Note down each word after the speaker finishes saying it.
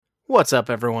What's up,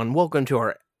 everyone? Welcome to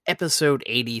our episode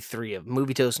 83 of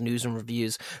Movie Toast News and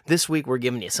Reviews. This week, we're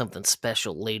giving you something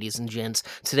special, ladies and gents.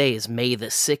 Today is May the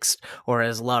 6th, or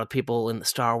as a lot of people in the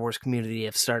Star Wars community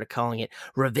have started calling it,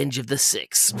 Revenge of the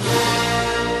Six.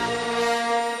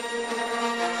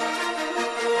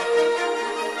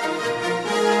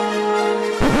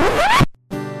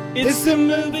 It's the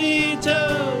Movie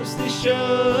Toast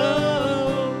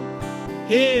Show,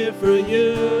 here for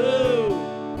you.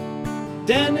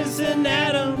 Dennis and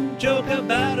Adam joke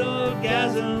about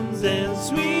orgasms and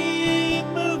sweet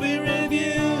movie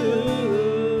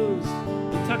reviews.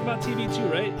 We talk about TV too,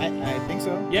 right? I think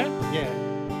so. Yeah? Yeah.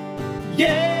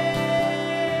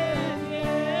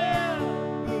 Yeah!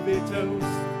 Movie Toast.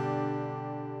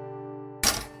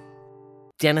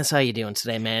 Dennis, how you doing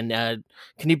today, man?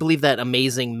 Can you believe that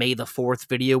amazing May the 4th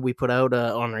video we put out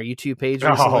on our YouTube page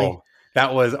recently? Oh,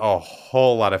 that was a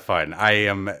whole lot of fun. I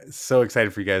am so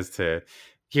excited for you guys to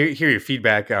hear your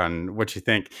feedback on what you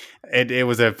think. It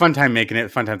was a fun time making it,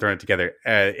 fun time throwing it together.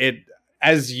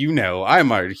 As you know,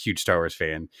 I'm a huge Star Wars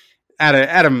fan.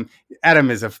 Adam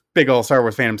is a big old Star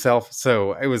Wars fan himself,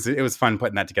 so it was fun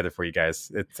putting that together for you guys.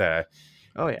 It's oh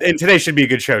yeah, and today should be a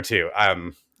good show too.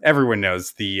 Everyone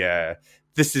knows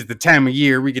this is the time of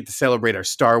year we get to celebrate our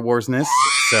Star Warsness.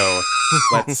 So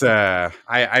let's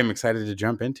I'm excited to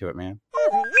jump into it, man.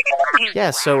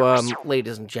 Yeah, so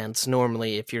ladies and gents,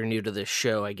 normally if you're new to this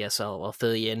show, I guess I'll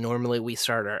fill you in. Normally we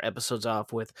start our episodes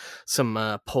off with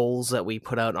some polls that we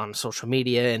put out on social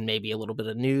media and maybe a little bit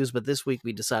of news, but this week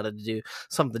we decided to do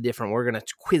something different. We're going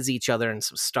to quiz each other in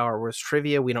some Star Wars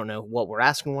trivia. We don't know what we're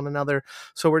asking one another,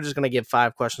 so we're just going to give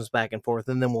 5 questions back and forth,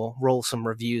 and then we'll roll some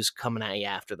reviews coming at you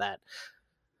after that.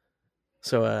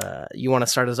 So you want to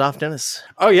start us off, Dennis?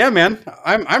 Oh yeah, man.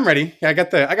 I'm ready. I got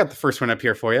the first one up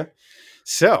here for you.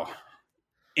 So,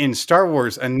 in Star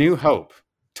Wars A New Hope,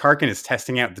 Tarkin is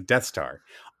testing out the Death Star.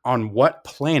 On what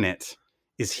planet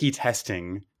is he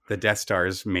testing the Death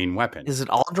Star's main weapon? Is it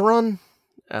Alderaan?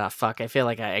 Fuck, I feel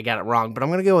like I got it wrong, but I'm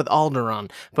going to go with Alderaan.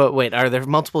 But wait, are there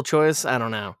multiple choice? I don't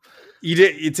know. You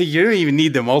don't even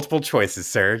need the multiple choices,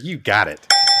 sir. You got it.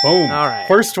 Boom. All right.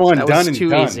 First one that done was and too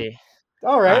done. Easy.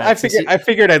 All right. All right, I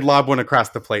figured I'd lob one across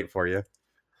the plate for you.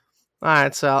 All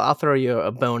right, so I'll throw you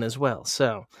a bone as well.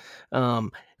 So,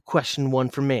 question 1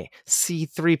 for me.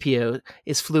 C-3PO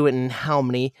is fluent in how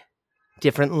many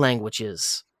different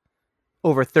languages?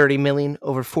 Over 30 million,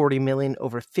 over 40 million,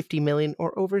 over 50 million,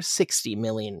 or over 60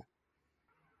 million?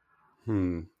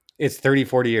 It's 30,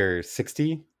 40, or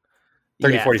 60?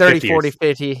 30, yeah, 40, 30, 50 40,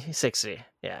 50, 60.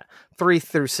 Yeah, 3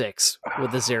 through 6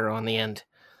 with a 0 on the end.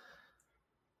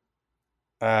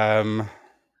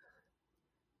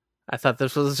 I thought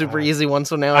this was a super easy one,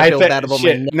 so now I feel bad about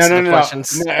my next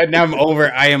questions. Now I'm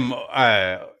over. I am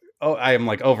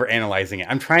like over analyzing it.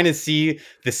 I'm trying to see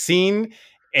the scene,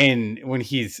 and when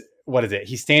he's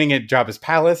He's standing at Jabba's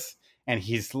palace, and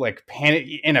he's like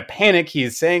in a panic.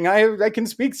 He's saying, "I can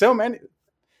speak so many."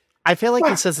 I feel like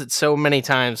he says it so many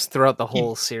times throughout the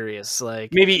whole series.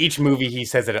 Like maybe each movie he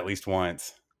says it at least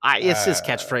once. It's his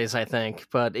catchphrase, I think,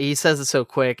 but he says it so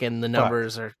quick, and the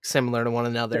numbers are similar to one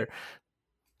another.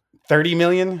 30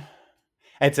 million?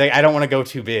 It's like, I don't want to go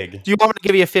too big. Do you want me to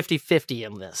give you a 50-50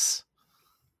 in this?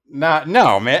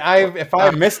 No, man. If I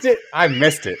missed it, I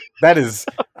missed it. That is,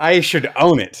 I should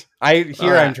own it. I'm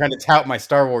trying to tout my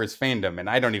Star Wars fandom, and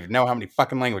I don't even know how many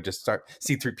fucking languages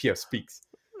C-3PO speaks.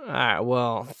 All right,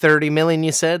 well, 30 million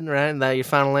you said, right? That your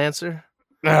final answer?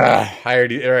 I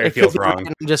already feels wrong.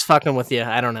 I'm just fucking with you.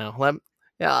 I don't know.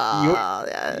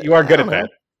 You are good at that.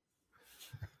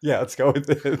 Yeah, let's go with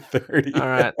the 30. All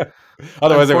right.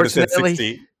 Otherwise, I would have said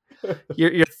 60.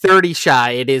 You're 30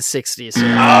 shy. It is 60. So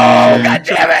God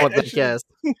damn it! Yes.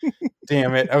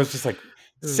 Damn it! I was just like,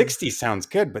 60 sounds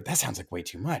good, but that sounds like way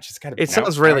too much. It's got to be. It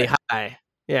sounds really high.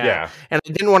 Yeah. And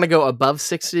I didn't want to go above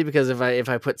 60 because if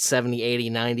I put 70, 80,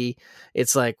 90,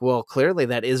 it's like, well, clearly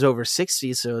that is over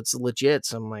 60, so it's legit.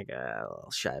 So I'm like,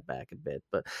 I'll shy back a bit.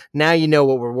 But now you know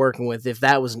what we're working with. If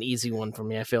that was an easy one for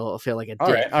me, I feel like a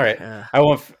dick. All right. I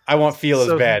won't feel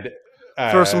as bad.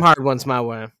 Throw some hard ones my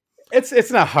way.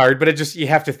 It's not hard, but you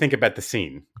have to think about the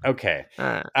scene. Okay.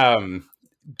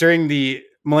 During the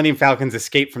Millennium Falcon's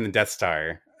escape from the Death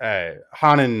Star,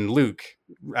 Han and Luke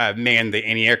manned the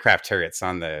anti-aircraft turrets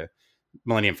on the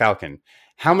Millennium Falcon.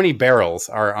 How many barrels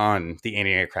are on the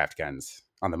anti-aircraft guns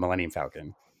on the Millennium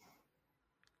Falcon?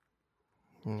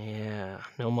 Yeah,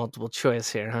 no multiple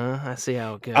choice here, huh? I see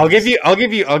how it goes. I'll give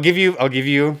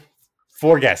you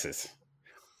 4 guesses.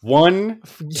 1,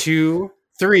 2,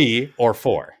 3, or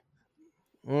 4.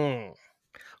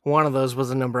 One of those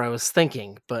was a number I was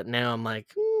thinking, but now I'm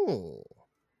like,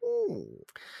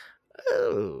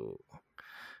 Oh.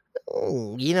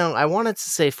 Oh, I wanted to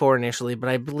say 4 initially, but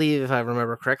I believe if I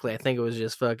remember correctly, I think it was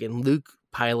just fucking Luke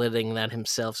piloting that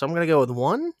himself. So I'm gonna go with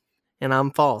 1, and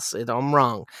I'm false. I'm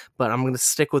wrong, but I'm gonna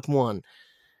stick with 1.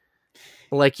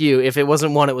 Like you, if it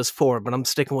wasn't 1, it was 4, but I'm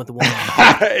sticking with 1.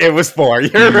 It was 4.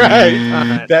 You're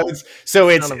right. That was so.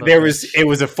 It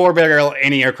was a 4-barrel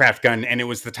anti-aircraft gun, and it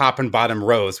was the top and bottom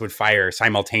rows would fire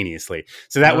simultaneously.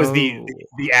 So that was the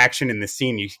action in the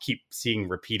scene you keep seeing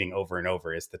repeating over and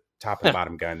over is the top and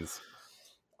bottom guns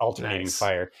alternating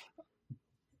fire.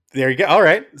 There you go. All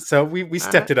right, so we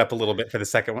stepped it up a little bit for the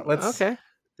second one. Okay.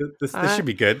 This should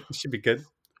be good. This should be good.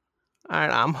 All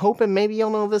right, I'm hoping maybe you'll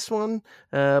know this one,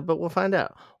 but we'll find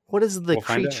out. What is the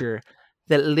creature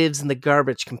that lives in the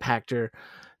garbage compactor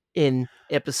in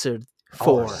episode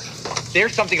 4?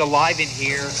 There's something alive in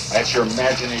here. That's your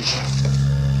imagination.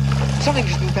 Something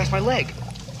just moved past my leg.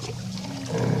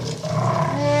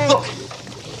 Look!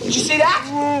 Did you see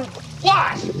that?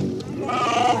 What?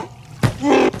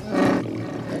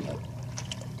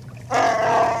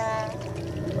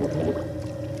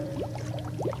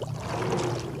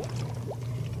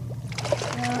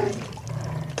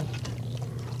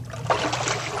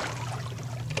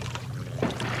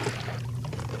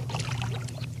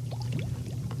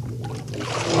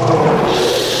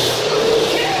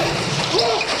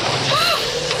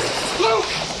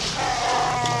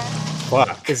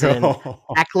 Fuck. Is it an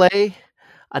Acklay,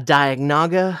 a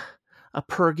Diagnaga, a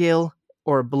Purgil,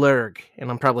 or a Blurg? And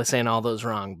I'm probably saying all those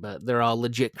wrong, but they're all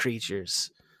legit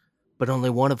creatures. But only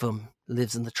one of them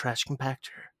lives in the trash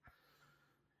compactor.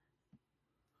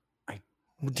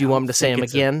 Do you want me to say them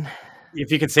again?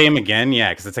 If you could say them again,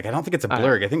 yeah, because it's like I don't think it's a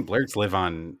Blurg. I think Blurgs live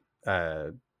on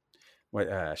what's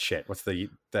the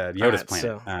Yoda's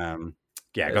planet?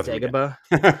 Yeah, go through Dagobah.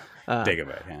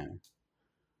 Dagobah, yeah.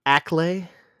 Acklay.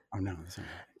 Oh no, this one.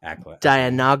 Acklay.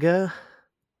 Dianaga,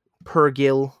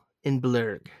 Purgil, and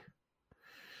Blurg.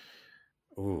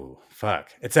 Ooh,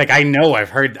 fuck! It's like I know I've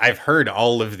heard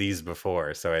all of these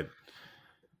before, so it.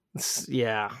 This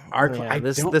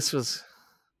was.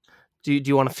 Do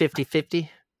you want a 50-50?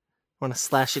 Want to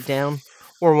slash it down,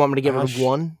 or want me to get rid of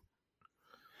 1?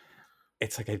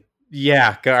 It's like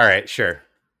all right, sure.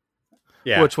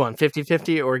 Yeah. Which one?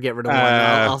 50-50 or get rid of 1?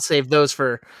 I'll save those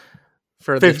for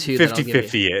the 2 that I'll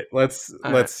give you. It. Let's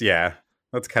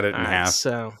cut it in half.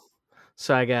 So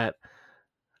I got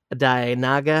a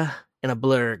Dianaga and a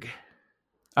Blurg.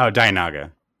 Oh, Dianaga.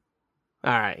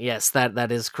 All right. Yes,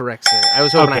 that is correct, sir. I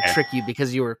was hoping I'd trick you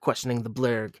because you were questioning the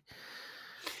Blurg.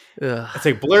 It's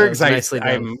like Blurgs.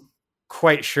 I'm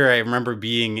quite sure I remember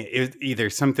being either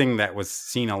something that was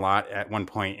seen a lot at one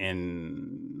point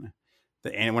in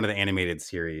one of the animated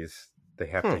series. They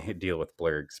have to deal with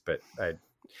Blurgs, but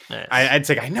I'd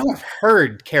say I know I've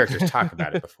heard characters talk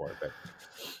about it before, but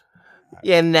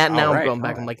yeah. And now I'm going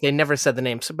back. I'm like, they never said the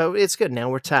name, but it's good. Now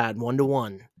we're tied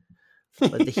 1-1.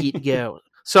 Let the heat go.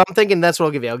 So I'm thinking that's what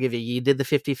I'll give you. I'll give you. You did the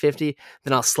 50-50,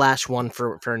 then I'll slash 1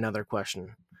 for another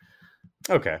question.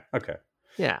 Okay.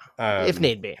 Yeah, if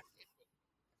need be.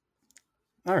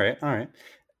 All right.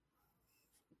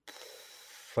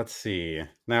 Let's see.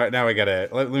 Now I gotta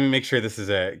let me make sure this is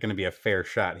going to be a fair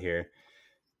shot here.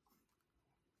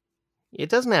 It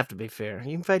doesn't have to be fair.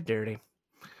 You can fight dirty.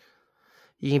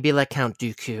 You can be like Count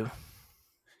Dooku.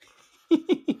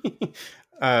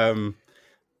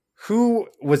 Who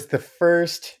was the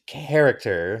first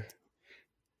character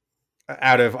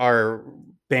out of our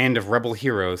band of rebel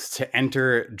heroes to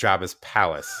enter Jabba's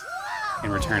palace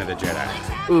in Return of the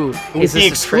Jedi? Ooh,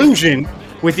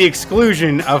 with the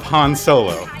exclusion of Han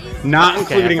Solo, not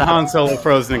including Han Solo,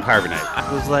 Frozen, and Carbonite.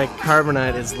 I was like,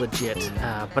 Carbonite is legit,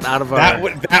 but out of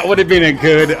that would have been a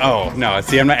good. Oh no!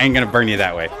 See, I ain't gonna burn you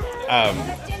that way.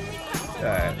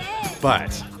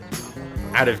 But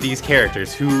out of these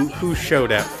characters, who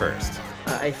showed up first?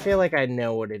 I feel like I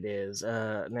know what it is.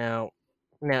 Now,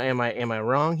 am I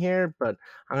wrong here? But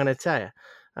I'm gonna tell you.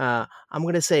 I'm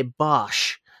gonna say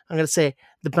Bosch. I'm gonna say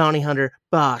the bounty hunter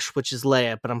Bosch, which is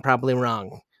Leia, but I'm probably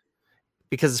wrong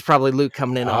because it's probably Luke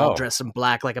coming in all dressed in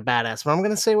black like a badass. But I'm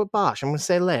gonna say with Bosch. I'm gonna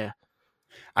say Leia.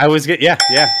 I was good. Yeah.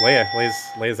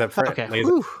 Leia's up first. Okay.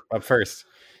 Leia's up first.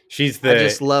 She's the. I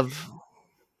just love.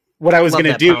 What I was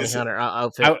gonna do is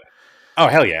outfit. Oh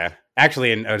hell yeah!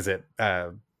 Actually, in what is it?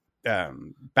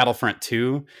 Battlefront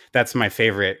 2. That's my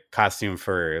favorite costume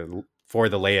for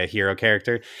the Leia hero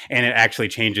character, and it actually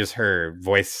changes her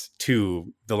voice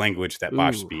to the language that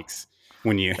Bosch speaks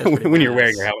when you're wearing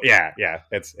your helmet. Yeah,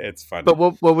 it's fun. But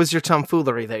what was your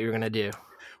tomfoolery that you were gonna do?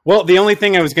 Well, the only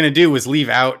thing I was gonna do was leave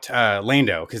out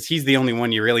Lando because he's the only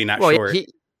one you're really not sure.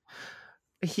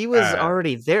 He was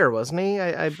already there, wasn't he?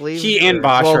 I believe he and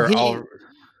Bosch are all.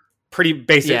 pretty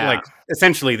basic. Yeah. Like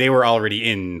essentially, they were already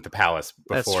in the palace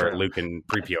That's before true. Luke and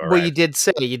Pripio arrived. Well,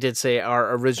 you did say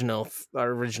our original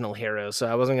hero, so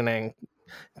I wasn't gonna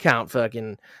count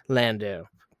fucking Lando.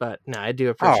 But no, I do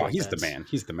appreciate. Oh, he's that. the man.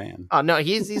 He's the man. Oh no,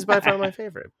 he's by far my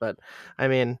favorite. But I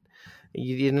mean,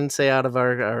 you didn't say out of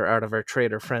our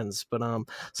traitor friends. But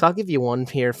so I'll give you one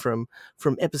here from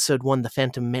episode 1, The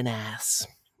Phantom Menace.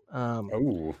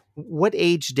 Oh, What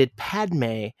age did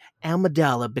Padme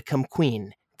Amidala become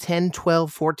queen? 10,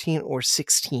 12, 14, or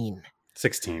 16?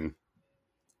 16.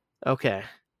 Okay,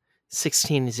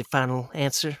 16 is your final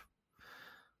answer.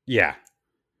 Yeah.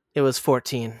 It was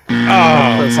 14.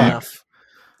 Oh, Close fuck. enough.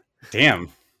 Damn.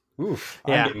 Oof.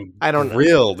 Yeah, I'm getting I don't know.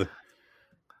 grilled.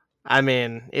 I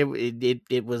mean,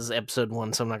 it was episode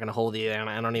 1, so I'm not going to hold you there. And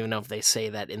I don't even know if they say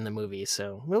that in the movie,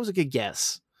 so it was a good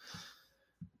guess.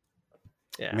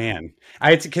 Yeah, Man,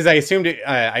 because I assumed it.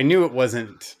 I knew it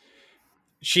wasn't.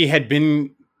 She had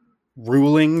been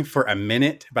ruling for a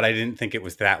minute, but I didn't think it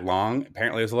was that long.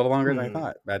 Apparently, it was a little longer than I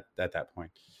thought at that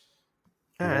point.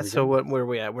 All right, so where are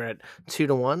we at? We're at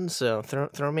 2-1. So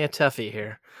throw me a toughie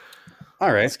here.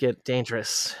 All right. Let's get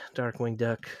dangerous, Darkwing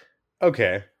Duck.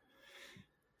 Okay.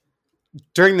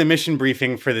 During the mission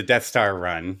briefing for the Death Star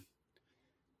run,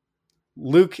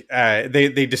 Luke,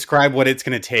 they describe what it's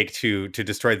going to take to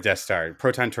destroy the Death Star.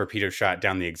 Proton torpedo shot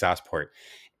down the exhaust port.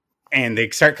 And they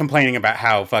start complaining about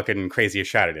how fucking crazy a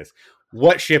shot it is.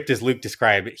 What ship does Luke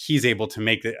describe he's able to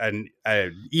make an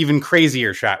even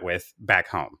crazier shot with back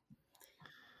home?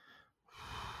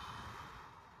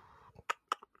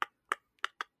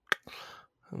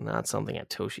 Not something at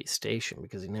Toshi Station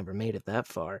because he never made it that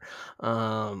far.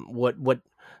 What?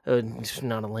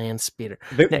 Not a land speeder.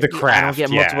 The craft. I don't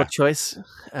get multiple choice.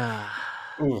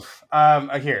 Oof.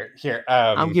 Here.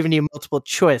 I'm giving you multiple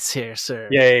choice here, sir.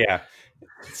 Yeah.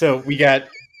 So we got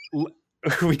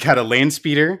a land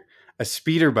speeder, a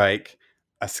speeder bike,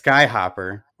 a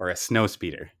skyhopper, or a snow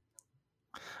speeder.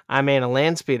 I mean, a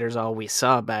land speeder is all we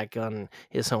saw back on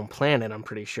his home planet. I'm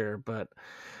pretty sure, but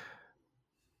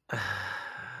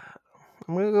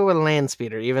I'm gonna go with a land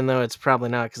speeder, even though it's probably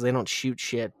not because they don't shoot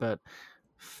shit. But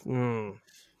Do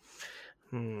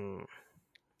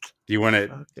you want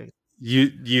to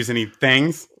use any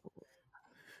things?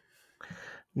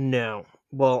 No.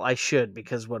 Well, I should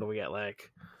because what do we got?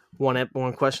 Like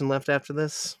one question left after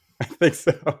this. I think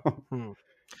so.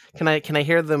 Can I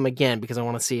hear them again because I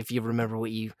want to see if you remember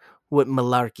what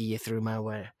malarkey you threw my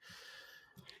way.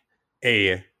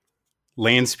 A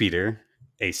land speeder,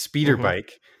 a speeder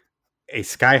bike, a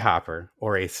skyhopper,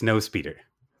 or a snow speeder.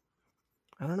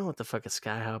 I don't know what the fuck a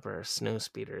skyhopper or a snow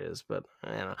speeder is, but I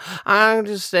don't know. I'll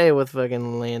just stay with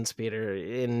fucking land speeder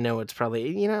and know it's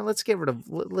probably, let's get rid of,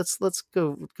 let's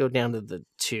go down to the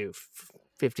 2,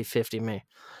 50-50 me.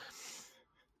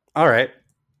 All right.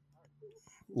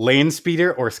 Land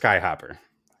speeder or skyhopper?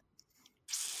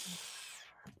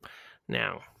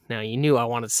 Now you knew I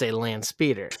wanted to say land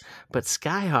speeder, but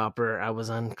skyhopper I was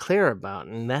unclear about,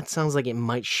 and that sounds like it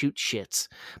might shoot shits.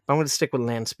 But I'm going to stick with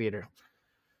land speeder.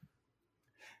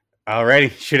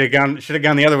 Alrighty, should have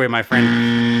gone the other way, my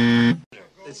friend.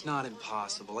 It's not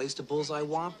impossible. I used to bullseye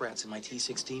womp rats in my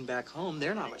T-16 back home.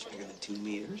 They're not much bigger than 2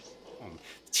 meters.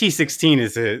 T-16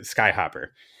 is a skyhopper.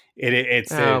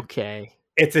 It's okay.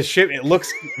 It's a ship. It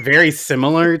looks very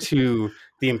similar to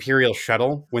the Imperial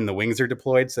shuttle when the wings are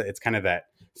deployed. So it's kind of that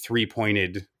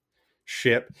 3-pointed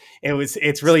ship.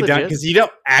 It's really done because you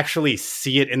don't actually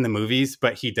see it in the movies,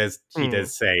 but he does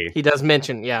say he does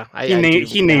mention. Yeah, he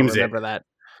names it. Remember that.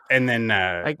 And then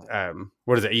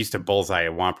what is it? I used to bullseye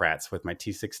womp rats with my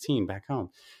T-16 back home.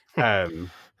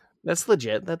 That's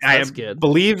legit. That's good. I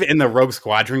believe in the Rogue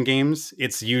Squadron games,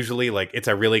 it's usually it's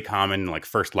a really common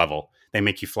first level. They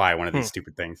make you fly one of these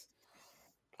stupid things.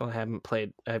 Well, I haven't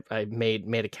played. I made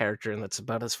a character, and that's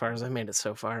about as far as I made it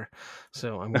so far.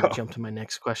 So I'm going to jump to my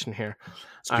next question here.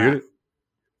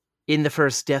 In the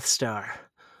first Death Star,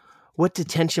 what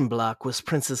detention block was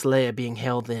Princess Leia being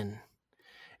held in?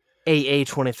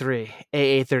 AA-23,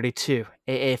 AA-32,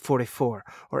 AA-44,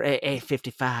 or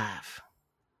AA-55?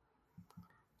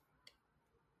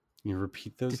 You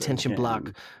repeat those detention again.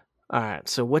 block. All right,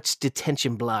 so what's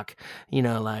detention block?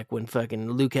 Like when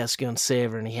fucking Luke has to go and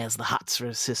save her and he has the hots for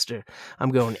his sister. I'm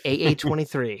going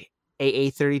AA-23,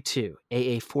 AA-32,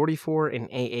 AA-44, and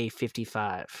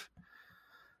AA-55.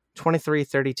 23,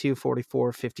 32,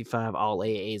 44, 55, all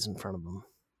AAs in front of them.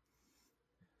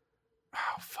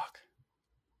 Oh, fuck.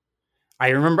 I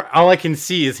remember, all I can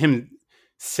see is him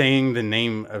saying the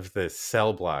name of the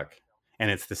cell block,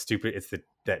 and it's that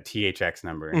THX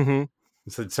number. Mm-hmm.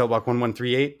 So cell block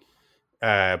 1138.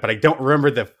 but I don't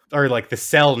remember the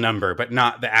cell number, but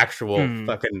not the actual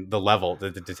fucking the level,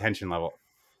 the detention level.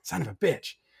 Son of a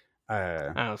bitch.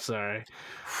 Oh, sorry.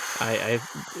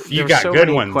 You there got were so good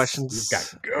many ones. questions. You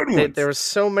got good ones. There were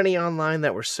so many online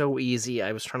that were so easy.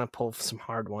 I was trying to pull some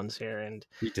hard ones here, and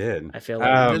You did. I feel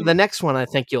like the next one. I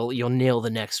think you'll nail the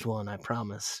next one. I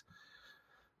promise.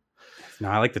 No,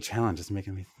 I like the challenge. It's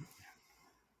making me.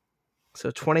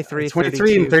 So 23,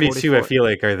 23 and 32, 44. I feel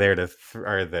like are there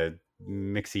are the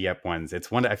mixy up ones. It's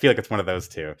one. I feel like it's one of those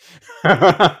two.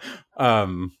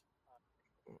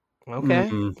 Okay.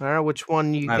 All right. Which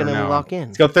one you I don't gonna know. lock in?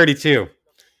 Let's go 32.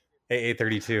 AA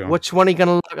 32. Which one are you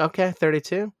gonna lock? Okay,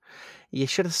 32. You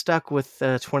should have stuck with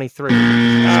 23.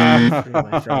 Oh,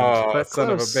 But son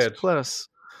of a close, bitch. close.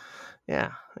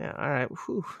 Yeah. All right.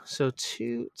 Whew. So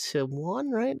 2-1,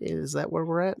 right? Is that where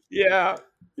we're at? Yeah.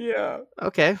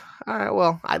 Okay. All right.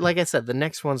 Well, like I said, the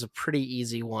next one's a pretty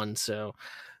easy one. So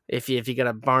if you got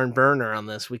a barn burner on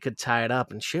this, we could tie it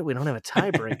up. And shit, we don't have a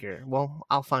tiebreaker. Well,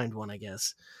 I'll find one, I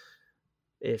guess.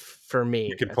 If for me,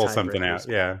 You could a pull something tiebreaker out. is-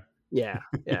 Yeah.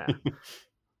 Yeah.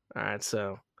 All right.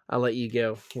 So I'll let you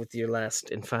go with your last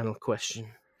and final question.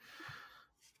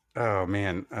 Oh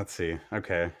man, let's see.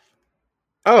 Okay.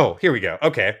 Oh, here we go.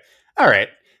 Okay. All right.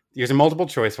 Here's a multiple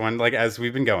choice one, like as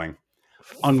we've been going.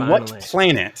 On what Finally.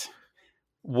 planet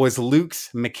was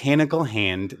Luke's mechanical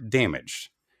hand damaged?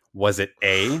 Was it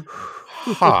A,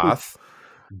 Hoth,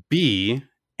 B,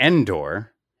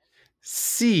 Endor,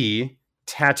 C,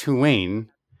 Tatooine,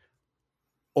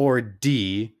 or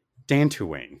D,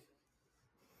 Dantooine?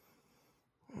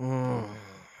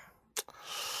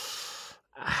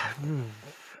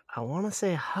 I want to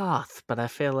say Hoth, but I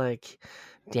feel like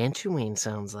Dantooine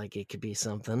sounds like it could be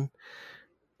something.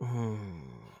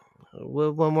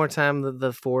 One more time,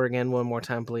 the four again. One more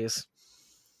time, please.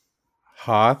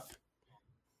 Hoth,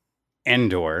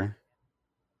 Endor,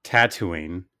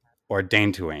 Tatooine, or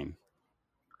Dantooine?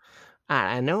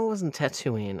 I know it wasn't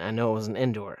Tatooine. I know it wasn't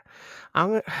Endor. I'm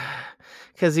gonna,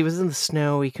 because he was in the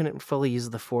snow. He couldn't fully use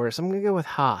the Force. I'm gonna go with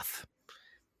Hoth.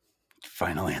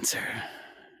 Final answer.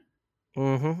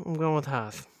 I'm going with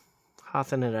Hoth.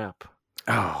 Hothing it up.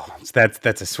 Oh, so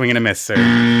that's a swing and a miss, sir.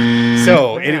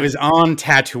 So it was on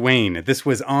Tatooine. This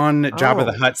was on Jabba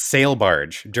the Oh. Hutt's sail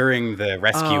barge during the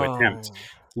rescue attempt.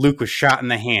 Luke was shot in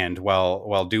the hand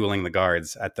while dueling the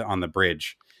guards on the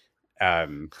bridge.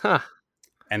 Huh.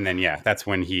 And then that's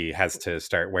when he has to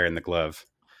start wearing the glove.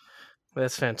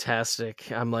 That's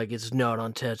fantastic. I'm like, it's not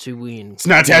on Tatooine. It's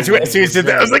not Tatooine. As soon as he said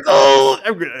that, I was like, oh,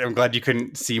 I'm glad you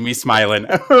couldn't see me smiling.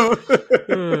 All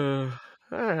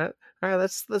right.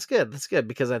 That's good. That's good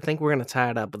because I think we're gonna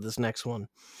tie it up with this next one.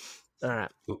 All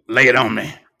right. Lay it on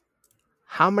me.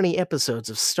 How many episodes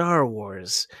of Star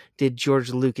Wars did George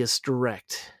Lucas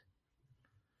direct?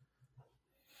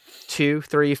 2,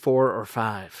 3, 4, or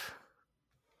 5?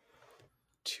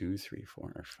 2, 3,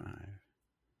 4, or 5.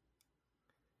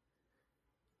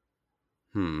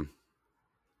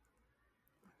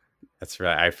 That's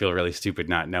right. I feel really stupid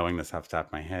not knowing this off the top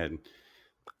of my head.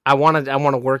 I want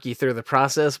to work you through the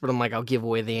process, but I'm like, I'll give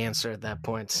away the answer at that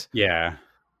point. Yeah.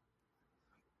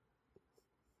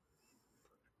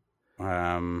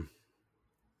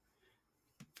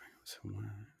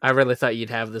 I really thought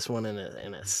you'd have this one in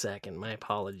a second. My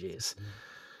apologies.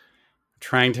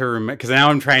 Trying to remember because now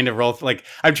I'm trying to roll. Like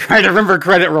I'm trying to remember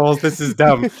credit rolls. This is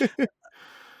dumb.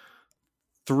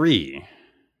 3.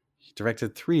 He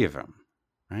directed 3 of them,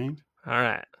 right? All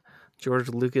right. George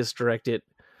Lucas directed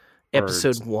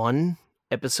episode 1,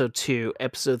 episode 2,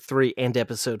 episode 3, and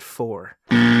episode 4.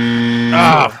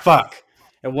 Oh, fuck.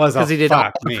 It was because he did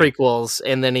all the me. prequels,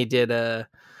 and then he did A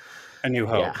New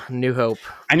Hope. Yeah, New Hope.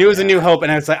 I knew it was A New Hope,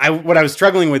 and I was like, what I was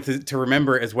struggling with to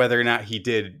remember is whether or not he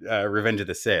did Revenge of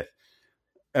the Sith,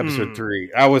 episode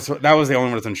 3. That was the only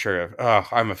one I was unsure of. Oh,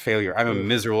 I'm a failure. I'm a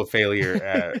miserable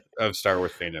failure of Star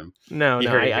Wars fandom. No, You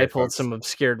heard it I here, pulled folks. some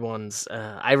obscured ones.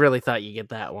 I really thought you get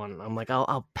that one. I'm like,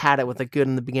 I'll pat it with a good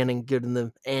in the beginning, good in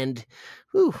the end.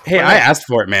 Whew, Hey, well, I asked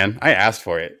for it, man. I asked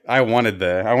for it. I wanted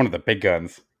the big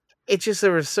guns. It's just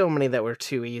there were so many that were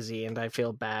too easy, and I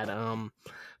feel bad.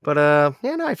 But I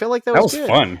feel like that That was was good.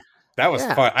 fun. That was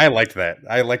Yeah. fun. I liked that.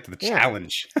 I liked the Yeah.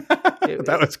 challenge. It-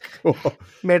 That was cool.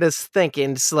 Made us think,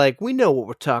 and it's like we know what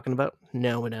we're talking about.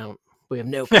 No, we don't. We have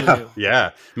no clue.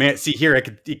 Yeah, man. See here,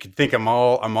 you could think I'm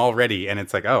all ready, and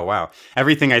it's like, oh wow,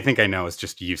 everything I think I know is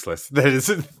just useless. That is,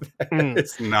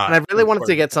 it's not. And I really wanted to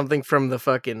important. get something from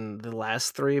the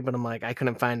last 3, but I'm like, I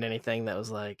couldn't find anything that was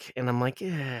like, and I'm like,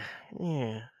 yeah.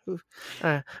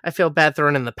 I feel bad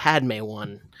throwing in the Padme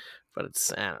one, but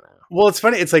it's, I don't know. Well, it's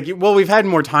funny. It's like, well, we've had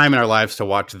more time in our lives to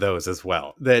watch those as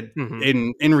well. That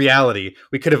in reality,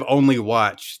 we could have only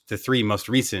watched the 3 most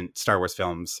recent Star Wars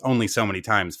films only so many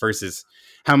times versus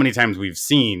how many times we've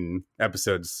seen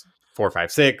episodes 4,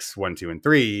 5, 6, 1, 2, and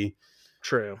 3.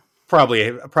 True. Probably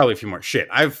a few more. Shit,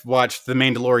 I've watched the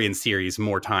Mandalorian series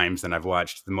more times than I've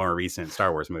watched the more recent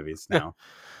Star Wars movies now.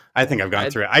 I think I've gone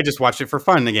through it. I just watched it for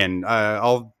fun again.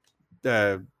 I'll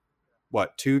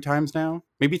 2 times now?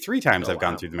 Maybe 3 times I've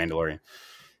gone through the Mandalorian.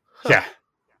 Huh. Yeah.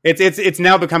 It's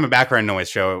now become a background noise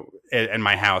show in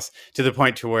my house to the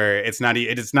point to where it's not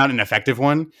an effective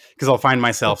one, because I'll find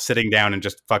myself sitting down and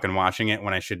just fucking watching it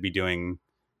when I should be doing,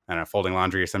 I don't know, folding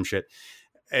laundry or some shit.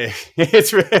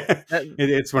 It's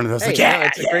one of those. Hey,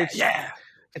 like,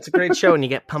 it's a great show, and you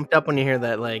get pumped up when you hear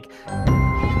that. Like,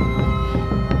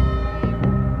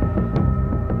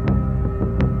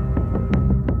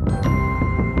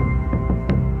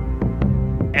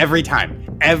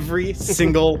 every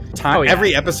single time,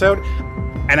 every episode,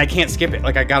 and I can't skip it.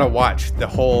 Like, I gotta watch the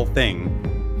whole thing.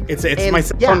 It's my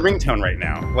cell phone ringtone right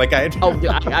now. Like I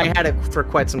had it for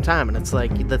quite some time, and it's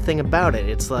like the thing about it.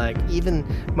 It's like even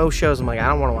most shows, I'm like, I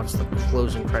don't want to watch the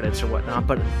closing credits or whatnot,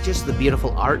 but just the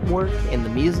beautiful artwork and the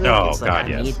music. It's like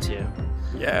I need to.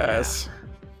 Yes.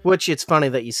 Which it's funny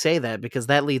that you say that, because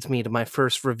that leads me to my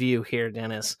first review here,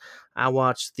 Dennis. I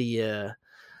watched the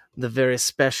very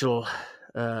special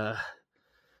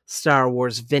Star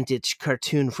Wars vintage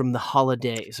cartoon from the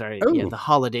holiday. The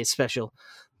holiday special.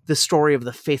 The Story of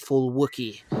the Faithful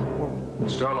Wookiee.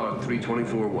 Starlog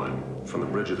 324-1. From the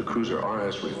bridge of the cruiser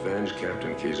RS Revenge,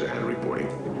 Captain Kazan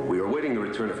reporting. We are awaiting the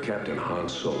return of Captain Han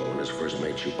Solo and his first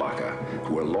mate Chewbacca,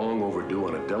 who are long overdue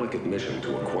on a delicate mission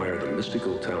to acquire the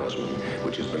mystical talisman,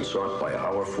 which has been sought by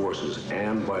our forces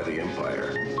and by the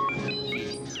Empire.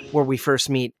 Where we first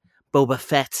meet Boba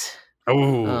Fett.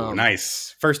 Oh,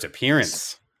 nice. First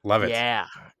appearance. Love it. Yeah.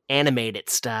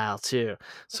 Animated style, too.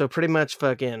 So pretty much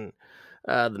fucking...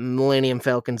 the Millennium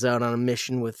Falcon's out on a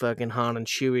mission with fucking Han and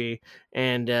Chewie,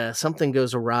 and something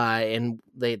goes awry, and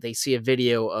they see a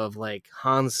video of like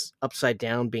Han's upside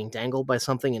down being dangled by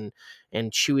something,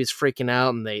 and Chewie's freaking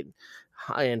out,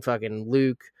 and fucking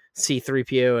Luke,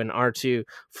 C-3PO, and R2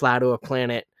 fly to a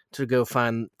planet to go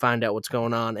find out what's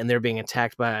going on, and they're being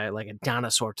attacked by like a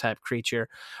dinosaur type creature,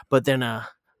 but then a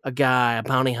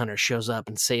bounty hunter shows up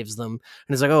and saves them. And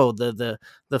he's like, oh, the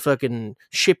fucking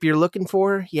ship you're looking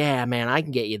for? Yeah, man, I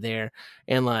can get you there.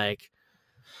 And like,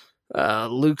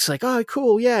 Luke's like, oh,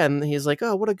 cool, yeah. And he's like,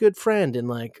 oh, what a good friend. And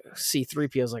like,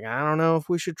 C-3PO's like, I don't know if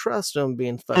we should trust him,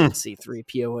 being fucking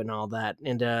C-3PO and all that.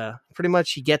 And pretty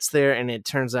much he gets there, and it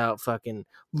turns out fucking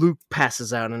Luke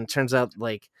passes out, and it turns out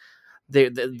like,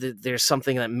 there's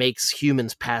something that makes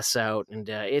humans pass out, and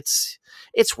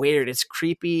it's weird, it's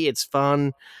creepy, it's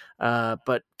fun,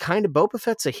 but kind of Boba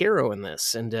Fett's a hero in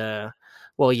this, and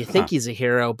well, you think he's a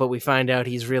hero, but we find out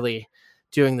he's really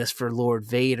doing this for Lord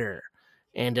Vader,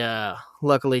 and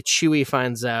luckily Chewie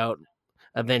finds out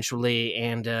eventually,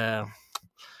 and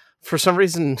for some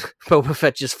reason, Boba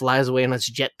Fett just flies away on his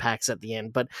jetpacks at the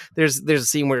end. But there's a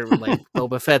scene where like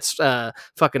Boba Fett's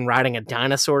fucking riding a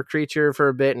dinosaur creature for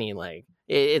a bit, and he like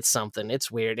it's something. It's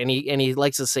weird, and he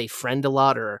likes to say "friend" a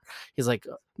lot, or he's like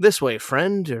 "this way,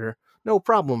 friend," or "no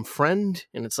problem, friend,"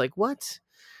 and it's like what?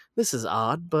 This is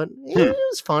odd, but it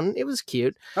was fun. It was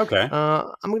cute. Okay.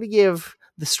 I'm gonna give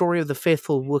The Story of the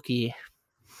Faithful Wookiee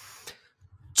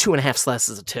 2.5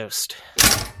 slices of toast.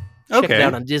 Check it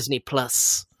out on Disney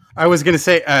Plus. I was going to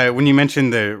say, when you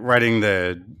mentioned writing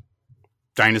the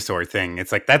dinosaur thing,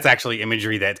 it's like that's actually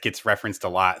imagery that gets referenced a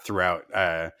lot throughout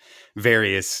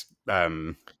various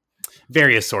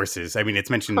sources. I mean, it's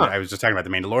mentioned, I was just talking about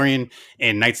The Mandalorian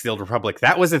and Knights of the Old Republic.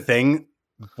 That was a thing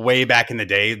way back in the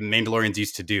day the Mandalorians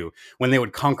used to do. When they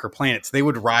would conquer planets, they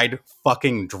would ride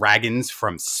fucking dragons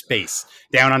from space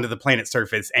down onto the planet's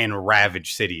surface and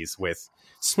ravage cities with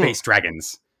space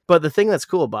dragons. But the thing that's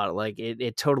cool about it, like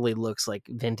it totally looks like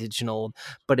vintage and old,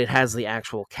 but it has the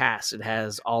actual cast. It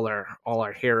has all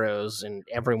our heroes and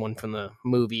everyone from the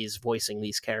movies voicing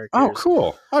these characters. Oh,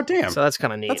 cool! Oh, damn! So that's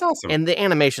kind of neat. That's awesome. And the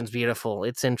animation's beautiful.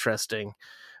 It's interesting.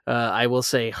 I will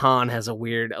say Han has a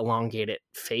weird elongated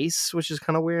face, which is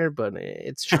kind of weird, but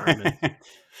it's charming.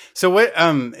 So what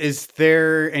is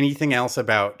there anything else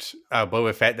about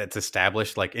Boba Fett that's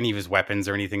established, like any of his weapons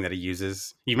or anything that he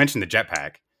uses? You mentioned the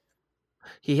jetpack.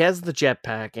 He has the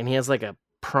jetpack, and he has like a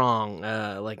prong,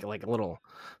 like a little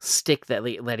stick that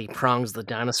he prongs the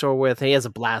dinosaur with. He has a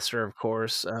blaster, of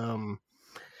course. Nothing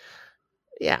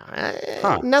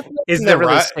that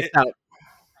really sticks out.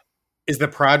 Is the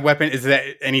prod weapon, is that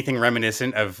anything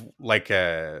reminiscent of like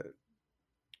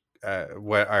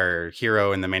what our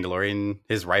hero in the Mandalorian,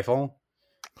 his rifle?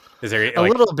 Is there A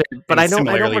little bit, but I don't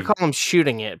similarly- recall him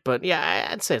shooting it. But yeah,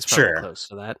 I'd say it's probably Sure. close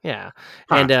to that. Yeah,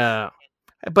 Huh. and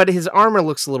but his armor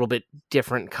looks a little bit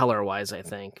different color wise, I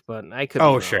think. But I could. Be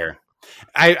Oh, wrong. sure.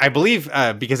 I believe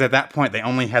because at that point they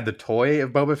only had the toy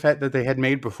of Boba Fett that they had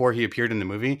made before he appeared in the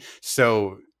movie.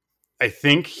 So I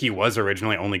think he was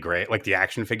originally only gray. Like the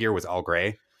action figure was all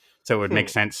gray. So it would make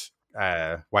sense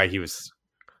why he was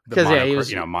the 'Cause, yeah, he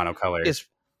was- monocolored. It's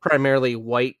primarily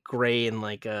white, gray, and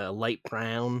like a light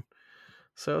brown.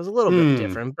 So it was a little bit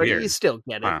different, but weird. you still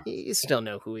get it. Huh. You still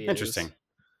know who he is. Interesting.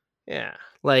 Yeah,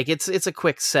 like it's a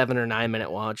quick 7 or 9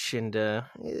 minute watch, and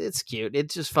it's cute.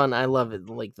 It's just fun. I love it,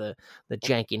 like the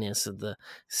jankiness of the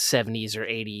 70s or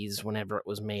 80s whenever it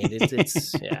was made.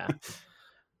 It's yeah.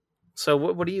 So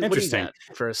what do you Interesting. got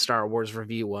for a Star Wars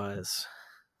review wise?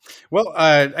 Well,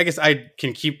 I guess I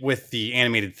can keep with the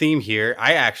animated theme here.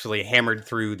 I actually hammered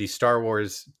through the Star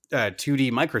Wars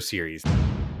 2D microseries.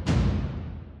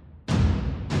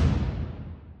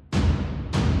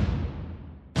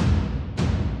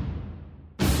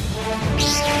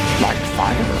 Like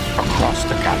fire across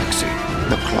the galaxy,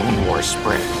 the Clone Wars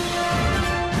spread.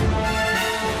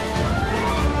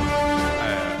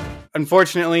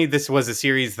 Unfortunately, this was a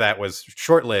series that was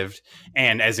short-lived,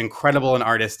 and as incredible an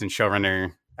artist and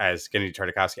showrunner as Genndy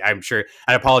Tartakovsky, I'm sure,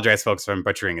 I apologize, folks, if I'm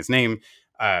butchering his name.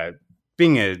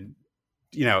 Being a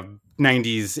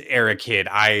 90s era kid,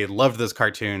 I loved those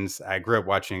cartoons. I grew up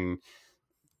watching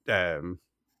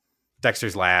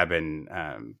Dexter's Lab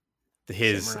and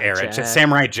his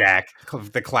Samurai Jack,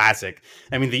 the classic.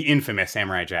 I mean, the infamous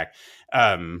Samurai Jack.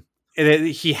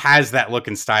 He has that look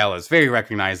and style. It's very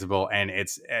recognizable, and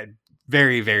it's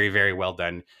very, very, very well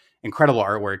done. Incredible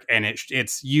artwork, and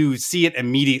it's you see it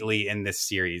immediately in this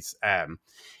series. And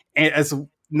as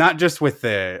not just with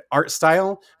the art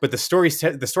style, but the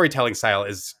storytelling style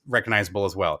is recognizable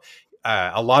as well.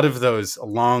 A lot of those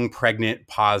long, pregnant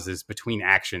pauses between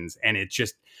actions, and it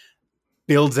just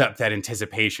builds up that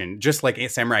anticipation, just like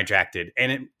Samurai Jack did.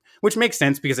 And which makes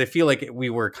sense because I feel like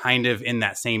we were kind of in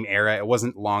that same era. It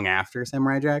wasn't long after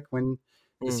Samurai Jack when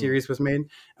the series was made.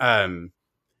 And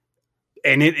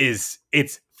it's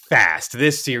fast.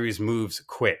 This series moves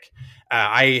quick.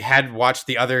 I had watched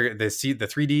the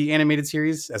 3D animated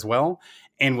series as well.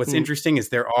 And what's interesting is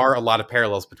there are a lot of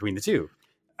parallels between the two.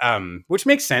 Which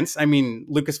makes sense. I mean,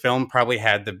 Lucasfilm probably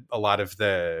had a lot of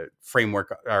the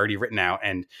framework already written out,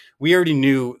 and we already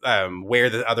knew where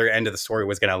the other end of the story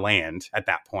was going to land at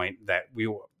that point. That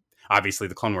obviously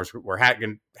the Clone Wars were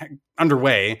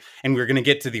underway, and we were going to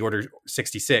get to the Order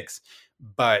 66.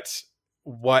 But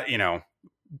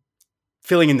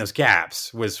filling in those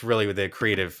gaps was really the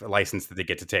creative license that they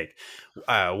get to take.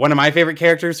 One of my favorite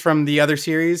characters from the other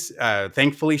series,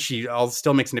 thankfully, she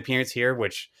still makes an appearance here,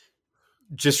 which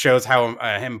just shows how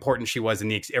important she was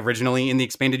originally in the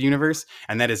expanded universe,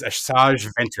 and that is Asajj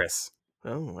Ventress.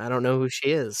 Oh, I don't know who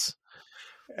she is.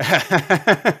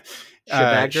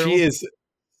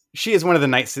 She is one of the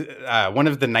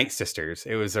Night Sisters.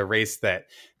 It was a race that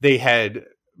they had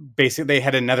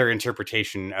another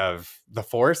interpretation of the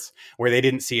Force, where they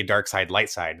didn't see a dark side, light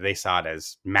side. They saw it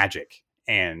as magic,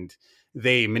 and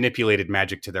they manipulated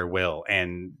magic to their will.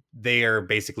 And they are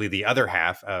basically the other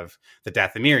half of the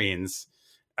Dathomirians.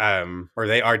 Or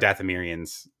they are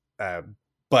Dathomirians,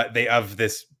 but they of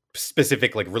this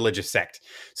specific religious sect.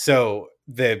 So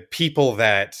the people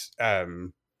that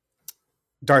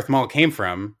Darth Maul came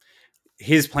from,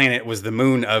 his planet was the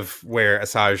moon of where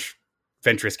Asajj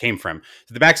Ventress came from.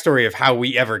 So the backstory of how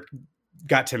we ever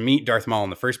got to meet Darth Maul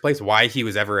in the first place, why he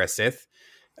was ever a Sith,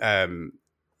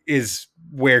 is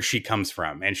where she comes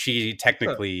from, and she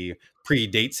technically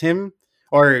predates him.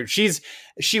 Or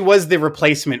she was the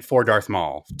replacement for Darth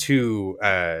Maul to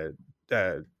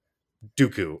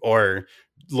Dooku, or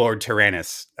Lord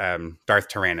Tyrannus, Darth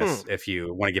Tyrannus, if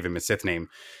you want to give him a Sith name.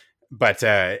 But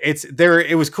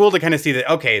it was cool to kind of see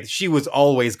that, okay, she was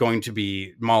always going to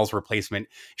be Maul's replacement.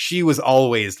 She was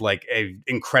always like a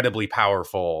incredibly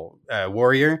powerful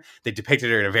warrior. They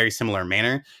depicted her in a very similar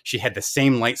manner. She had the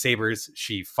same lightsabers.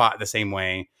 She fought the same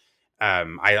way.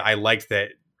 I liked that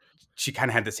she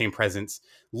kind of had the same presence.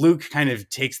 Luke kind of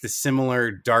takes the similar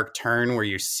dark turn where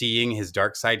you're seeing his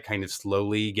dark side kind of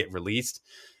slowly get released.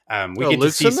 We get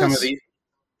Luke's to see in some this? of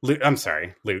the... I'm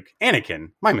sorry, Luke.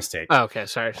 Anakin. My mistake. Oh, okay,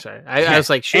 sorry. I was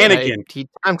like, shit, Anakin. he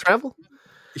time travel?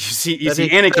 You see That'd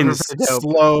be Anakin's pretty dope.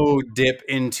 slow dip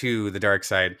into the dark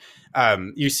side.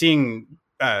 You're seeing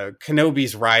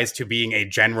Kenobi's rise to being a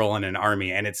general in an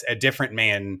army, and it's a different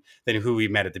man than who we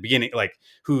met at the beginning, like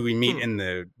who we meet in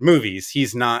the movies. He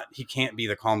can't be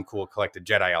the calm, cool, collected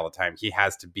Jedi all the time. He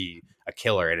has to be a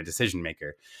killer and a decision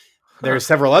maker. There are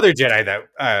several other Jedi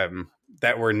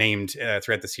that were named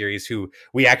throughout the series who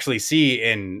we actually see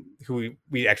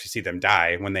we actually see them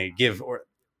die when they give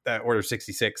Order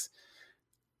 66.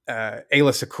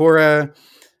 Ayla Secura,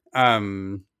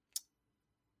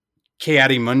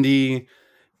 Ki-Adi-Mundi,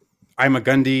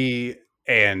 Ima-Gundy,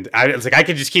 and I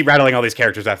could just keep rattling all these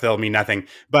characters off. They'll mean nothing,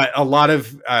 but a lot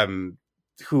of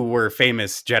who were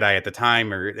famous Jedi at the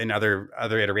time or in other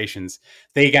iterations,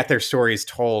 they got their stories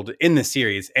told in the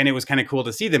series, and it was kind of cool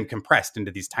to see them compressed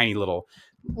into these tiny little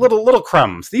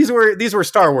crumbs. These were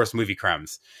Star Wars movie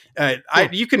crumbs.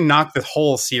 You can knock the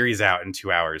whole series out in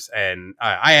 2 hours, and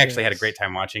I actually had a great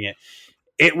time watching it.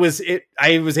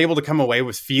 I was able to come away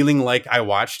with feeling like I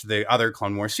watched the other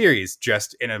Clone Wars series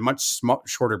just in a much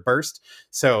shorter burst.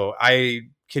 So I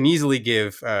can easily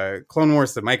give Clone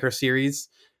Wars the micro series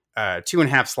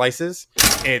 2.5 slices.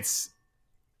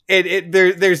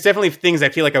 There's definitely things I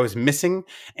feel like I was missing,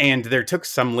 and there took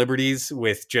some liberties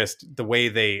with just the way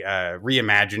they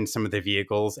reimagined some of the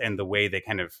vehicles and the way they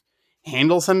kind of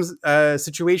handle some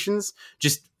situations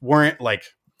just weren't like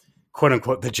quote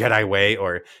unquote the Jedi way,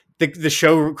 or the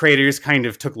show creators kind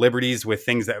of took liberties with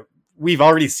things that we've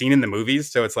already seen in the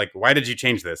movies. So it's like, why did you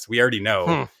change this? We already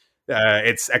know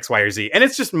it's X, Y, or Z. And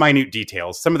it's just minute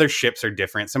details. Some of their ships are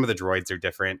different. Some of the droids are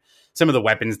different. Some of the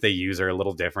weapons they use are a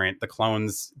little different. The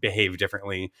clones behave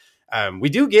differently. We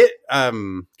do get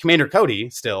Commander Cody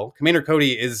still. Commander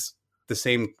Cody is the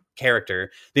same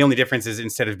character. The only difference is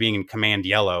instead of being in Command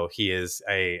Yellow, he is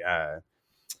a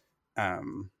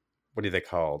what are they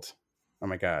called? Oh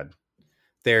my God.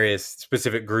 There is a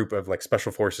specific group of like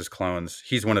special forces clones.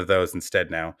 He's one of those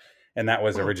instead now. And that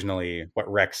was originally what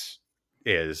Rex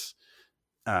is.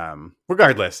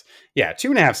 Regardless. Yeah.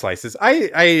 2.5 slices.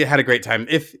 I had a great time.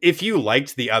 If you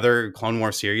liked the other Clone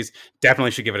Wars series, definitely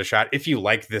should give it a shot. If you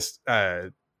like this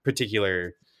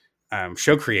particular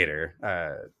show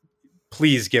creator,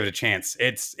 please give it a chance.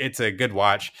 It's a good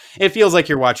watch. It feels like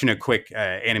you're watching a quick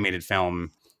animated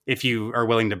film if you are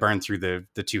willing to burn through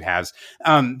the two halves.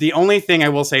 The only thing I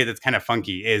will say that's kind of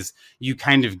funky is you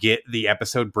kind of get the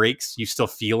episode breaks. You still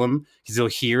feel them because you'll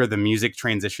hear the music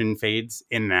transition fades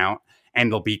in and out,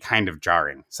 and they'll be kind of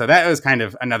jarring. So that was kind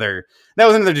of another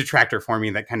detractor for me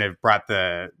that kind of brought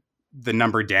the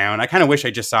number down. I kind of wish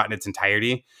I just saw it in its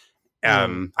entirety. I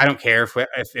don't care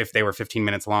if they were 15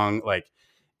 minutes long. Like,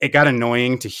 it got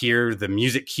annoying to hear the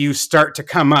music cue start to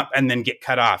come up and then get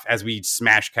cut off as we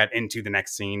smash cut into the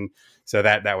next scene. So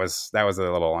that was a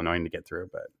little annoying to get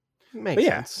through, but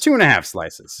yeah, sense. 2.5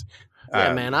 slices.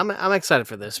 Yeah, man, I'm excited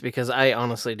for this because I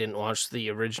honestly didn't watch the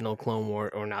original Clone War,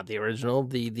 or not the original,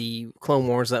 the Clone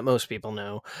Wars that most people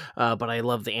know. But I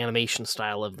love the animation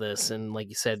style of this, and like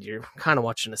you said, you're kind of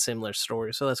watching a similar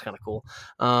story, so that's kind of cool.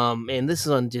 And this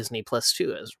is on Disney Plus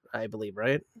too, as I believe,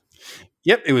 right?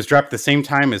 Yep, it was dropped the same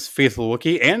time as Faithful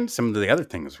Wookiee and some of the other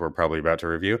things we're probably about to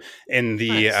review in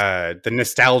the the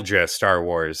nostalgia Star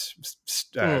Wars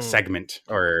segment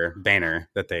or banner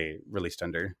that they released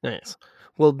under. Nice.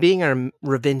 Well, being our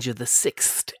Revenge of the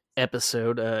Sixth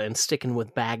episode and sticking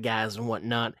with bad guys and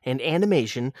whatnot and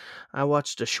animation, I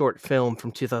watched a short film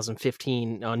from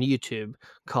 2015 on YouTube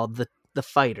called The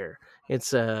Fighter.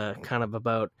 It's kind of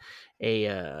about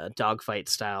a dogfight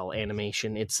style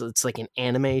animation. It's like an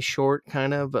anime short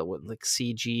kind of, but with like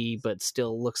CG, but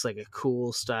still looks like a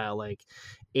cool style, like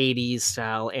 80s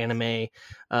style anime.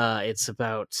 It's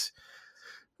about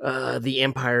the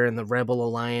Empire and the Rebel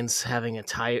Alliance having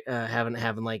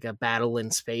having like a battle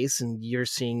in space, and you're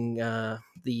seeing the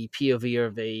POV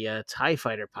of a TIE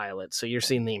fighter pilot. So you're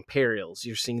seeing the Imperials,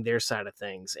 you're seeing their side of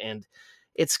things, and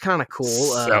it's kind of cool.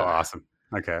 So awesome.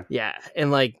 Okay. Yeah, and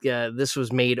like this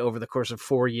was made over the course of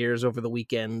 4 years over the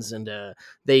weekends, and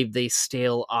they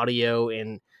steal audio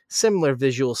and similar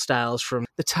visual styles from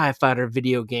the TIE Fighter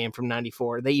video game from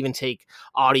 '94. They even take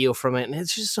audio from it, and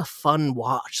it's just a fun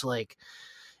watch. Like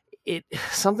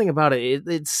something about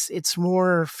it's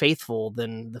more faithful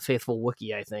than the Faithful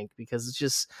Wookiee, I think, because it's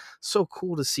just so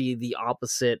cool to see the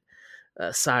opposite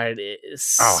side,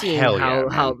 seeing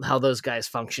how those guys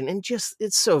function, and just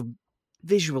it's so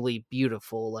visually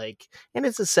beautiful, like, and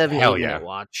it's a 7-8 minute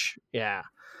watch. Yeah,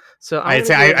 so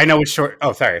I know which short.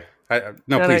 Oh, sorry.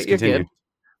 Please continue. Good.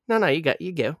 No, you go.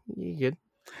 You're good.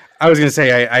 I was gonna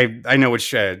say I know which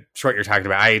short you're talking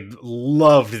about. I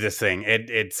loved this thing.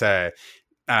 It's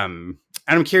and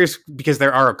I'm curious because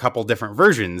there are a couple different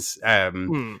versions.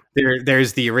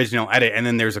 There's the original edit, and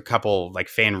then there's a couple like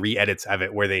fan re-edits of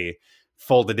it where they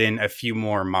folded in a few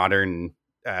more modern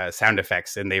sound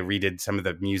effects, and they redid some of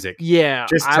the music. Yeah,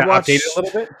 just to update it a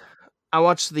little bit. I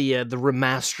watched the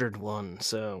remastered one,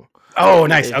 so oh,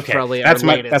 nice. Okay,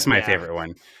 that's my favorite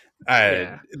one.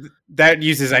 That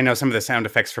uses, I know, some of the sound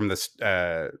effects from the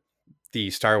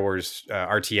Star Wars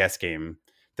RTS game,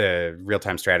 the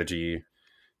real-time strategy.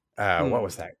 What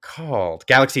was that called?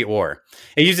 Galaxy at War.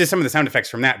 It uses some of the sound effects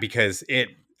from that because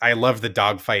I love the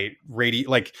dogfight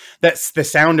like that's the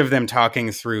sound of them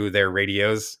talking through their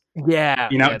radios. Yeah,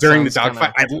 during the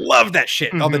dogfight. I love that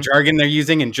shit. All the jargon they're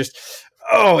using, and just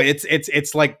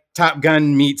it's like Top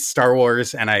Gun meets Star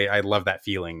Wars, and I love that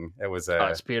feeling. It was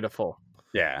it's beautiful.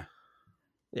 Yeah.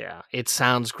 Yeah, it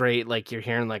sounds great. Like you're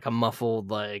hearing like a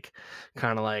muffled, like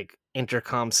kind of like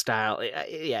intercom style.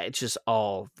 Yeah, it's just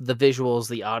all the visuals,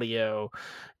 the audio.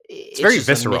 It's very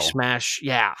visceral. Mishmash.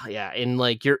 Yeah, and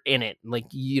like you're in it. Like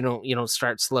you don't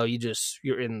start slow.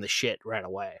 You're in the shit right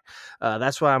away.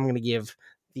 That's why I'm gonna give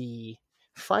the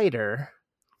fighter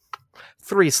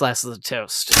 3 slices of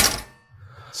toast.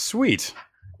 Sweet.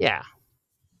 Yeah.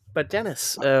 But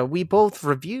Dennis, we both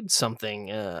reviewed something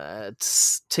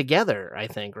together, I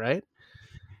think, right?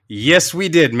 Yes, we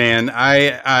did, man. I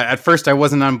at first I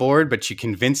wasn't on board, but you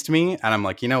convinced me, and I'm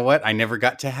like, you know what? I never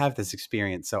got to have this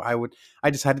experience, so I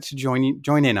decided to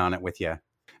join in on it with you.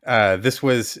 This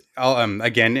was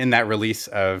again in that release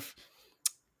of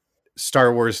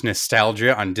Star Wars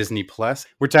nostalgia on Disney Plus.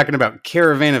 We're talking about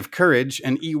Caravan of Courage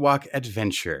and Ewok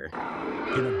Adventure.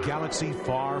 In a galaxy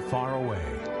far, far away,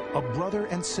 a brother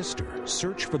and sister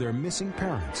search for their missing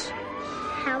parents.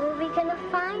 How are we gonna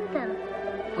find them?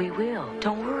 We will.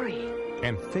 Don't worry.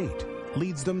 And fate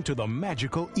leads them to the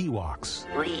magical Ewoks.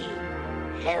 We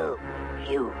help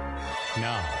you.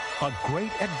 Now, a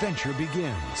great adventure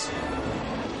begins.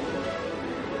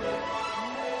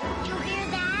 You hear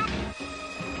that?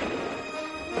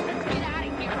 Let's get out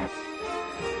of here.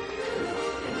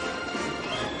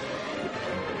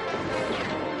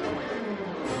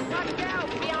 Watch out!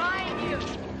 Behind you!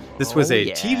 This was a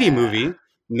TV movie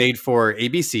made for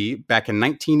ABC back in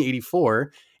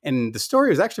 1984, and the story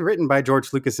was actually written by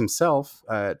George Lucas himself.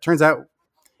 Turns out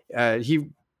he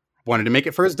wanted to make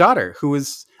it for his daughter, who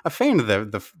was a fan of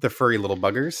the furry little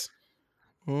buggers.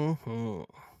 Mm-hmm.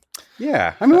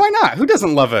 Yeah, I mean, why not? Who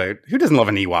doesn't love an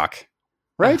Ewok,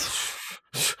 right?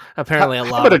 Apparently, a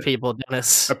lot of people,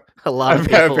 Dennis. A lot of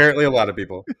people. Apparently, a lot of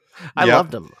people. I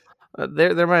loved them.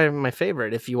 They're my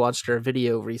favorite. If you watched our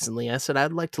video recently, I said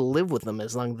I'd like to live with them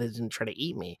as long as they didn't try to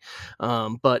eat me.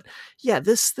 But yeah,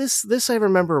 this I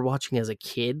remember watching as a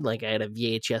kid. Like I had a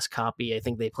VHS copy. I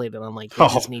think they played it on like the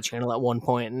Disney Channel at one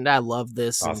point, and I loved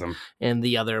this. Awesome. And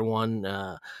the other one.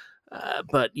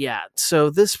 But yeah, so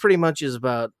this pretty much is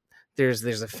about there's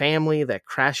a family that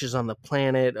crashes on the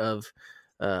planet of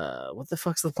what the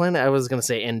fuck's the planet? I was gonna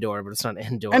say Endor, but it's not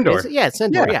Endor. Endor. It's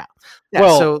Endor. Yeah.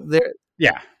 Well, so there.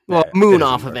 Yeah. Well, moon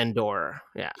off of Endor.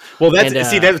 Yeah. Well,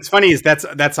 that's funny. Is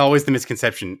that's always the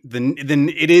misconception. Then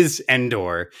it is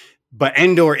Endor, but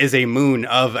Endor is a moon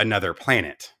of another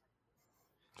planet.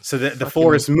 So the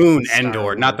forest moon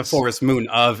Endor, not the forest moon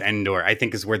of Endor, I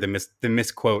think is where the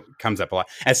misquote comes up a lot.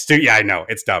 Yeah, I know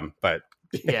it's dumb, but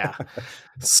yeah,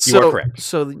 you are correct.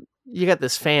 So you got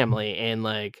this family, and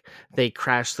like they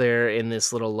crash there in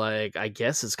this little, like, I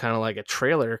guess it's kind of like a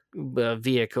trailer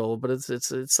vehicle, but it's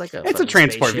like it's a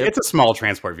transport. It's a small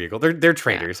transport vehicle. They're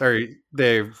traders, or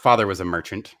their father was a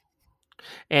merchant.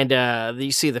 And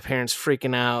you see the parents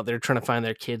freaking out. They're trying to find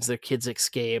their kids. Their kids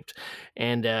escaped,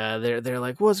 and they're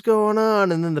like, "What's going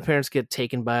on?" And then the parents get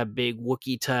taken by a big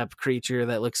Wookiee type creature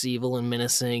that looks evil and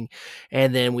menacing.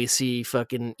 And then we see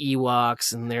fucking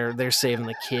Ewoks, and they're saving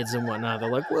the kids and whatnot.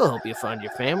 They're like, "We'll help you find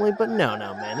your family," but no,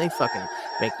 man, they fucking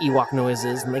make Ewok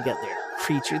noises, and they got their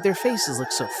creature. Their faces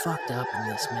look so fucked up in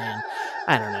this, man.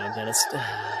 I don't know, Dennis.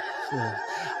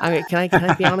 Can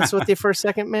I be honest with you for a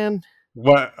second, man?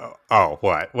 What? Oh,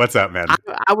 what? What's up, man?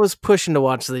 I was pushing to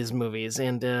watch these movies,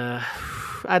 and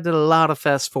I did a lot of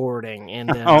fast forwarding.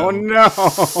 And oh no,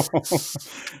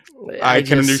 I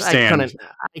can understand.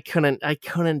 I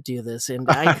couldn't do this,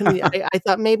 and I couldn't. I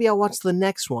thought maybe I'll watch the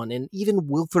next one, and even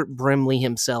Wilford Brimley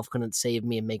himself couldn't save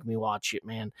me and make me watch it,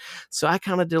 man. So I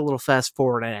kind of did a little fast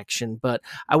forward action. But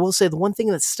I will say the one thing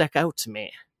that stuck out to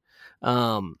me.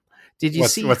 Did you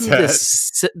see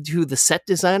who the set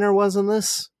designer was in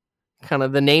this? Kind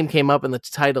of the name came up in the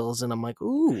titles, and I'm like,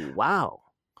 ooh, wow.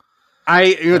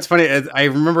 It's funny. I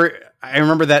remember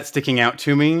that sticking out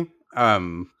to me,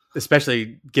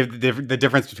 especially give the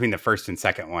difference between the first and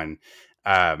second one.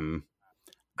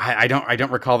 I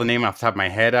don't recall the name off the top of my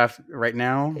head right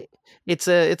now. It's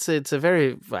a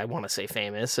very, I want to say,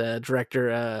 famous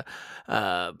director,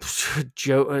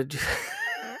 Joe.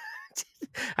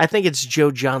 I think it's Joe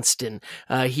Johnston.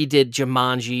 He did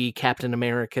Jumanji, Captain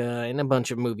America, and a bunch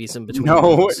of movies in between.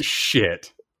 No those.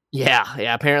 shit.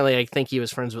 Yeah. Apparently, I think he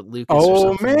was friends with Lucas. Oh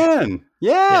or something. man,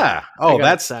 yeah. Oh,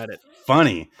 that's excited.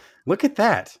 Funny. Look at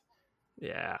that.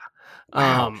 Yeah.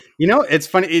 Wow. It's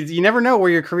funny. You never know where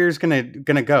your career is gonna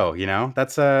go.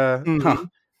 That's Mm-hmm.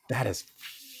 that is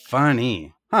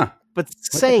funny, huh? But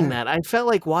saying that, I felt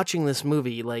like watching this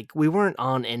movie, like, we weren't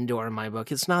on Endor in my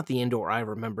book. It's not the Endor I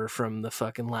remember from the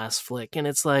fucking last flick. And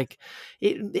it's like,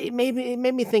 it made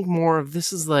me think more of,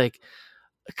 this is like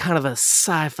kind of a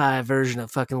sci-fi version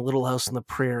of fucking Little House on the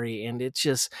Prairie. And it's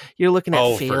just, you're looking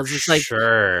at fails. It's like,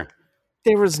 sure.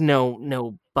 There was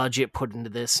no budget put into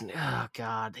this. And, oh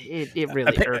God, it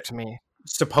really irked me.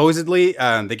 Supposedly,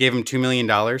 they gave him $2 million.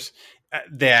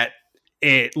 That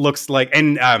it looks like,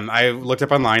 and I looked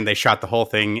up online, they shot the whole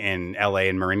thing in LA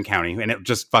and Marin County, and it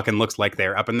just fucking looks like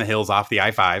they're up in the hills off the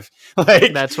I-5.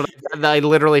 Like, that's what I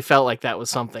literally felt like. That was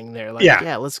something there. Like,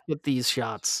 yeah, let's get these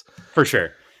shots for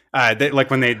sure. Like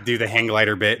when they do the hang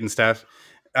glider bit and stuff.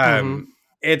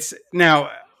 It's now,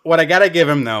 what I gotta give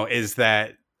them though is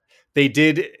that they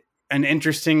did an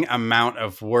interesting amount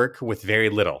of work with very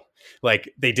little.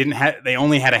 Like they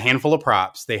only had a handful of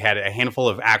props. They had a handful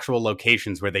of actual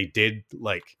locations where they did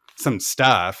like some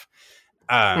stuff.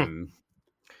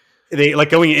 They like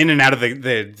going in and out of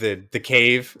the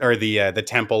cave or the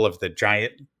temple of the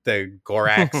giant, the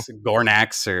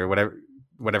Gornax or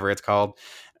whatever it's called.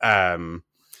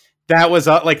 That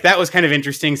was kind of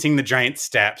interesting, seeing the giant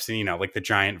steps and, like the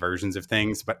giant versions of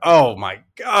things. But oh my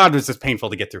God, was this painful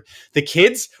to get through. The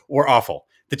kids were awful.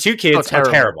 The two kids are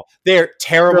terrible. They're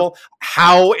terrible.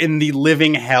 How in the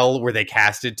living hell were they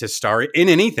casted to star in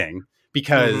anything?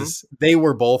 Because they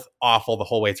were both awful the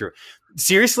whole way through.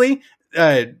 Seriously,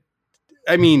 I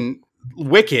mean,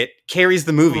 Wicket carries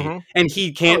the movie, and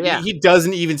he can't. He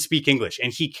doesn't even speak English,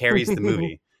 and he carries the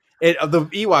movie. The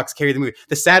Ewoks carry the movie.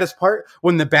 The saddest part,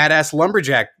 when the badass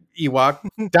lumberjack Ewok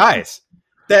dies,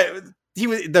 that he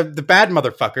was the bad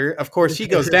motherfucker. Of course, he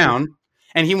goes down,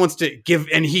 and he wants to give,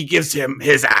 and he gives him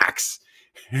his axe,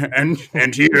 and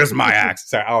here's my axe.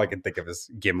 Sorry, all I can think of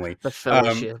is Gimli. The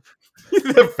Fellowship.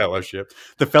 The Fellowship.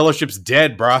 The Fellowship's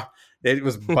dead, brah. It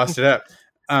was busted up.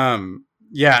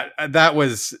 Yeah, that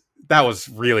was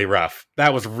really rough.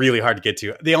 That was really hard to get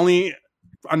to. The only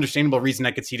understandable reason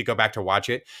I could see to go back to watch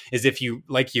it is if you,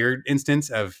 like your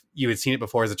instance of, you had seen it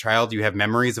before as a child, you have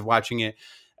memories of watching it.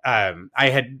 I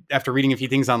had, after reading a few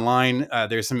things online,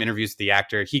 there's some interviews with the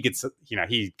actor. He gets,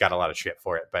 he got a lot of shit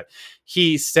for it, but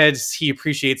he says he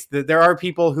appreciates that there are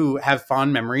people who have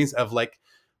fond memories of like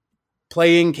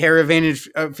playing Caravan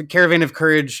of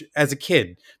Courage as a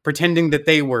kid, pretending that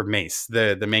they were Mace,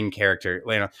 the main character.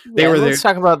 Let's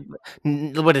talk about,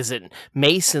 what is it,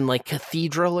 Mace and like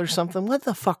Cathedral or something? What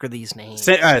the fuck are these names?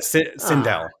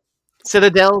 Sindel.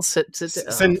 Citadel?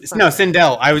 No,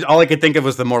 Sindel. All I could think of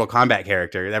was the Mortal Kombat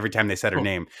character. Every time they said her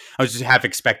name, I was just half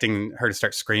expecting her to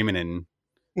start screaming and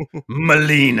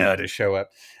Melina to show up.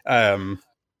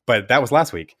 But that was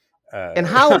last week. And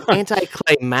how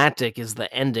anticlimactic is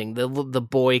the ending? The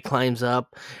boy climbs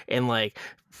up and like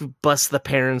busts the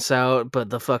parents out, but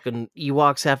the fucking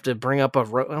Ewoks have to bring up a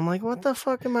rope. I'm like, what the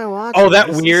fuck am I watching? Oh, that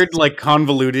weird, like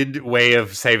convoluted way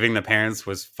of saving the parents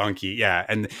was funky. Yeah,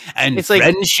 and it's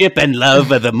friendship and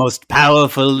love are the most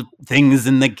powerful things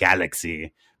in the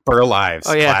galaxy. Burl Ives,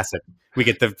 classic. We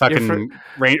get the fucking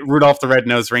Rudolph the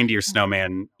Red-Nosed Reindeer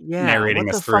Snowman narrating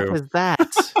us through. What the fuck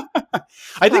is that?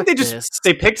 I think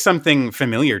they picked something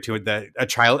familiar to it, that a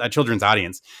children's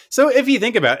audience. So if you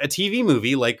think about a TV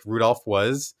movie like Rudolph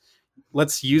was,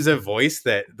 let's use a voice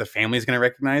that the family is going to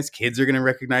recognize, kids are going to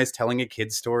recognize, telling a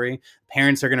kid's story.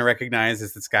 Parents are going to recognize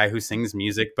as this guy who sings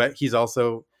music, but he's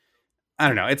also, I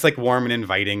don't know, it's like warm and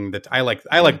inviting. That I like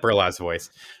Burla's voice.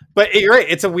 But you're right,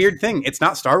 it's a weird thing. It's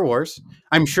not Star Wars.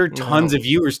 I'm sure tons of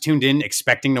viewers tuned in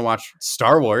expecting to watch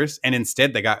Star Wars, and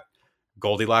instead they got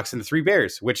Goldilocks and the Three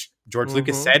Bears, which George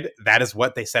Lucas said that is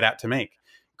what they set out to make.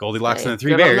 Goldilocks and the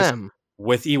Three Bears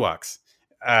with Ewoks.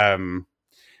 And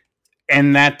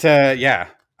that,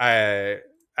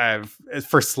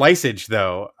 for sliceage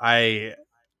though,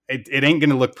 it ain't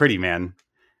going to look pretty, man.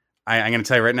 I'm going to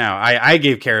tell you right now, I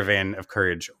gave Caravan of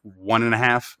Courage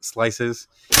 1.5 slices,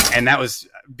 and that was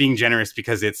being generous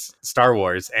because it's Star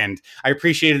Wars, and I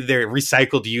appreciated their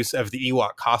recycled use of the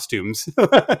Ewok costumes.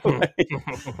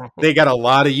 They got a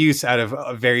lot of use out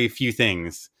of very few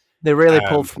things. They really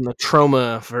pulled from the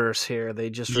Trauma verse here. They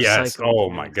just recycled. Yes. Oh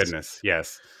my goodness.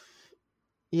 Yes.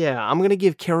 Yeah, I'm gonna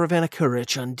give Caravan of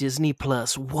Courage on Disney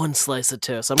Plus one slice of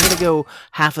toast. I'm gonna go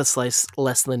half a slice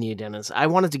less than you, Dennis. I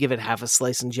wanted to give it half a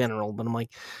slice in general, but I'm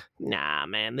like, nah,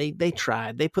 man. They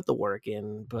tried, they put the work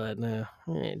in, but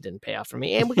it didn't pay off for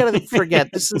me. And we gotta forget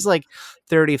this is like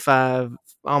 35,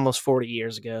 almost 40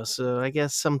 years ago. So I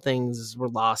guess some things were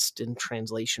lost in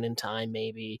translation in time.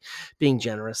 Maybe being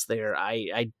generous there.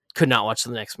 I could not watch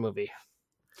the next movie.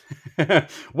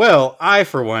 Well, I,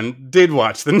 for one, did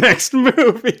watch the next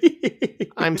movie.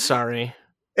 I'm sorry.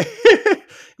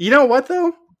 You know what,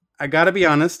 though? I gotta be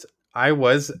honest. I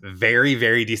was very,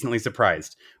 very decently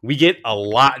surprised. We get a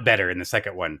lot better in the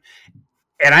second one.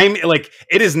 And I'm like,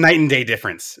 it is night and day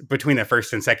difference between the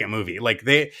first and second movie. Like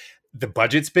the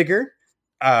budget's bigger.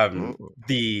 All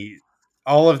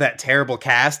of that terrible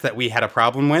cast that we had a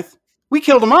problem with, we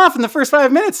killed them off in the first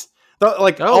 5 minutes.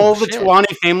 All the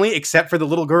Tawani family, except for the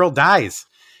little girl, dies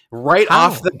right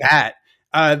off the bat.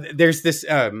 There's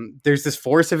this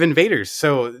force of invaders.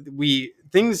 So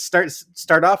things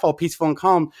start off all peaceful and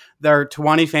calm. Their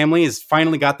Tawani family has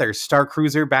finally got their Star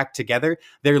Cruiser back together.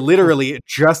 They're literally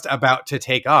just about to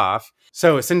take off.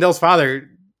 So Sindel's father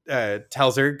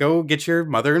tells her, "Go get your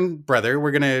mother and brother.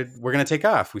 We're gonna take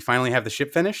off. We finally have the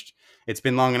ship finished. It's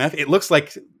been long enough. It looks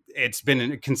like it's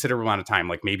been a considerable amount of time,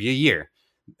 like maybe a year."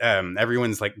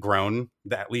 Everyone's like grown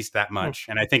at least that much,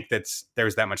 and I think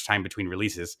there's that much time between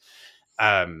releases.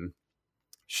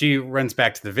 She runs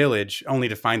back to the village only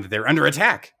to find that they're under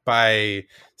attack by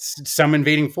some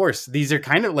invading force. These are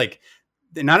kind of like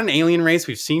not an alien race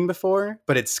we've seen before,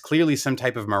 but it's clearly some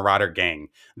type of marauder gang.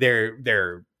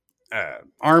 Their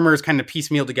armor is kind of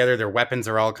piecemeal together. Their weapons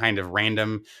are all kind of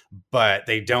random, but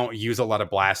they don't use a lot of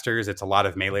blasters. It's a lot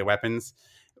of melee weapons.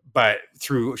 But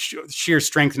through sheer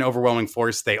strength and overwhelming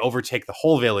force, they overtake the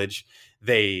whole village.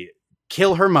 They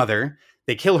kill her mother.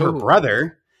 They kill her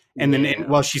brother. And then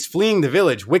while she's fleeing the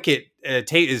village, Wicket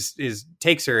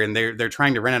takes her, and they're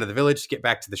trying to run out of the village to get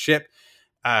back to the ship.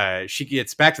 She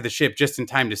gets back to the ship just in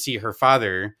time to see her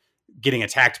father getting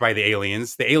attacked by the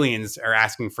aliens. The aliens are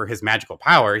asking for his magical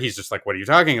power. He's just like, "What are you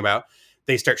talking about?"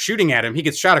 They start shooting at him. He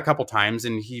gets shot a couple times,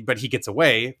 but he gets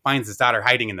away, finds his daughter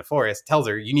hiding in the forest, tells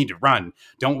her, "You need to run.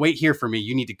 Don't wait here for me.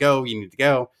 You need to go. You need to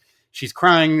go." She's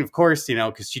crying, of course,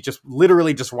 because she just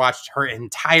literally just watched her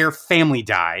entire family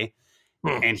die.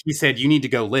 And he said, "You need to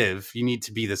go live. You need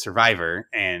to be the survivor."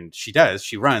 And she does.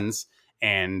 She runs,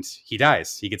 and he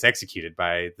dies. He gets executed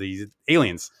by these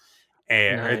aliens,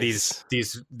 or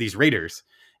these raiders.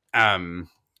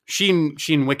 She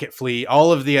and Wicket flee.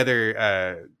 All of the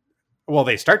other.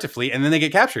 They start to flee, and then they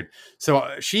get captured.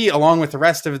 So she, along with the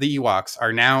rest of the Ewoks,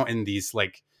 are now in these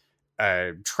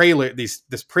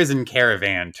this prison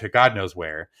caravan to God knows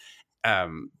where.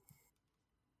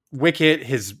 Wicket,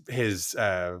 his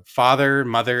father,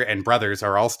 mother, and brothers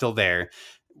are all still there.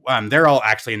 They're all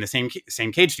actually in the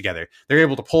same cage together. They're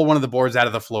able to pull one of the boards out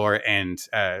of the floor, and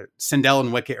Sindel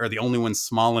and Wicket are the only ones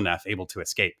small enough able to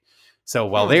escape. So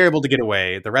while they're able to get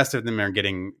away, the rest of them are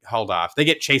getting hauled off. They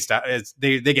get chased out.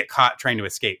 They get caught trying to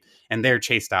escape, and they're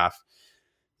chased off.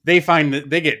 They find that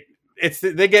they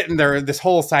get in this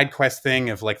whole side quest thing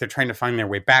of like they're trying to find their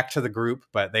way back to the group,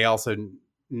 but they also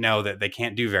know that they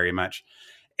can't do very much.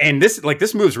 And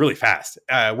this moves really fast.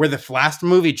 Where the last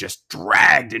movie just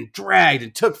dragged and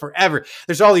took forever.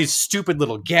 There's all these stupid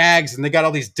little gags, and they got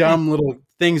all these dumb little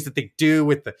things that they do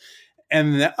with the.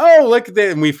 And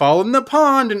and we fall in the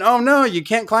pond, and oh no, you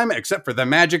can't climb it except for the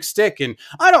magic stick, and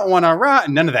I don't want to rot.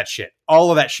 None of that shit. All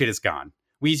of that shit is gone.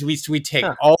 We take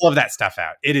all of that stuff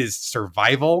out. It is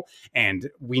survival, and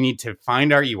we need to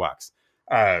find our Ewoks.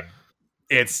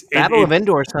 Battle of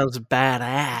Endor sounds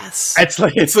badass. It's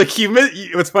like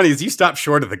what's funny is you stopped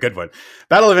short of the good one.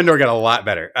 Battle of Endor got a lot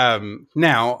better.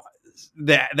 Now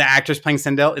the actress playing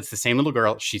Sindel, it's the same little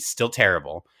girl. She's still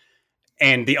terrible.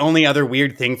 And the only other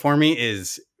weird thing for me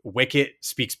is Wicket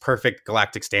speaks perfect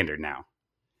Galactic Standard now.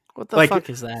 What the fuck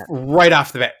is that? Right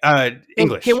off the bat,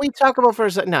 English. Can we talk about for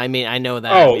a second? No, I mean I know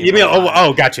that. Oh, you mean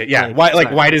gotcha. Yeah.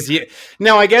 Why does he?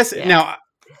 No, I guess now.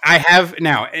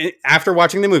 After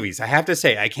watching the movies, I have to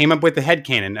say, I came up with the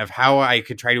headcanon of how I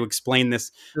could try to explain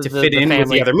this to fit in with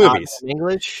the other movies. In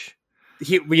English?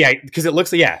 Because it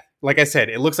looks, like I said,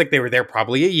 it looks like they were there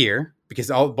probably a year because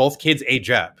both kids age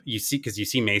up. You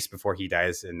see Mace before he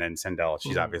dies, and then Sindel,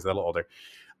 she's obviously a little older.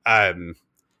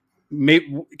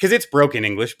 Because it's broken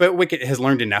English, but Wicket has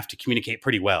learned enough to communicate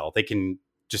pretty well. They can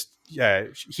just, he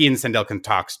and Sindel can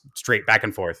talk straight back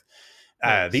and forth.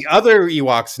 The other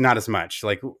Ewoks, not as much.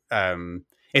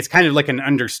 It's kind of like an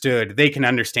understood. They can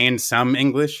understand some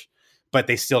English, but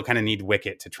they still kind of need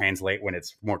Wicket to translate when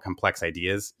it's more complex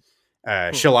ideas.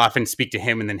 She'll often speak to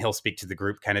him, and then he'll speak to the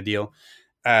group, kind of deal.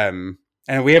 And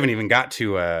we haven't even got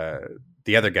to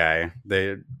the other guy,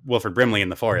 the Wilford Brimley in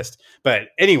the forest. But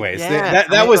anyways,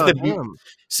 that was the.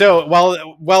 So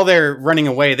while they're running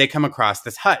away, they come across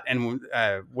this hut, and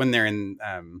when they're in,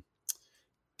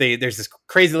 there's this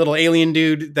crazy little alien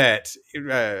dude that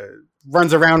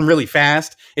runs around really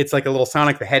fast. It's like a little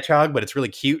Sonic the Hedgehog, but it's really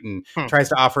cute and tries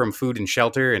to offer him food and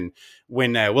shelter. And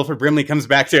when Wilford Brimley comes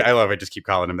back to, I love it, just keep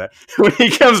calling him that. When he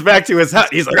comes back to his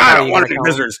hut, he's like, I don't want any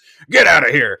visitors. Get out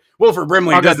of here. Wilford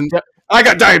Brimley doesn't. I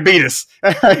got diabetes.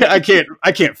 I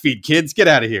can't feed kids. Get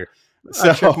out of here.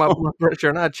 I check my blood pressure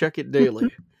and I check it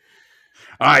daily.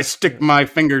 I stick my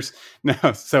fingers.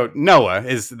 No, so Noah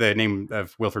is the name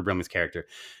of Wilford Brimley's character.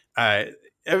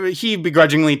 He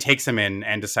begrudgingly takes them in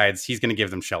and decides he's going to give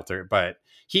them shelter, but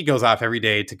he goes off every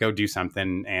day to go do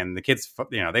something, and the kids,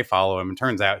 they follow him. And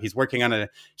turns out he's working on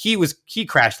he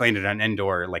crash landed on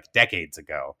Endor like decades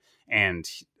ago, and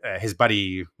his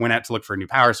buddy went out to look for a new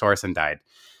power source and died.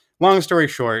 Long story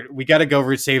short, we got to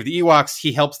go save the Ewoks.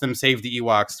 He helps them save the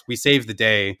Ewoks. We save the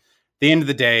day. The end of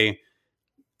the day,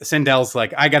 Sindel's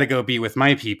like, I got to go be with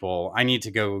my people. I need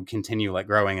to go continue like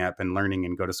growing up and learning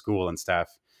and go to school and stuff.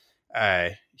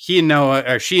 She and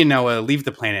Noah leave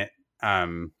the planet.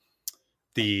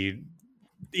 The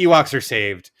Ewoks are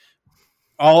saved.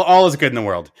 All is good in the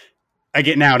world. To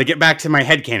get back to my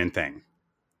headcanon thing.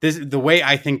 The way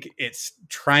I think it's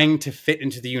trying to fit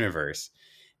into the universe.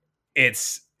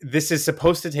 This is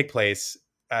supposed to take place.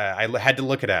 I had to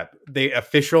look it up. The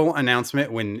official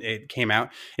announcement when it came out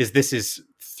is this is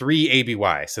 3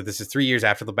 ABY. So this is 3 years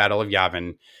after the Battle of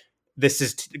Yavin. This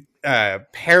is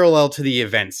parallel to the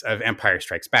events of Empire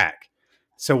Strikes Back.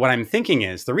 So what I'm thinking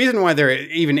is the reason why they're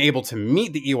even able to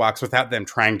meet the Ewoks without them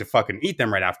trying to fucking eat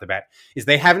them right off the bat is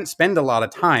they haven't spent a lot of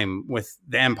time with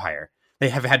the Empire. They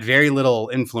have had very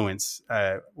little influence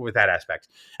with that aspect.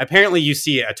 Apparently you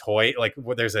see a toy, like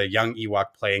there's a young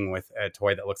Ewok playing with a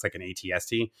toy that looks like an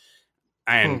AT-ST.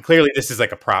 And clearly this is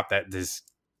like a prop that is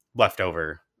left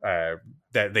over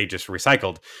that they just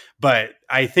recycled. But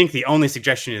I think the only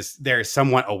suggestion is they're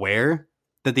somewhat aware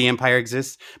that the Empire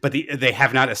exists, but they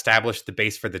have not established the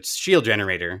base for the shield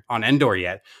generator on Endor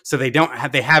yet. So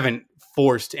they haven't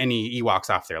forced any Ewoks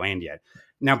off their land yet.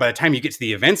 Now, by the time you get to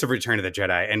the events of Return of the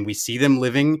Jedi and we see them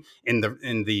living in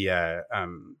the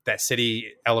that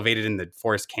city elevated in the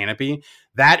forest canopy,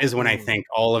 that is when I think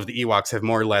all of the Ewoks have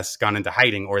more or less gone into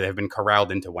hiding or they have been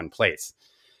corralled into one place.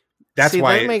 That's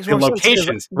why the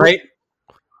locations, right?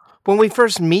 When we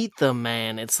first meet them,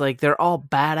 man, it's like they're all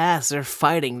badass. They're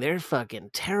fighting. They're fucking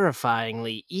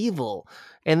terrifyingly evil.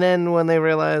 And then when they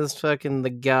realize fucking the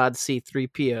god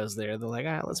C-3PO's there, they're like,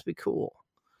 let's be cool.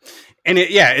 And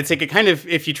it's like a kind of,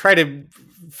 if you try to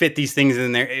fit these things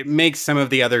in there, it makes some of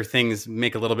the other things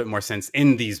make a little bit more sense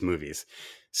in these movies.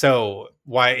 So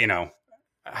why,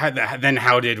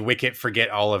 how did Wicket forget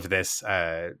all of this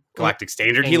galactic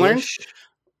standard he learned?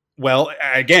 Well,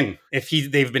 again,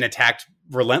 they've been attacked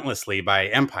relentlessly by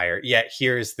Empire, yet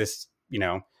here's this,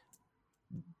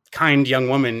 kind young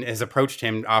woman has approached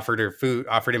him, offered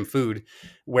him food,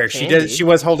 where she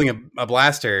was holding a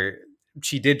blaster.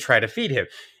 She did try to feed him.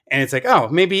 And it's like, oh,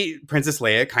 maybe Princess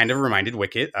Leia kind of reminded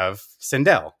Wicket of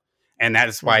Sindel. And that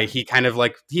is why he kind of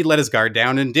he let his guard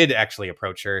down and did actually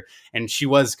approach her. And she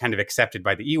was kind of accepted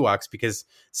by the Ewoks because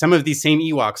some of these same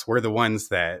Ewoks were the ones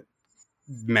that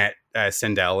met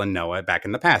Sindel and Noah back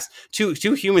in the past.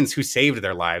 Two humans who saved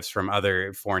their lives from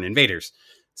other foreign invaders.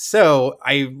 So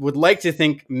I would like to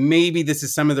think maybe this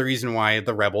is some of the reason why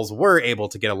the Rebels were able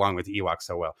to get along with the Ewoks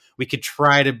so well. We could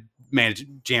try to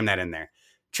jam that in there.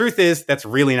 Truth is, that's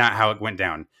really not how it went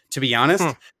down. To be honest,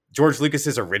 George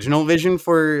Lucas's original vision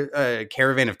for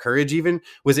Caravan of Courage even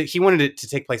was that he wanted it to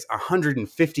take place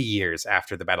 150 years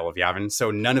after the Battle of Yavin,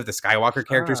 so none of the Skywalker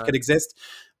characters could exist.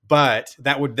 But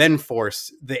that would then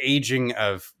force the aging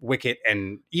of Wicket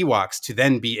and Ewoks to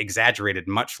then be exaggerated,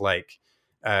 much like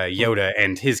Yoda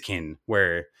and his kin,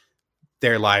 where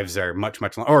their lives are much,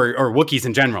 much longer, or Wookiees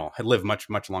in general had lived much,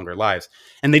 much longer lives.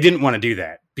 And they didn't want to do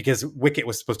that because Wicket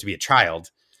was supposed to be a child.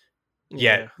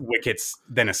 Yet Wicket's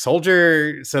then a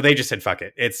soldier. So they just said, fuck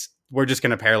it. We're just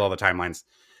going to parallel the timelines.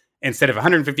 Instead of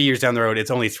 150 years down the road,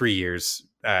 it's only 3 years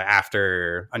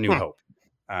after A New Hope.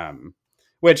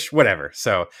 Which, whatever.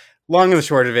 So long and the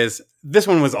short of it is, this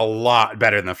one was a lot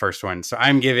better than the first one. So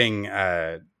I'm giving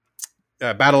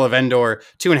Battle of Endor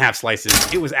 2.5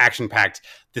 slices. It was action packed.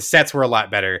 The sets were a lot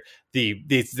better.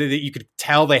 You could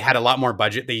tell they had a lot more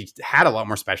budget. They had a lot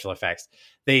more special effects.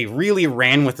 They really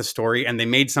ran with the story and they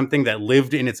made something that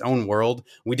lived in its own world.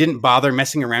 We didn't bother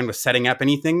messing around with setting up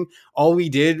anything. All we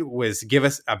did was give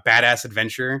us a badass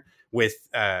adventure with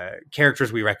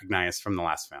characters we recognize from the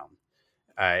last film.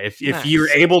 If Nice. you're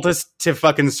able to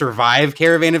fucking survive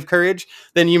Caravan of Courage,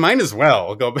 then you might as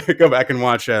well go back and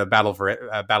watch Battle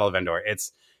of Endor.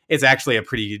 It's actually a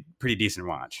pretty decent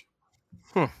watch.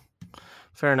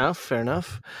 Fair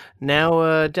enough.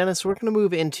 Now, Dennis, we're going to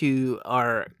move into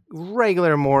our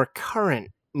regular, more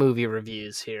current movie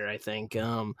reviews here, I think.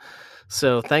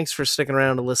 So thanks for sticking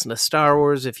around to listen to Star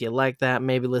Wars. If you like that,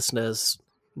 maybe listen to us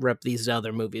rep these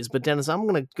other movies. But Dennis, I'm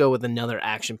going to go with another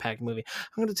action-packed movie.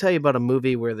 I'm going to tell you about a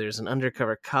movie where there's an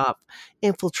undercover cop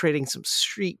infiltrating some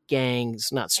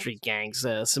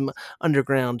some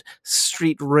underground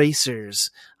street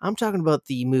racers. I'm talking about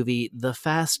the movie The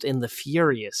Fast and the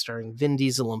Furious, starring Vin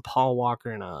Diesel and Paul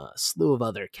Walker and a slew of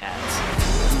other cats.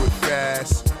 Do it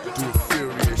fast, do it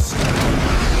furious.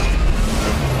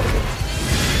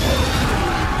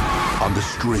 On the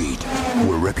street,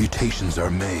 where reputations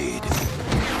are made.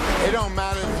 It don't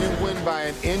matter if you win by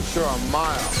an inch or a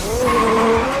mile.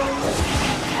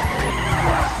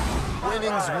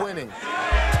 Winning's winning.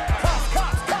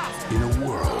 In a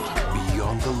world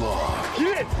beyond the law.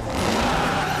 You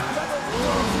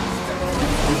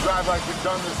drive like we've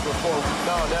done this before.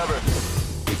 No, never.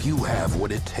 If you have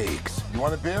what it takes. You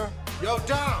want a beer? Yo,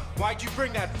 Dom, why'd you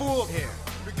bring that fool here?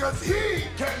 Because he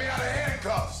kept me out of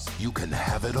handcuffs. You can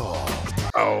have it all.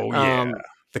 Oh, yeah.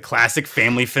 The classic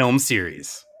family film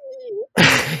series.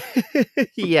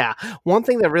 Yeah. One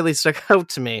thing that really stuck out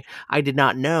to me, I did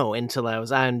not know until I was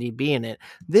IMDb'ing it.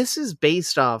 This is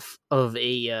based off of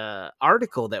a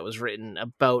article that was written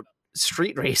about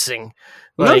street racing.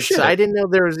 No shit. So I didn't know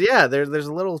there was, there's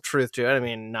a little truth to it. I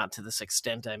mean, not to this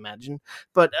extent, I imagine.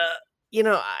 But,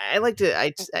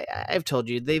 I've told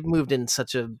you, they've moved in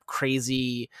such a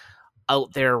crazy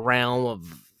out there realm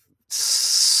of,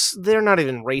 they're not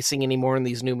even racing anymore in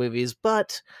these new movies,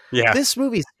 but this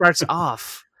movie starts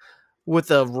off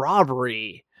with a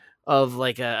robbery of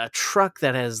like a truck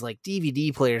that has like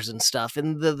DVD players and stuff,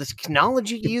 and the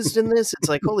technology used in this, it's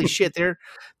like holy shit!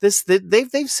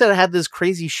 They've said had this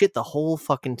crazy shit the whole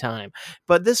fucking time,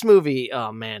 but this movie,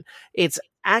 oh man, it's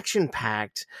action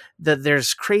packed. That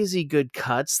there's crazy good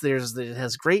cuts. It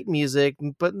has great music,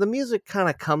 but the music kind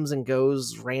of comes and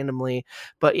goes randomly.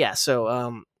 But yeah,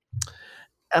 so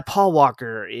Paul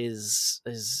Walker is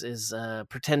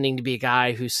pretending to be a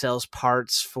guy who sells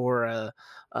parts for a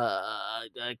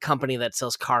company that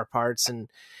sells car parts, and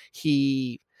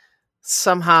he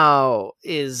somehow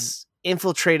is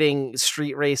infiltrating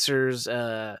street racers.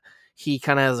 He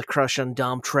kind of has a crush on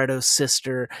Dom Toretto's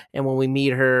sister, and when we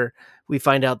meet her, we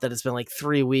find out that it's been like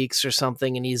 3 weeks or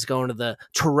something, and he's going to the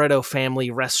Toretto family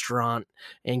restaurant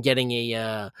and getting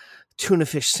a tuna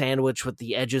fish sandwich with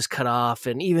the edges cut off,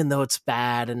 and even though it's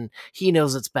bad and he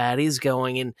knows it's bad, he's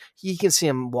going, and you can see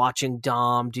him watching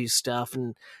Dom do stuff.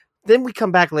 And then we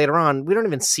come back later on, we don't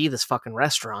even see this fucking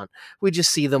restaurant, we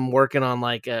just see them working on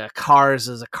like cars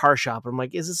as a car shop. I'm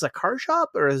like, is this a car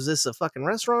shop or is this a fucking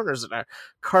restaurant, or is it a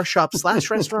car shop /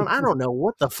 restaurant? I don't know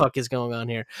what the fuck is going on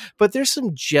here, but there's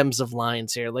some gems of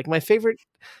lines here. Like my favorite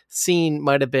scene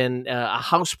might have been a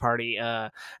house party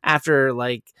after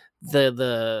like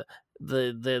the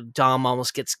Dom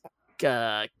almost gets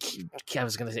I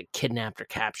was gonna say kidnapped or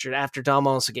captured. After Dom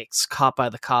almost gets caught by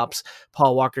the cops,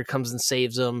 Paul Walker comes and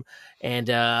saves him, and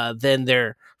then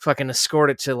they're fucking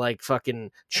escorted to like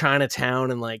fucking Chinatown,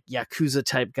 and like Yakuza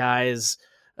type guys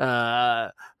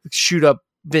shoot up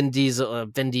Vin Diesel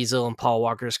and Paul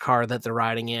Walker's car that they're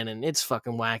riding in, and it's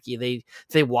fucking wacky.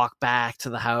 They walk back to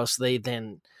the house. They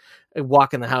then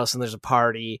walk in the house, and there's a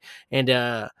party,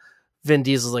 and Vin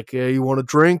Diesel's like, you want a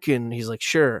drink? And he's like,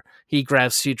 sure. He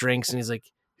grabs 2 drinks, and he's like,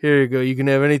 here you go. You can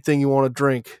have anything you want to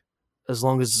drink as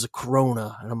long as it's a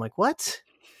Corona. And I'm like, what?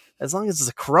 As long as it's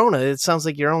a Corona? It sounds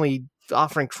like you're only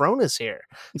offering Coronas here.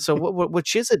 So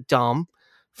which is it, Dom?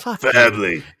 Fuck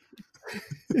Family.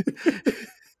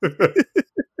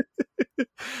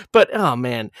 But oh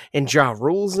man, and Ja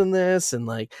Rule's in this, and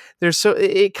like there's so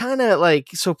it kind of like,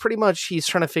 so pretty much he's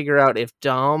trying to figure out if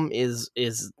Dom is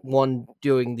one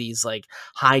doing these like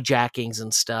hijackings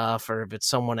and stuff, or if it's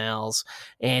someone else.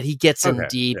 And he gets in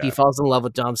deep. Yeah. He falls in love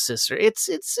with Dom's sister. It's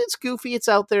goofy, it's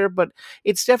out there, but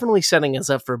it's definitely setting us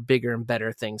up for bigger and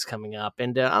better things coming up.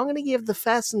 And I'm gonna give The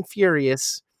Fast and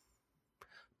Furious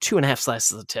 2.5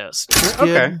 slices of toast. It's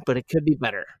good, but it could be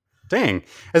better. Dang, I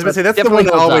was about to say that's the one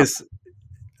that always.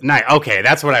 Nice. Okay,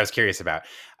 that's what I was curious about.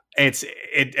 I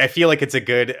feel like it's a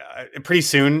good. Pretty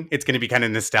soon, it's going to be kind of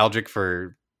nostalgic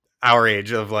for our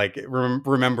age of like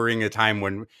remembering a time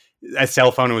when a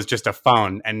cell phone was just a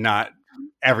phone and not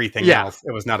everything else.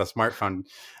 It was not a smartphone.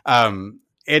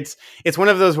 it's one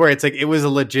of those where it's like, it was a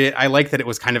legit, I like that it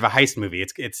was kind of a heist movie.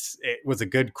 It was a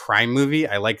good crime movie.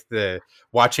 I like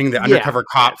watching the undercover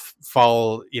cop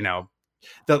fall,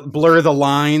 blur the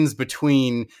lines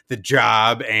between the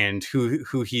job and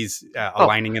who he's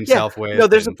aligning himself with. No,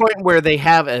 there's a point where they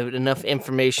have enough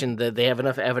information that they have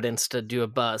enough evidence to do a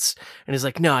bust, and he's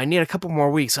like, "No, I need a couple more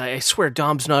weeks. I swear,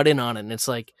 Dom's not in on it." And it's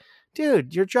like,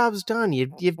 dude, your job's done.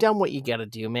 You've done what you got to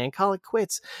do, man. Call it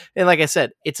quits. And like I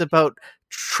said, it's about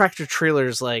tractor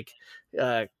trailers, like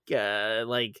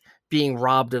being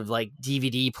robbed of like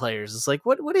DVD players. It's like,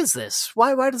 what is this?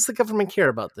 Why does the government care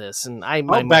about this? And I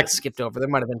might have skipped over. There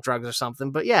might have been drugs or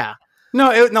something, but yeah.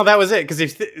 No, that was it. Because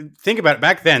if you think about it,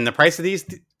 back then, the price of these,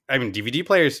 DVD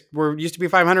players used to be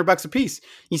 $500 a piece.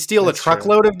 You steal a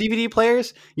truckload of DVD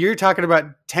players, you're talking about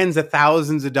tens of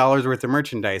thousands of dollars worth of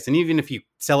merchandise. And even if you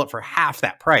sell it for half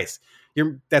that price,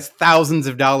 that's thousands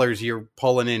of dollars you're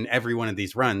pulling in every one of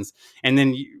these runs. And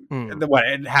then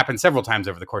it happened several times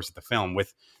over the course of the film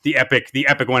with the epic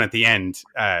one at the end.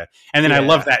 And then I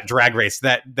love that drag race,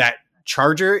 that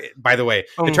Charger, by the way,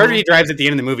 the Charger he drives at the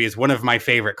end of the movie is one of my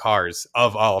favorite cars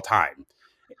of all time.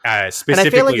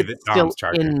 Specifically the Dom's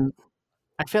Charger.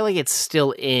 I feel like it's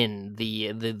still in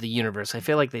the universe. I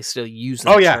feel like they still use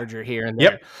the Charger here and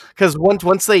there. Because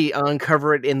once they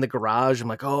uncover it in the garage, I'm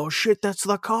like, oh shit, that's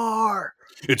the car.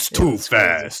 It's too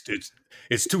fast. Crazy.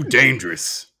 It's too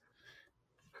dangerous.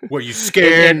 What, you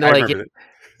scared? And like,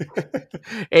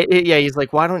 he's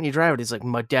like, why don't you drive it? He's like,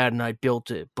 my dad and I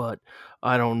built it, but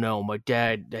I don't know. I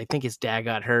think his dad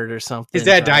got hurt or something. His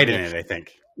dad died in it, I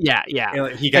think. Yeah.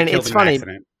 He got killed in an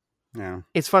accident. Yeah.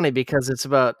 It's funny because it's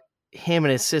about him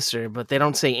and his sister, but they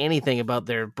don't say anything about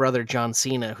their brother John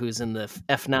Cena, who's in the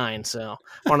F9. So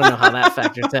I want to know how that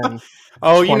factors in.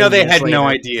 Oh, they had no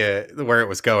idea where it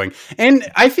was going. And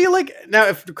I feel like,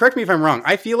 now, correct me if I'm wrong,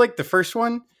 I feel like the first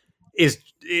one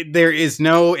there's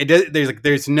no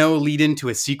lead into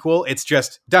a sequel. It's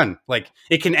just done. Like,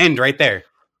 it can end right there.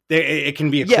 It can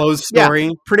be a closed story.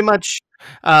 Yeah, pretty much.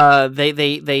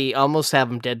 They almost have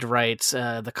him dead to rights.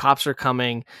 The cops are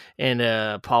coming,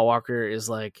 and Paul Walker is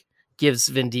like, gives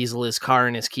Vin Diesel his car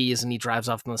and his keys, and he drives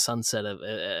off in the sunset of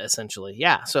essentially.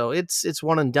 Yeah, so it's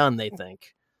one and done, they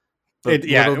think. But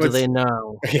little do they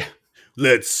know. Yeah.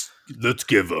 Let's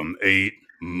give them 8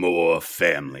 more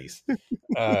families.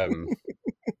 I'm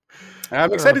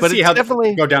excited to see how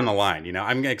they go down the line.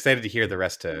 I'm excited to hear the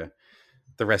rest of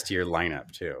your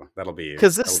lineup too. That'll be,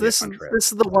 because this is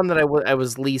the one that I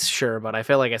was least sure about. I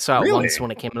feel like I saw it once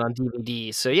when it came out on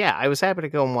DVD. So yeah, I was happy to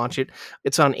go and watch it.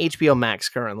 It's on HBO Max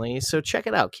currently, so check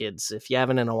it out, kids, if you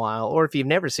haven't in a while, or if you've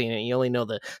never seen it, you only know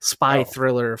the spy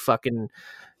thriller fucking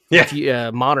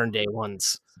modern day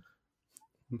ones.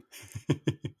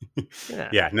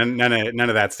 Yeah, none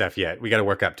of that stuff yet. We got to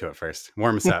work up to it first.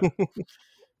 Warm us up.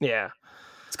 Yeah,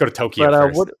 let's go to Tokyo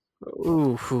first.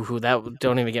 That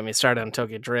don't even get me started on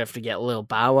Tokyo Drift. You got Lil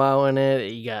Bow Wow in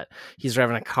it. He's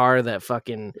driving a car that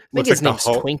fucking, I think his name's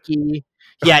Twinkie.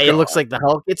 Yeah, it looks like the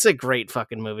Hulk. It's a great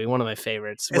fucking movie. One of my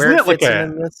favorites. Isn't it like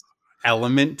a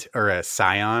Element or a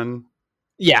Scion?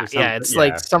 Yeah, it's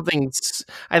like something.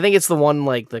 I think it's the one,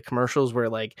 like the commercials where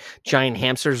like giant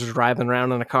hamsters are driving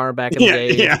around in a car back in the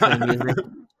day.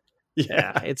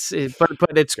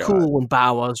 But it's cool when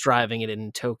Bow Wow's driving it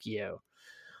in Tokyo.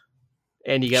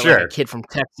 And you got like a kid from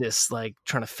Texas, like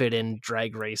trying to fit in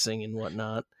drag racing and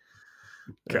whatnot.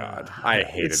 God, I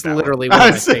hate it. It's literally one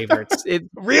of my favorites. It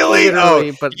really?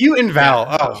 But you and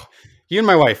Val, you and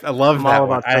my wife, I love that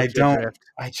one. I'm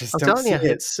telling you,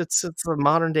 it's a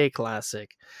modern day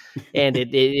classic, and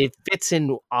it fits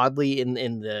in oddly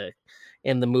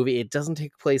in the movie. It doesn't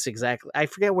take place exactly. I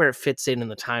forget where it fits in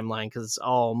the timeline because it's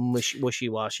all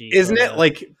wishy-washy. Isn't it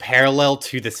like parallel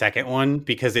to the second one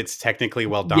because it's technically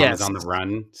Dom is on the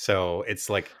run, so it's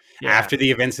like after the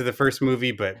events of the first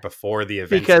movie, but before the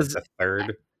events of the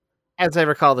third. As I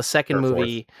recall, the second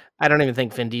movie, I don't even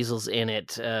think Vin Diesel's in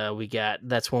it.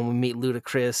 That's when we meet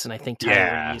Ludacris and I think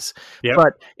Tyrese.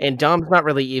 And Dom's not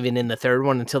really even in the third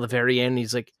one until the very end.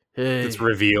 He's like, hey, it's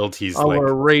revealed he's I'm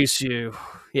gonna race you.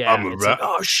 Yeah, like,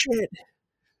 oh shit!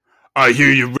 I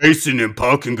hear you racing in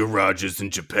parking garages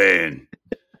in Japan.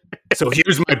 So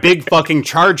here's my big fucking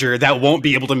Charger that won't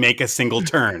be able to make a single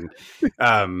turn.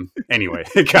 Anyway,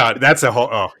 God, that's a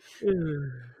whole.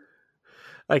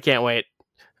 I can't wait.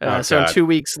 So in 2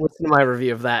 weeks, listen to my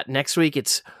review of that. Next week,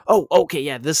 it's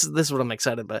this is what I'm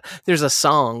excited about. There's a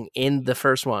song in the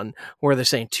first one where they're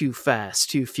saying "Too Fast,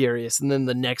 Too Furious," and then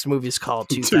the next movie is called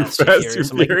 "Too Fast, Too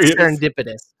Furious." I'm like, it's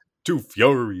serendipitous. Too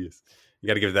furious. You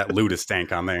got to give that Luda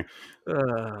stank on there.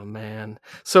 Oh man.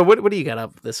 So what do you got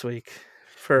up this week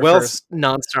for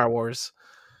non-Star Wars?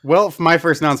 Well, for my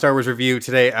first non-Star Wars review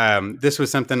today, this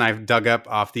was something I've dug up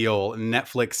off the old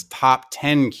Netflix top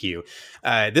 10 queue.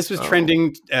 This was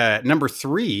trending number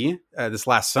 3 this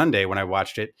last Sunday when I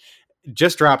watched it.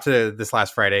 Just dropped this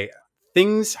last Friday.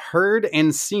 Things Heard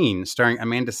and Seen, starring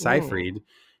Amanda Seyfried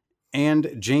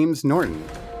and James Norton.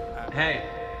 Hey.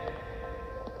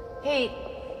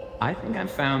 Hey. I think I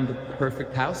found the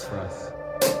perfect house for us.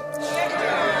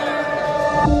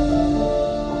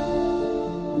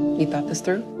 You thought this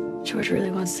through? George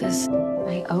really wants this.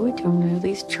 I owe it to him to at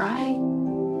least try.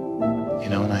 You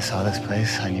know, when I saw this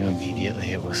place, I knew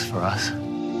immediately it was for us.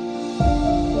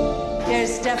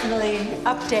 There's definitely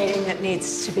updating that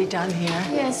needs to be done here.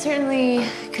 Yeah, certainly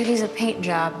could use a paint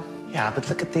job. Yeah, but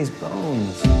look at these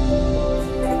bones. I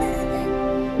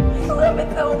love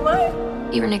it so much.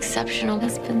 You're an exceptional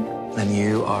husband. And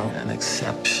you are an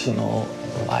exceptional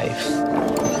wife.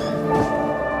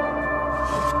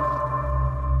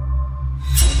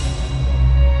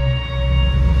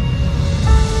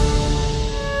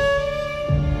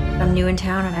 I'm new in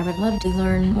town and I would love to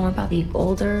learn more about the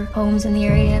older homes in the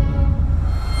area.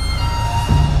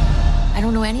 I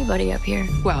don't know anybody up here.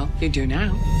 Well, you do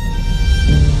now.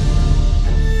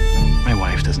 My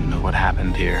wife doesn't know what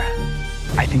happened here.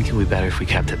 I think it would be better if we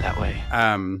kept it that way.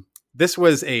 This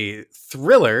was a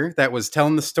thriller that was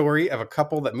telling the story of a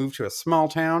couple that moved to a small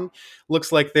town.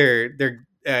 Looks like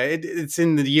it's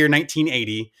in the year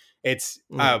 1980. It's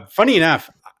funny enough.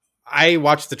 I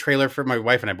watched the trailer for my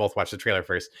wife and I both watched the trailer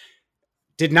first.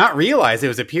 Did not realize it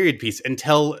was a period piece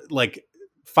until like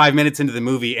 5 minutes into the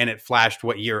movie and it flashed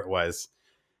what year it was.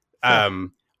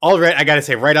 Already, I got to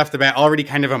say right off the bat, already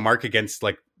kind of a mark against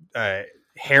like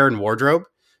hair and wardrobe,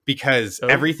 because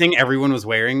everything everyone was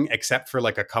wearing except for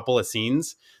like a couple of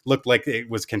scenes looked like it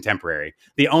was contemporary.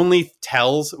 The only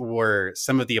tells were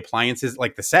some of the appliances,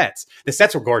 like the sets. The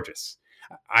sets were gorgeous.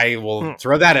 I will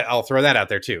throw that out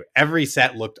there too. Every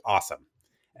set looked awesome.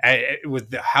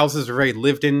 The houses were very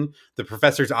lived in. The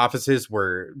professors' offices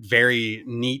were very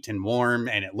neat and warm,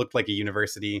 and it looked like a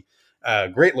university.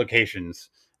 Great locations.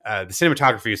 The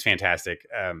cinematography was fantastic.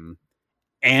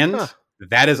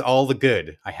 That is all the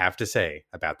good I have to say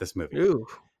about this movie. Ooh.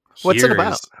 What's it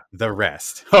about? The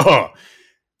rest. Oh,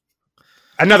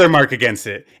 another mark against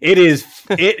it.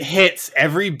 It hits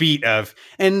every beat of,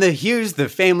 and here's the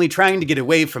family trying to get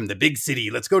away from the big city.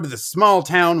 Let's go to the small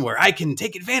town where I can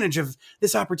take advantage of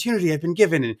this opportunity I've been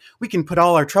given, and we can put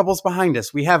all our troubles behind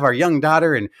us. We have our young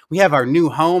daughter, and we have our new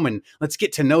home, and let's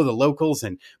get to know the locals.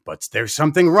 But there's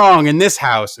something wrong in this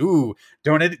house. Ooh,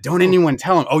 don't anyone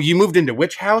tell them. Oh, you moved into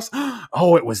which house?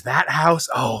 Oh, it was that house.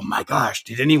 Oh my gosh,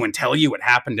 did anyone tell you what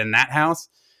happened in that house?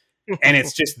 And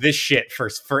it's just this shit for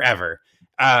forever.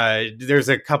 There's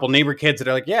a couple neighbor kids that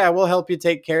are like, yeah, we'll help you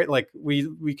take care. Like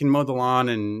we can mow the lawn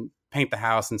and paint the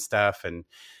house and stuff. And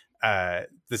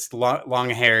this long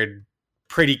haired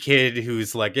pretty kid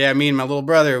who's like, yeah, me and my little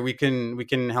brother, we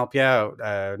can help you out.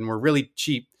 And we're really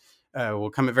cheap. We'll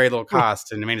come at very little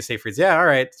cost. And Amanda Seyfried's, yeah, all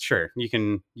right, sure. You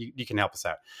can help us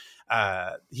out.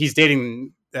 He's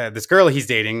dating this girl he's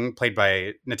dating, played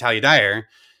by Natalia Dyer.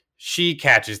 She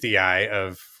catches the eye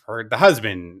of the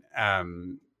husband.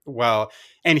 Well,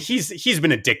 and he's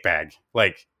been a dickbag,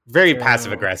 like very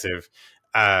passive aggressive.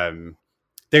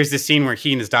 There's this scene where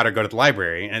he and his daughter go to the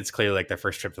library, and it's clearly like their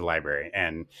first trip to the library.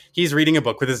 And he's reading a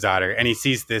book with his daughter, and he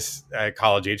sees this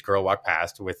college age girl walk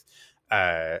past with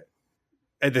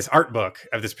this art book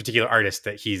of this particular artist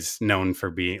that he's known for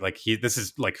being like, this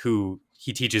is like who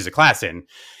he teaches a class in.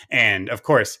 And of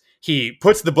course he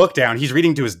puts the book down. He's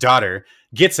reading to his daughter,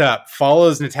 gets up,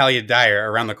 follows Natalia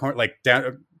Dyer around the corner, like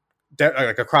down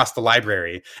like across the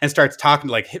library, and starts talking,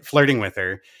 like flirting with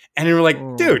her. And we're like,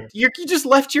 dude, you just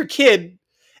left your kid.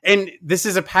 And this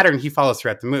is a pattern he follows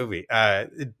throughout the movie.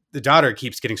 The daughter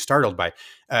keeps getting startled by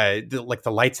the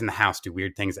lights in the house do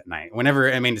weird things at night. Whenever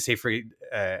Amanda Seyfried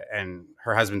and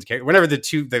her husband's character, whenever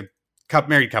the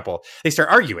married couple, they start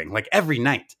arguing like every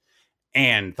night,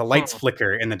 and the lights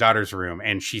flicker in the daughter's room,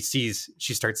 and she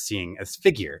starts seeing a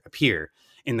figure appear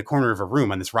in the corner of a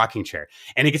room on this rocking chair.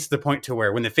 And it gets to the point to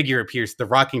where when the figure appears, the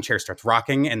rocking chair starts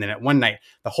rocking. And then at one night,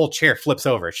 the whole chair flips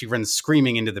over. She runs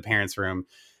screaming into the parents' room,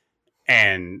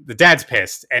 and the dad's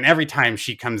pissed. And every time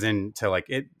she comes in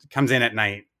at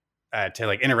night to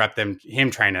like interrupt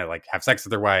him trying to like have sex with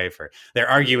their wife, or they're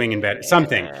arguing in bed,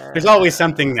 something. There's always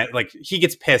something that like he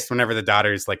gets pissed whenever the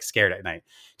daughter's like scared at night,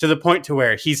 to the point to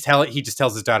where he just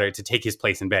tells his daughter to take his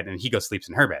place in bed, and he goes sleeps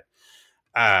in her bed.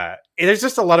 There's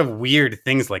just a lot of weird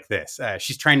things like this.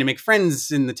 She's trying to make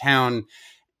friends in the town,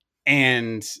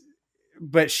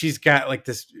 but she's got like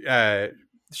this,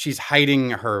 she's hiding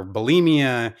her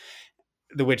bulimia,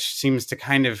 which seems to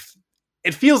kind of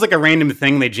it feels like a random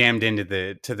thing they jammed into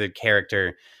the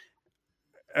character.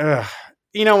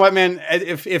 You know what, man?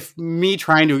 If me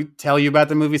trying to tell you about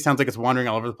the movie sounds like it's wandering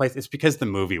all over the place, it's because the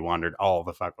movie wandered all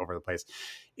the fuck over the place.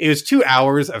 It was 2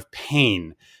 hours of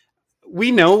pain.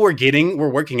 We know we're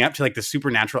working up to like the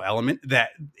supernatural element that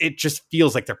it just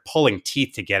feels like they're pulling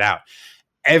teeth to get out.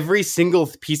 Every single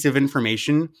piece of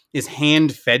information is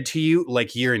hand fed to you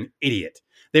like you're an idiot.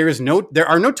 There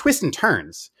are no twists and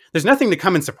turns. There's nothing to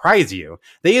come and surprise you.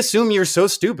 They assume you're so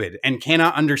stupid and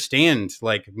cannot understand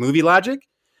like movie logic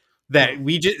that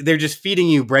they're just feeding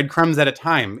you breadcrumbs at a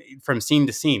time from scene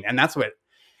to scene. And that's what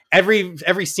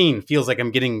every scene feels like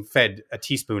I'm getting fed a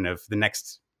teaspoon of the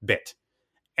next bit.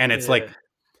 And it's like,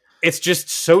 it's just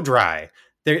so dry.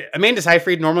 Amanda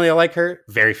Seyfried, normally I like her,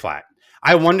 very flat.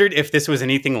 I wondered if this was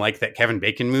anything like that Kevin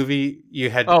Bacon movie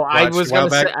you had. Oh, I was going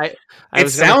to say. It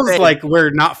sounds like we're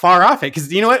not far off it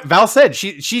because you know what Val said.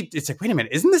 She. It's like, wait a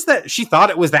minute, isn't this that? She thought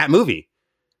it was that movie.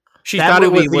 She thought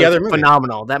it was the other movie.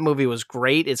 Phenomenal. That movie was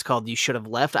great. It's called You Should Have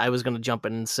Left. I was going to jump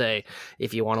in and say,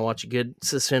 if you want to watch a good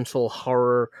suspenseful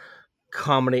horror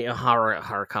comedy, a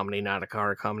horror comedy, not a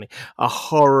horror comedy, a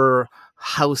horror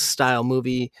house style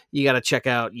movie, you got to check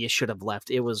out You Should Have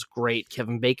Left. It was great.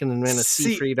 Kevin Bacon and Amanda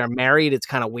Seyfried are married. It's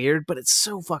kind of weird, but it's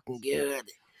so fucking good.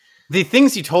 The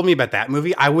things you told me about that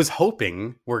movie, I was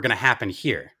hoping were going to happen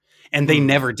here, and they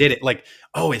never did it. Like,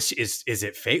 oh, is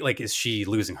it fake? Like, is she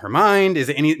losing her mind? Is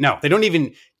it any? No, they don't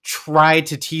even try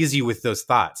to tease you with those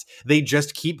thoughts. They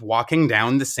just keep walking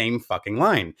down the same fucking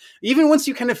line. Even once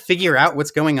you kind of figure out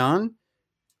what's going on,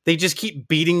 they just keep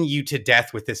beating you to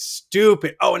death with this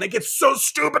stupid. Oh, and it gets so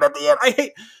stupid at the end. I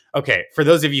hate. Okay, for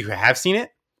those of you who have seen it,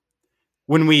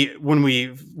 when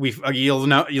you'll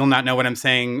not know what I'm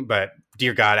saying, but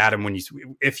dear God, Adam,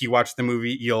 if you watch the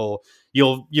movie, you'll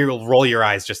roll your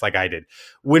eyes just like I did.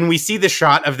 When we see the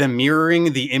shot of them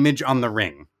mirroring the image on the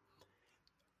ring,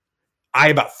 I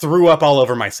about threw up all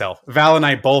over myself. Val and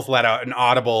I both let out an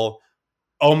audible,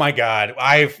 oh my God,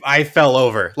 I fell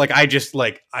over. Like I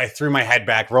threw my head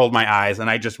back, rolled my eyes, and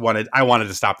I wanted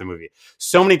to stop the movie.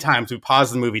 So many times we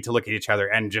paused the movie to look at each other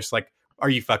and just like, are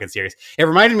you fucking serious? It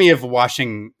reminded me of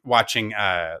watching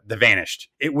The Vanished.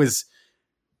 It was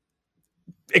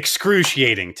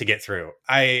excruciating to get through.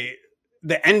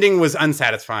 The ending was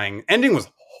unsatisfying. Ending was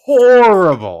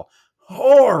horrible.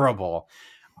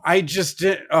 I just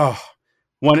did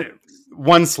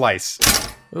one slice.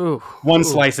 Ooh,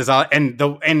 slice is all,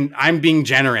 and I'm being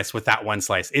generous with that one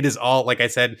slice. It is all, like I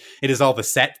said, it is all the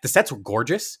set. The sets were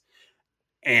gorgeous,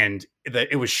 and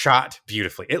it was shot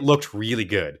beautifully. It looked really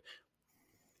good.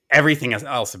 Everything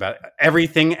else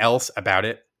about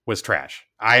it was trash.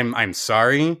 I'm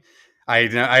sorry.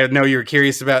 I know you were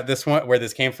curious about this one, where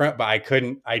this came from, but I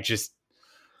couldn't. It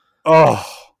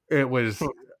was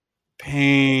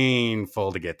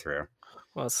painful to get through.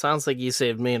 Well, it sounds like you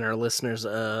saved me and our listeners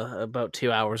about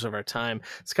 2 hours of our time.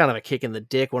 It's kind of a kick in the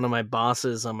dick. One of my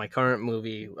bosses on my current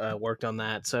movie worked on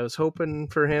that, so I was hoping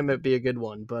for him it'd be a good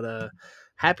one. But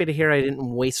happy to hear I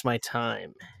didn't waste my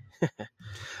time.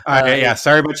 Yeah,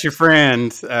 sorry about your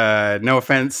friend. No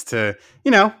offense to,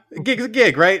 gig's a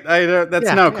gig, right?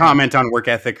 That's no comment on work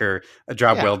ethic or a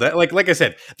job well done. Like I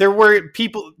said, there were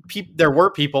people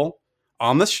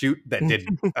on the shoot that did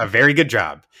a very good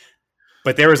job.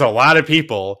 But there was a lot of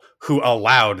people who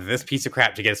allowed this piece of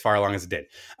crap to get as far along as it did.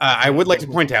 I would like to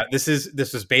point out this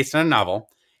was based on a novel,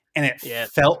 and it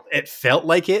felt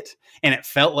like it, and it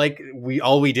felt like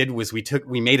we did was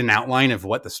we made an outline of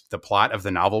what the plot of the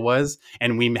novel was,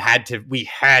 and we had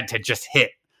to just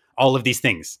hit all of these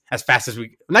things as fast as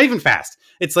not even fast.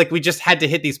 It's like we just had to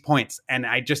hit these points, and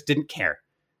I just didn't care.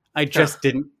 I just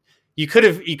didn't. You could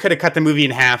have cut the movie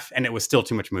in half, and it was still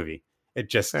too much movie. It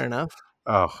just fair enough.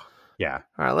 Oh. Yeah.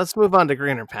 All right, let's move on to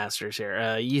Greener Pastures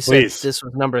here. You said this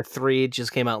was number 3. It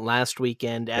just came out last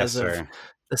weekend. As of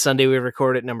the Sunday we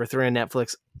recorded, number 3 on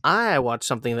Netflix. I watched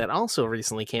something that also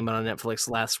recently came out on Netflix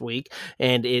last week,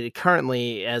 and it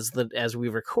currently, as we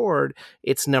record,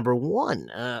 it's number 1.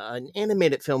 An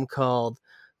animated film called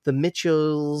The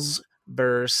Mitchells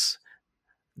vs.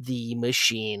 the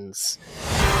Machines.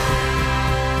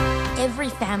 Every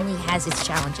family has its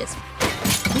challenges.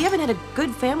 We haven't had a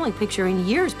good family picture in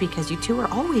years because you two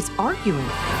are always arguing.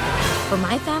 For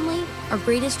my family, our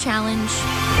greatest challenge...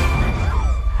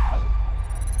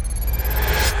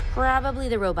 probably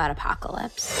the robot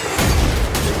apocalypse.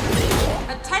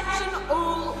 Attention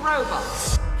all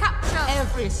robots. Capture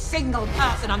every single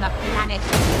person on the planet.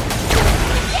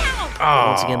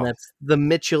 Once again, that's The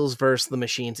Mitchells vs. the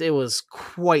Machines. It was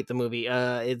quite the movie.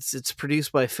 It's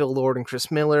produced by Phil Lord and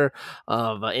Chris Miller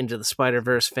of Into the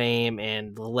Spider-Verse fame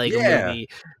and the Lego movie.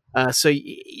 So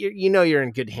you're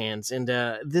in good hands, and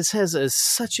this has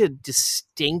such a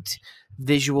distinct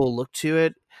visual look to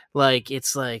it. Like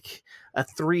it's like a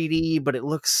 3D, but it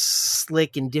looks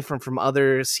slick and different from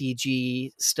other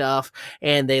CG stuff.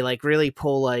 And they like really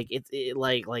pull like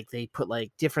like they put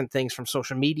like different things from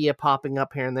social media popping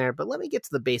up here and there. But let me get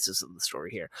to the basis of the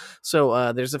story here.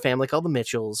 So there's a family called the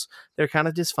Mitchells. They're kind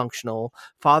of dysfunctional.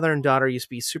 Father and daughter used to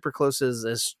be super close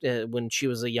as when she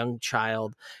was a young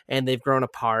child, and they've grown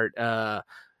apart.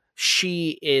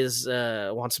 She is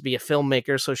wants to be a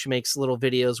filmmaker, so she makes little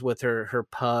videos with her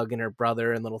pug and her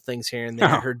brother and little things here and there.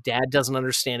 Oh. Her dad doesn't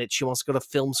understand it. She wants to go to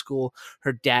film school.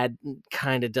 Her dad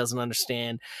kind of doesn't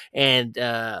understand. And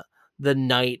the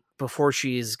night before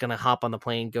she's gonna hop on the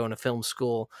plane going to film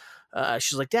school,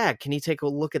 she's like, "Dad, can you take a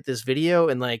look at this video?"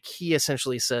 And like he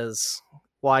essentially says,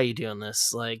 "Why are you doing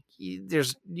this? Like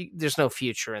there's no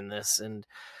future in this." And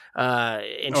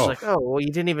she's like, "Oh, well,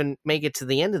 you didn't even make it to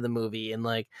the end of the movie." And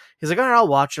like, he's like, "All right, I'll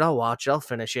watch it. I'll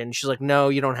finish it." And she's like, "No,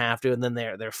 you don't have to." And then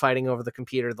they're fighting over the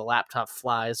computer. The laptop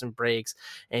flies and breaks,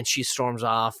 and she storms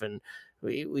off. And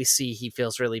we see he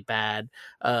feels really bad.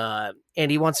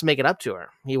 And he wants to make it up to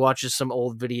her. He watches some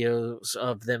old videos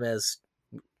of them as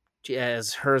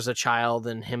her as a child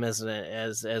and him as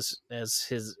her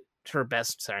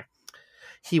best. Sorry.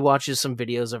 He watches some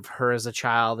videos of her as a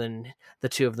child and the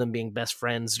two of them being best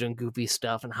friends doing goofy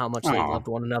stuff and how much they loved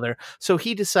one another. So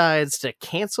he decides to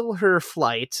cancel her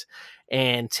flight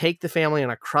and take the family on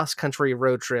a cross-country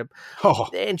road trip.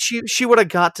 And she would have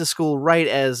got to school right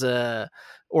as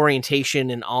orientation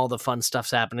and all the fun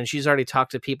stuff's happening. She's already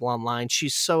talked to people online.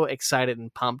 She's so excited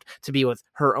and pumped to be with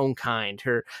her own kind.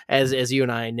 Her, as you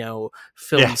and I know,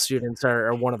 film students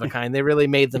are one of a kind. They really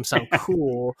made them sound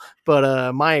cool,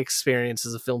 but my experience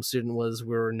as a film student was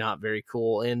we were not very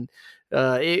cool. And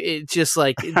it just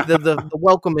like the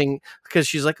welcoming, because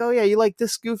she's like, "Oh yeah, you like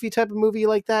this goofy type of movie, you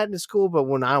like that, and it's cool." But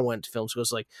when I went to film school,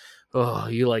 it's like, "Oh,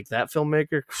 you like that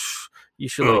filmmaker? You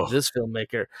should like this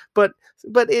filmmaker." But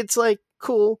it's like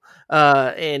cool.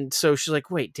 And so she's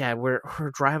like, "Wait, Dad, we're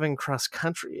driving cross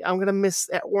country. I'm gonna miss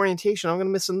that orientation. I'm gonna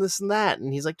miss this and that."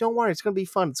 And he's like, "Don't worry, it's gonna be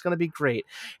fun. It's gonna be great."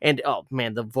 And oh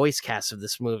man, the voice cast of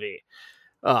this movie.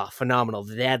 Oh, phenomenal.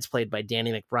 The dad's played by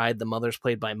Danny McBride. The mother's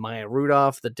played by Maya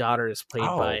Rudolph. The daughter is played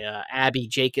by Abby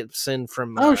Jacobson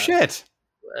from... shit.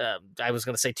 I was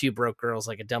going to say Two Broke Girls,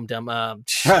 like a dum-dum.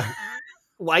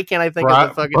 Why can't I think of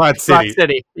the fucking... Broad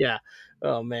City. Yeah.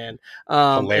 Oh, man.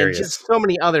 Hilarious. And just so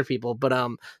many other people. But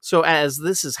so as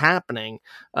this is happening,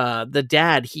 the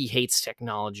dad, he hates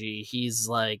technology. He's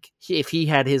like, if he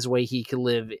had his way, he could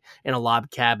live in a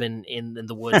log cabin in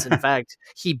the woods. In fact,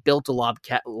 he built a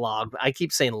I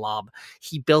keep saying lob.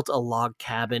 He built a log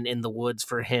cabin in the woods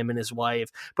for him and his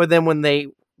wife. But then when they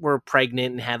were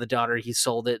pregnant and had the daughter, he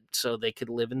sold it so they could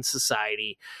live in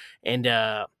society. And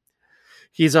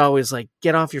he's always like,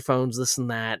 "Get off your phones, this and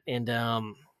that." And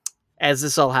as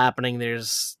this all happening,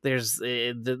 there's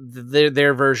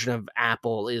their version of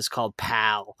Apple is called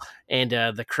PAL, and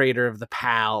the creator of the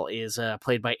PAL is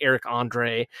played by Eric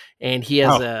Andre, and he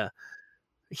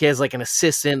has like an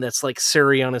assistant that's like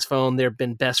Siri on his phone. They've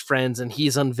been best friends, and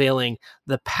he's unveiling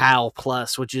the PAL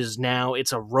Plus, which is now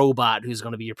it's a robot who's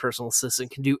going to be your personal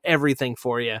assistant, can do everything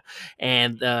for you.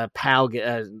 And PAL,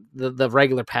 the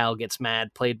regular PAL gets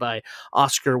mad, played by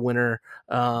Oscar winner,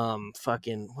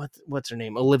 what's her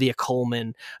name, Olivia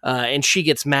Colman, and she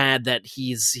gets mad that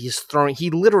he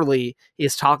literally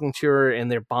is talking to her, and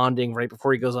they're bonding right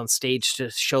before he goes on stage to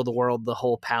show the world the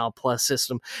whole PAL Plus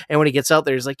system. And when he gets out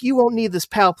there, he's like, "You won't need this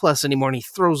PAL Plus anymore," and he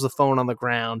throws the phone on the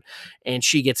ground, and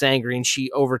she gets angry, and she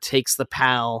overtakes the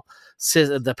PAL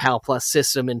Plus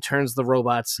system and turns the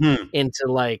robots into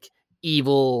like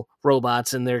evil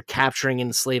robots, and they're capturing and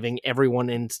enslaving everyone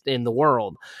in the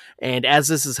world. And as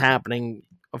this is happening,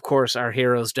 of course, our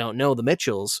heroes don't know, the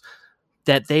Mitchells,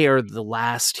 that they are the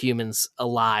last humans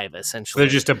alive, essentially.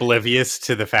 They're just oblivious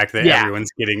to the fact that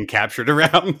everyone's getting captured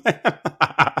around.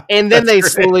 And then they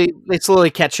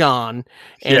slowly catch on,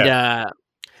 and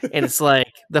and it's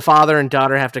like the father and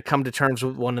daughter have to come to terms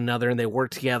with one another, and they work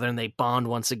together and they bond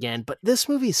once again. But this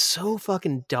movie is so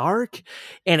fucking dark,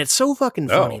 and it's so fucking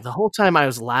funny. The whole time I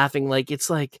was laughing. Like,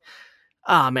 it's like,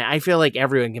 oh man, I feel like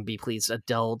everyone can be pleased.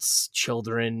 Adults,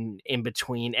 children, in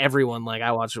between, everyone. Like,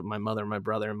 I watched it with my mother and my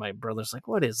brother, and my brother's like,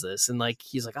 "What is this?" And like,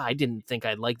 he's like, "I didn't think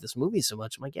I'd like this movie so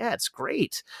much." I'm like, "Yeah, it's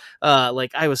great."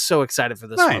 Like, I was so excited for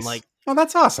this one. Like, oh,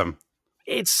 that's awesome.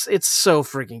 It's so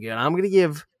freaking good. I'm gonna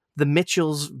give the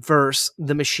Mitchells versus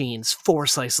the Machines 4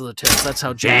 slices of the toast. That's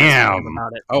how jazzed I am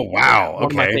about it. Oh wow, One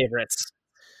of my favorites.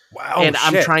 Wow, and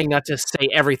I'm shit. trying not to say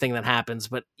everything that happens,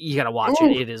 but you got to watch Ooh.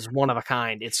 it. It is one of a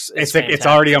kind. It's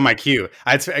already on my queue.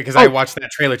 Because I watched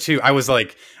that trailer too. I was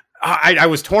like, I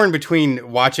was torn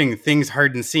between watching Things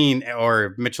Heard and Seen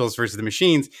or Mitchell's versus the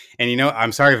Machines. And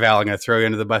I'm sorry, Val, I'm going to throw you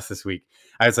under the bus this week.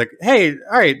 I was like, hey,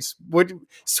 all right,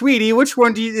 sweetie, which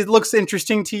one it looks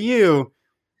interesting to you?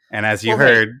 And as you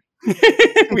heard,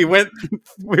 we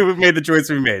made the choice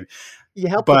we made. You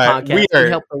help the podcast. You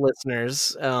help the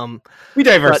listeners. We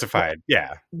diversified.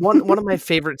 Yeah. One of my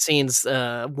favorite scenes.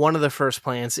 One of the first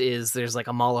plans is there's like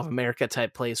a Mall of America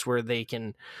type place where they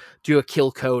can do a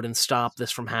kill code and stop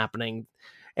this from happening.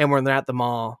 And when they're at the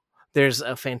mall, there's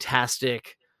a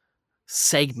fantastic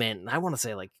segment. I want to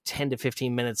say like 10 to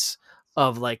 15 minutes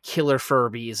of like killer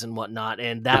Furbies and whatnot,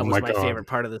 and that was my favorite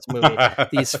part of this movie.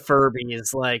 These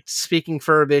Furbies, like speaking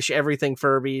Furbish, everything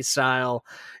Furby style,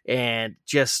 and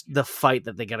just the fight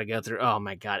that they got to go through. Oh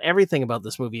my god, everything about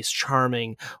this movie is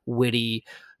charming, witty,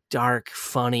 dark,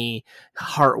 funny,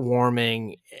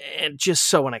 heartwarming, and just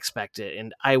so unexpected.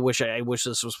 And I wish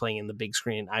this was playing in the big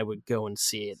screen. I would go and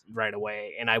see it right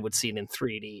away, and I would see it in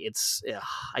 3D. It's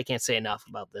I can't say enough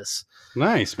about this.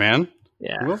 Nice, man.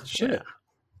 Yeah. Well, shit. Yeah.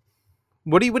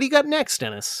 What do you got next,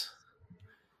 Dennis?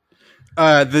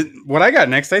 What I got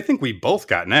next, I think we both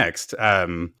got next.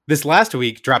 This last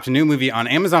week dropped a new movie on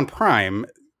Amazon Prime,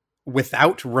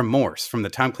 Without Remorse, from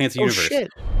the Tom Clancy universe. Shit.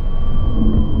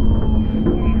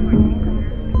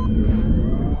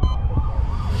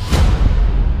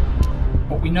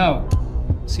 What we know,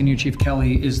 Senior Chief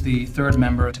Kelly is the third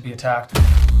member to be attacked.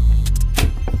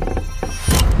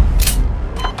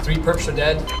 3 perps are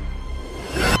dead.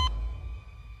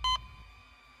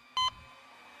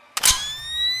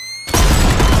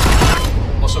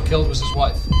 Also killed was his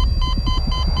wife.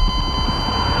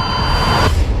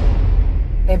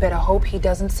 They better hope he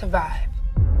doesn't survive.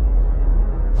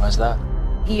 Why's that?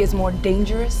 He is more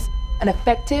dangerous and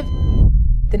effective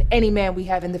than any man we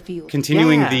have in the field.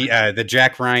 Continuing the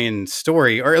Jack Ryan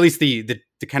story, or at least the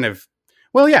kind of,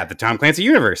 the Tom Clancy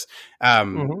universe.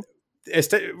 Kind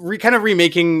of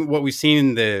remaking what we've seen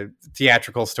in the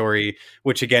theatrical story,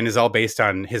 which again is all based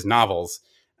on his novels.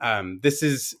 This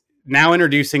is now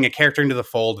introducing a character into the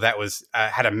fold that was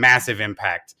had a massive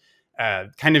impact,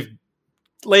 kind of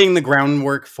laying the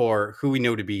groundwork for who we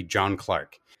know to be John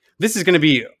Clark. This is going to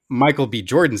be Michael B.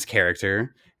 Jordan's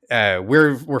character.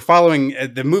 We're following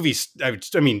the movie.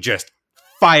 Just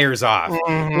fires off.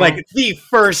 Mm-hmm. Like the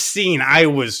first scene, I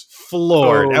was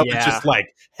floored. I was just like,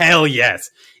 hell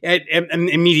yes! And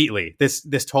immediately,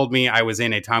 this told me I was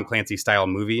in a Tom Clancy style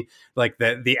movie. Like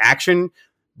the action.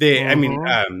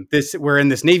 We're in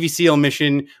this Navy SEAL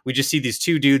mission. We just see these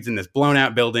 2 dudes in this blown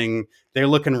out building. They're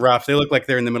looking rough. They look like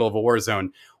they're in the middle of a war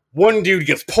zone. One dude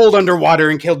gets pulled underwater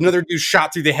and killed. Another dude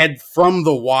shot through the head from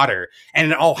the water.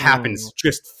 And it all happens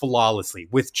just flawlessly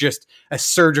with just a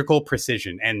surgical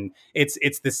precision. And it's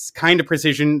this kind of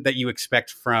precision that you expect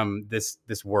from this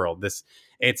world.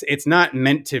 It's not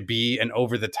meant to be an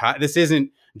over the top. This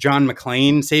isn't John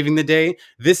McClane saving the day.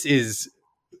 This is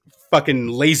fucking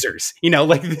lasers,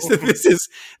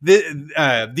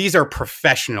 these are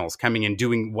professionals coming and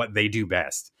doing what they do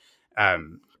best.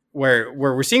 Where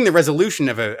we're seeing the resolution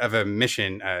of a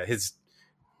mission. His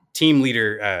team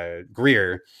leader,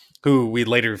 Greer, who we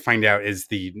later find out is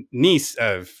the niece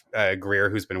of Greer,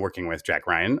 who's been working with Jack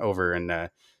Ryan over in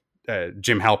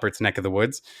Jim Halpert's neck of the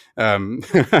woods. But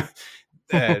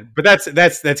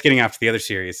that's getting off to the other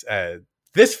series.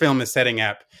 This film is setting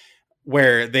up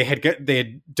where they had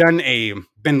done a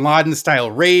Bin Laden style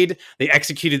raid. They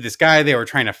executed this guy they were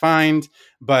trying to find,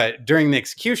 but during the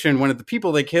execution, one of the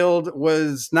people they killed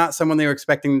was not someone they were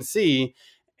expecting to see,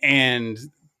 and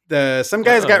some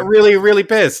guys got really, really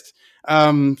pissed,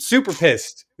 super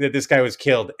pissed that this guy was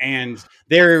killed. And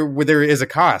there is a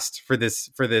cost for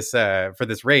this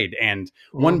raid, and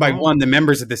one by one, the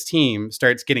members of this team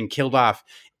starts getting killed off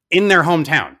in their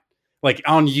hometown, like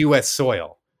on U.S.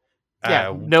 soil.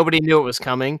 Nobody knew it was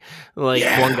coming. One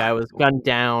guy was gunned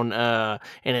down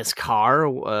in his car.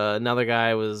 Another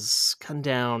guy was gunned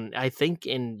down, I think,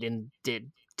 in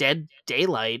dead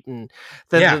daylight. And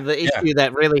the issue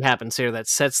that really happens here that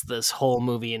sets this whole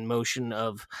movie in motion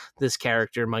of this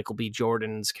character, Michael B.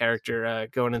 Jordan's character,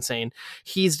 going insane.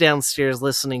 He's downstairs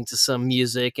listening to some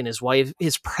music, and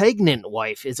his pregnant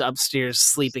wife is upstairs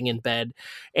sleeping in bed.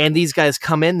 And these guys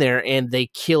come in there and they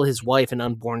kill his wife and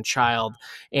unborn child.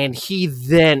 And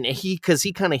because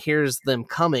he kind of hears them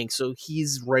coming, so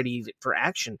he's ready for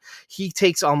action. He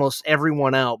takes almost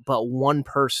everyone out, but one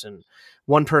person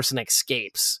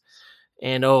escapes.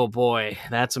 And oh boy,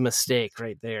 that's a mistake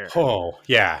right there. Oh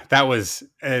yeah, that was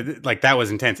that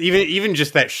was intense. Even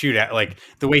just that shootout, like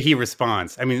the way he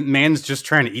responds. I mean, man's just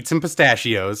trying to eat some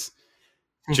pistachios.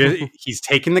 He's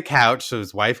taking the couch so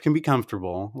his wife can be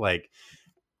comfortable. Like,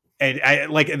 and I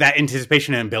like that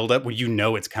anticipation and build up when you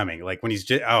know it's coming. Like when he's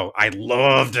just, I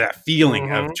loved that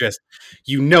feeling of just,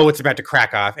 it's about to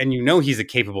crack off, and he's a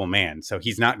capable man, so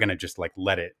he's not gonna just like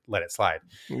let it slide.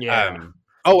 Yeah.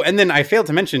 Oh, and then I failed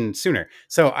to mention sooner.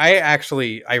 So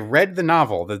I read the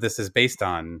novel that this is based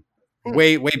on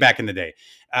way back in the day.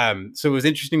 So it was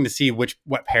interesting to see what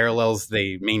parallels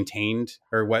they maintained,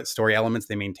 or what story elements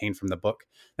they maintained from the book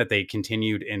that they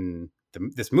continued in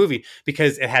this movie,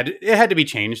 because it had to be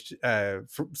changed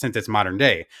since it's modern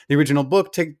day. The original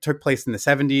book took place in the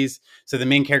 70s. So the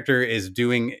main character is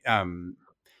doing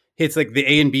it's like the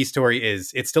A and B story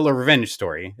it's still a revenge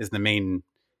story is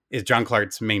John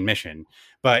Clark's main mission.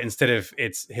 But instead of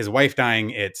it's his wife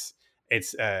dying, it's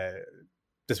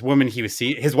this woman he was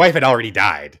seeing. His wife had already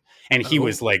died, and he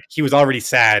was already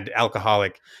sad,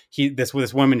 alcoholic.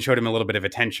 This woman showed him a little bit of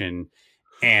attention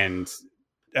and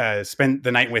spent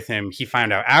the night with him. He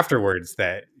found out afterwards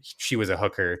that she was a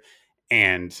hooker,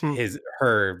 and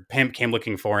her pimp came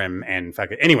looking for him and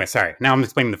anyway, sorry, now I'm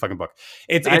explaining the fucking book.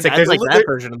 It's like there's like that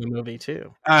version of the movie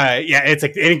too. Yeah, it's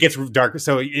like, and it gets dark,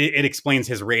 so it explains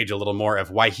his rage a little more,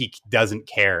 of why he doesn't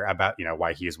care about,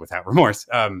 why he is without remorse,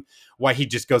 why he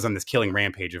just goes on this killing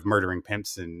rampage of murdering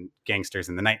pimps and gangsters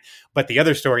in the night. But the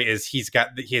other story is he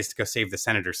has to go save the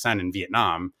senator's son in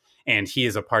Vietnam. And he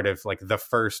is a part of like the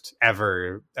first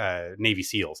ever Navy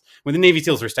SEALs. When the Navy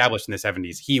SEALs were established in the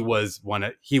 70s, he was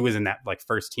in that like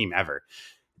first team ever.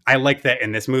 I like that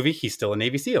in this movie, he's still a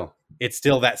Navy SEAL. It's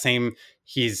still that same.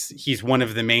 He's one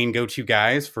of the main go-to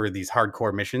guys for these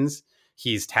hardcore missions.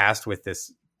 He's tasked with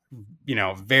this,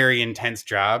 very intense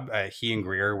job. He and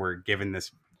Greer were given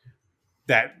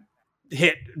that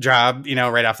hit job,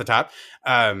 right off the top.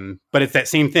 But it's that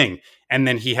same thing. And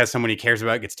then he has someone he cares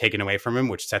about gets taken away from him,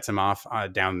 which sets him off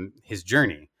down his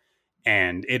journey.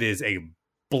 And it is a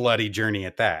bloody journey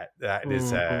at that. That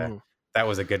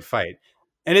was a good fight.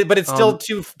 But it's still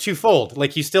twofold.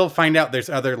 Like, you still find out there's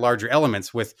other larger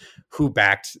elements with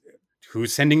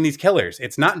who's sending these killers.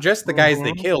 It's not just the guys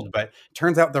they killed, but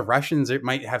turns out the Russians, it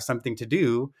might have something to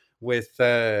do with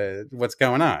what's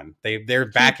going on. They're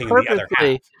backing the other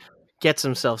half. Gets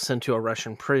himself sent to a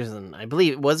Russian prison. I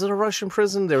believe, was it a Russian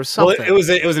prison? There was something. Well,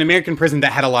 it was an American prison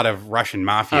that had a lot of Russian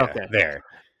mafia there.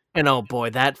 And oh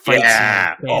boy, that fight's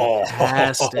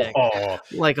fantastic.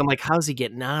 Like, I'm like, how's he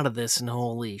getting out of this? And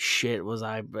holy shit, was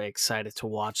I excited to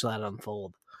watch that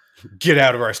unfold. Get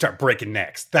out of where I start breaking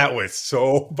necks. That was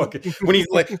so fucking, when he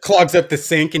like clogs up the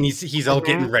sink and he's all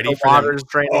getting ready the for water's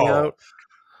draining out.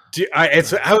 Dude, I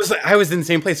was in the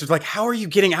same place. It was like, how are you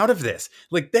getting out of this?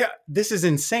 Like, this is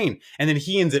insane. And then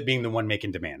he ends up being the one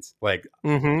making demands. Like,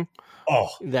 that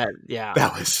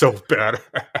was so bad.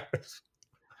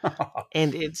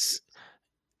 And it's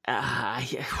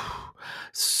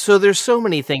so there's so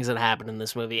many things that happen in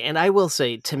this movie, and I will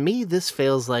say, to me, this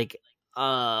feels like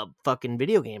a fucking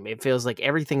video game. It feels like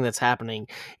everything that's happening,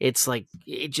 it's like,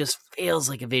 it just feels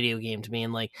like a video game to me,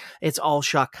 and like, it's all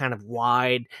shot kind of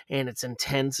wide and it's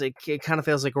intense. It kind of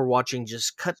feels like we're watching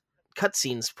just cut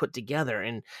scenes put together,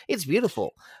 and it's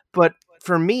beautiful. But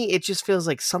for me, it just feels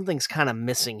like something's kind of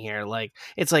missing here. Like,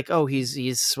 it's like, oh,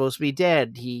 he's supposed to be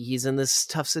dead. He's in this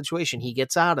tough situation. He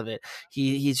gets out of it.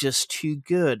 He's just too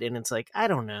good. And it's like, I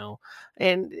don't know.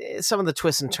 And some of the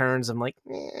twists and turns, I'm like,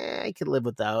 I could live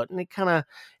without. And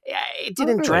it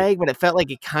didn't drag, but it felt like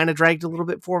it kind of dragged a little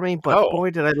bit for me. But boy,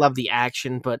 did I love the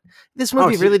action. But this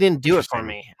movie really didn't do it for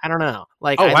me. I don't know.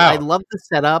 Like, I love the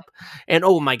setup. And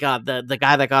oh my God, the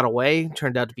guy that got away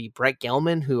turned out to be Brett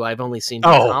Gelman, who I've only seen in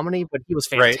comedy, but he was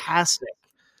fantastic.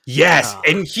 Yes,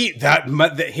 and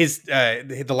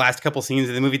the last couple scenes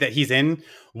of the movie that he's in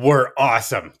were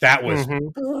awesome. That was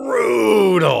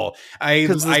brutal.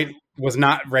 I was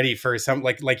not ready for some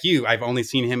like you. I've only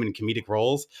seen him in comedic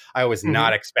roles. I was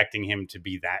not expecting him to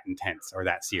be that intense or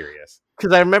that serious.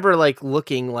 Because I remember like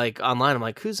looking like online, I'm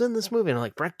like, who's in this movie? And I'm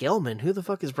like, Brett Gelman. Who the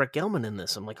fuck is Brett Gelman in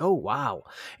this? I'm like, oh wow.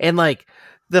 And like,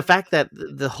 the fact that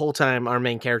the whole time our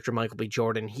main character, Michael B.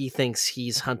 Jordan, he thinks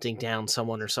he's hunting down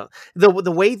someone or something. The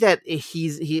way that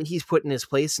he's put in his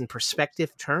place and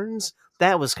perspective turns,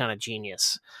 that was kind of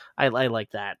genius. I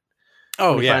like that.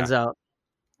 Oh, when he finds out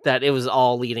that it was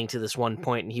all leading to this one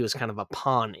point, and he was kind of a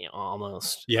pawn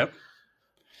almost. Yep.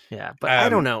 Yeah, but I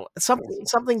don't know.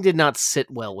 Something did not sit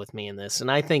well with me in this,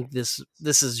 and I think this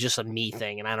is just a me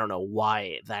thing, and I don't know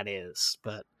why that is.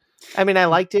 But I mean, I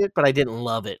liked it, but I didn't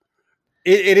love it.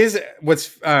 It is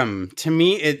what's to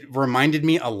me. It reminded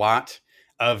me a lot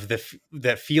of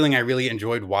that feeling I really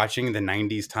enjoyed watching the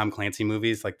 '90s Tom Clancy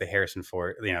movies, like the Harrison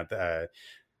Ford, the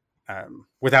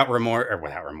Without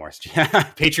Remorse,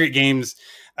 Patriot Games,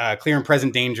 Clear and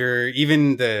Present Danger,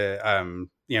 even the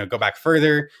go back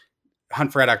further,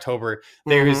 Hunt for Red October.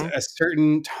 There's a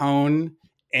certain tone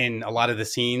in a lot of the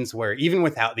scenes where even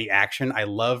without the action, I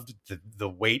loved the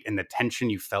weight and the tension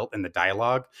you felt in the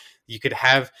dialogue. You could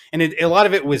have, and a lot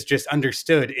of it was just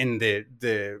understood in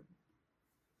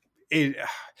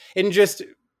in just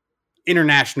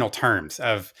international terms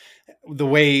of the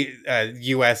way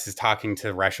U.S. is talking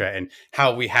to Russia and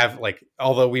how we have, like,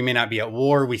 although we may not be at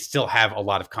war, we still have a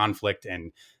lot of conflict,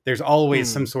 and there's always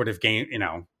some sort of game,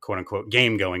 quote unquote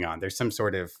game going on. There's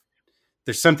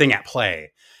something at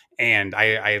play. And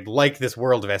I like this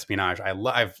world of espionage.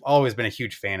 I've always been a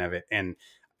huge fan of it. And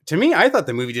to me, I thought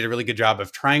the movie did a really good job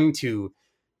of trying to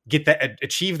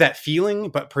achieve that feeling,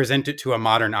 but present it to a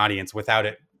modern audience without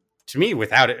it. To me,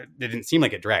 without it, it didn't seem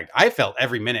like it dragged. I felt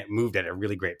every minute moved at a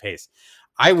really great pace.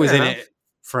 I was in it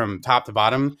from top to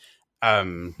bottom.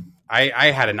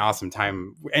 I had an awesome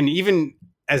time. And even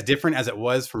as different as it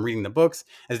was from reading the books,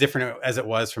 as different as it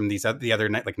was from the other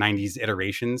like 90s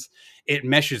iterations, it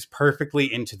meshes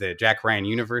perfectly into the Jack Ryan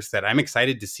universe that I'm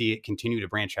excited to see it continue to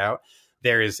branch out.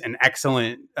 There is an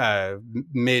excellent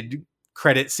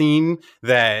mid-credit scene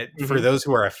that for those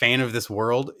who are a fan of this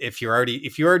world, if you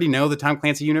already know the Tom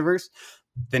Clancy universe,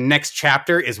 the next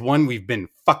chapter is one we've been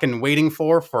fucking waiting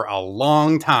for a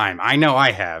long time. I know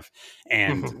I have.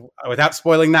 And without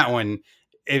spoiling that one,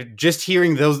 just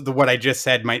hearing what I just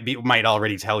said might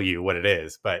already tell you what it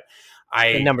is, but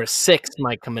the number 6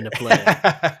 might come into play.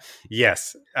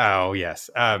 Yes. Oh yes.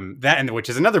 That, and which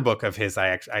is another book of his.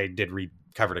 I did read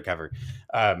cover to cover.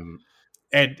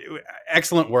 And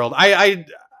excellent world.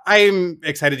 I'm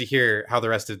excited to hear how the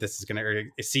rest of this is going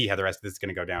to see how the rest of this is going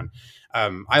to go down.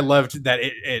 I loved that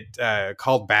it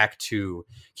called back to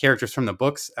characters from the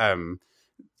books.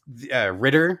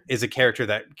 Ritter is a character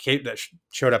that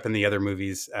showed up in the other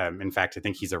movies. In fact, I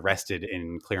think he's arrested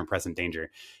in Clear and Present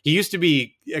Danger. He used to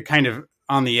be kind of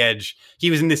on the edge.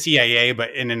 He was in the CIA,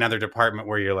 but in another department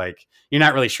where you're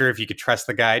not really sure if you could trust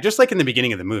the guy, just like in the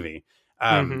beginning of the movie.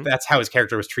 That's how his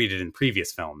character was treated in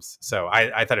previous films. So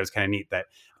I thought it was kind of neat that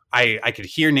I could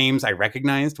hear names I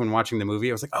recognized when watching the movie.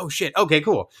 I was like, oh shit, okay,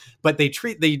 cool. But they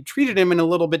treated him in a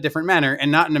little bit different manner, and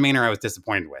not in a manner I was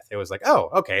disappointed with. It was like, oh,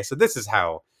 okay, so this is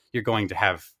how you're going to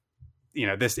have,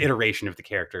 this iteration of the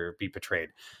character be portrayed.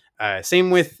 Same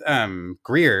with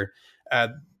Greer.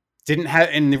 Didn't have,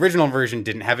 in the original version,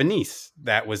 didn't have a niece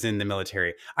that was in the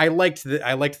military. I liked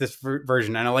this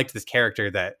version, and I liked this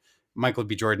character that Michael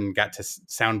B. Jordan got to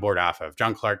soundboard off of.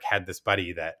 John Clark had this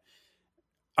buddy that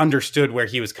understood where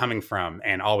he was coming from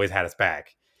and always had his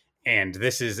back. And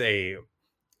this is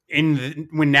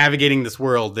when navigating this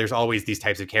world, there's always these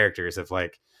types of characters of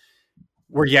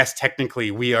where, yes, technically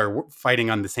we are fighting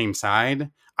on the same side.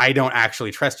 I don't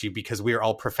actually trust you because we are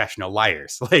all professional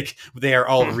liars. They are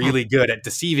all really good at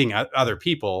deceiving other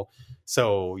people.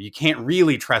 So you can't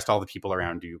really trust all the people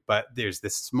around you, but there's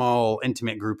this small,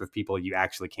 intimate group of people you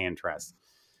actually can trust.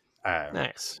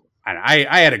 Nice. And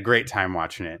I had a great time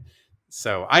watching it.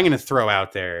 So I'm going to throw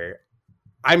out there,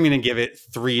 I'm going to give it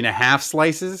 3.5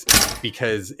 slices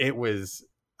because it was,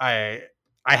 I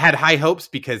had high hopes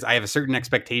because I have a certain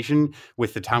expectation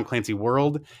with the Tom Clancy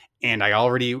world. And I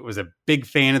already was a big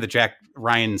fan of the Jack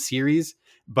Ryan series,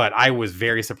 but I was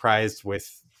very surprised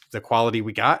with the quality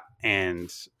we got,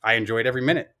 and I enjoyed every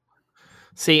minute.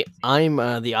 See, I'm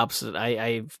the opposite.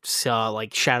 I saw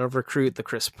Shadow Recruit, the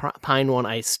Chris Pine one.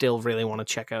 I still really want to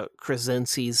check out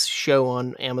Krasinski's show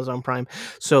on Amazon Prime.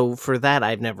 So for that,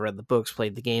 I've never read the books,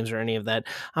 played the games, or any of that.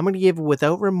 I'm going to give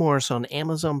Without Remorse on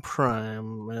Amazon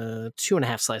Prime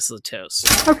 2.5 slices of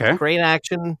toast. Okay. Great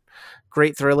action,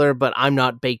 great thriller, but I'm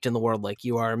not baked in the world like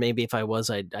you are. Maybe if I was,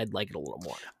 I'd like it a little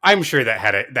more. I'm sure that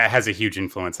has a huge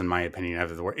influence in my opinion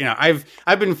of the world.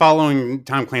 I've been following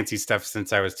Tom Clancy stuff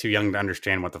since I was too young to understand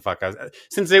what the fuck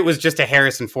since it was just a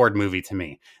Harrison Ford movie to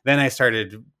me. Then I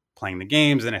started playing the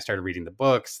games, then I started reading the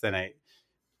books, then I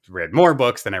read more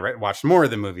books, then I watched more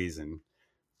of the movies, and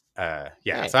so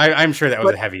I'm sure that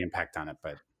was a heavy impact on it,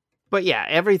 But yeah,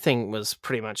 everything was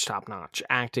pretty much top notch.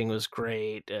 Acting was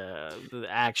great. The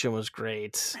action was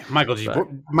great. Michael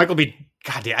B.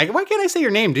 Goddamn, why can't I say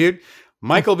your name, dude?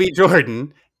 Michael B.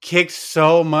 Jordan kicked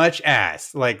so much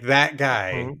ass. That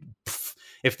guy. Pff,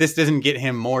 if this doesn't get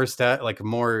him more stuff,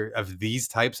 more of these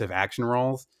types of action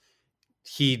roles,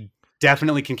 he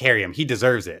definitely can carry him. He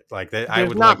deserves it. I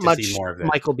would like to see more of that.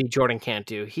 Michael B. Jordan can't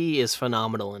do. He is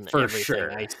phenomenal in everything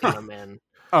I see him in.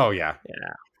 Oh yeah.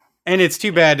 Yeah. And it's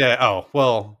too bad.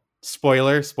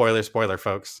 Spoiler,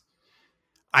 folks.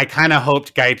 I kind of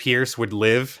hoped Guy Pearce would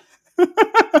live.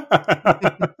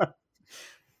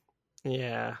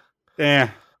 Yeah. Yeah.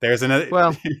 There's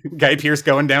another Guy Pearce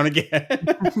going down again.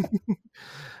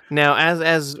 Now,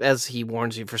 as he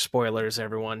warns you for spoilers,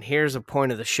 everyone, here's a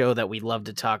point of the show that we love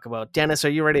to talk about. Dennis, are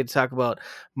you ready to talk about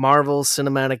Marvel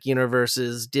Cinematic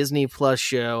Universe's Disney Plus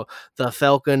show, The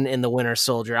Falcon and the Winter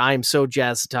Soldier? I am so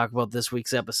jazzed to talk about this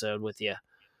week's episode with you.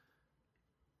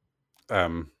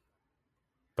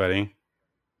 Buddy.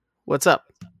 What's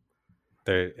up?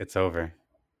 It's over.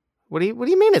 What do you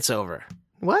mean it's over?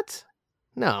 What?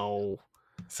 No.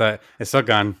 So it's all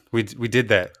gone. We did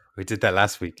that. We did that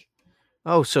last week.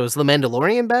 Oh, so is the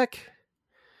Mandalorian back?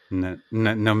 No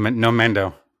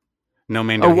Mando. No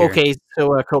Mando. Oh, here. okay.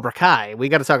 So Cobra Kai. We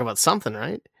got to talk about something,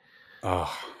 right?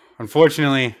 Oh,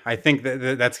 unfortunately, I think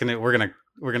that's we're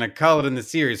gonna call it in the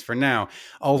series for now.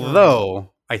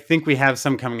 Although I think we have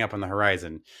some coming up on the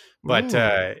horizon.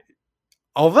 But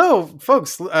although,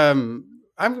 folks, I'm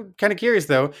kind of curious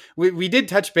though. We did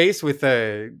touch base with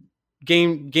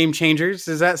Game Changers.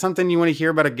 Is that something you want to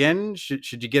hear about again?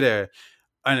 Should you get a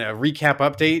recap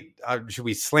update? Should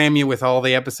we slam you with all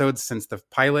the episodes since the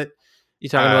pilot? You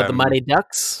talking about the Mighty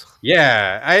Ducks?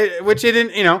 Yeah, which it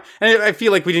didn't, and I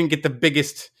feel like we didn't get the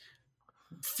biggest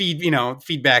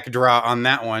feedback draw on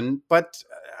that one, but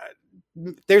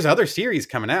there's other series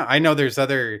coming out. I know there's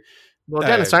other. Well,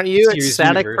 Dennis, aren't you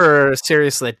ecstatic for a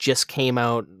series that just came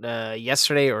out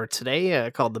yesterday or today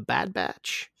called The Bad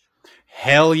Batch?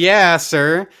 Hell yeah,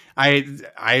 sir. I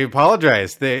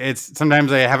apologize. It's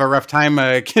sometimes I have a rough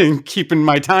time keeping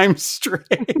my time straight.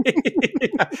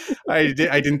 I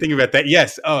didn't think about that.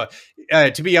 Yes.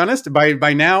 To be honest,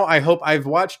 by now I hope I've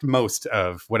watched most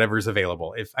of whatever's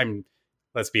available.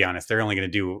 Let's be honest, they're only going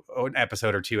to do an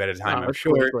episode or two at a time. I'm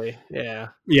sure. Quickly. Yeah.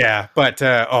 Yeah, but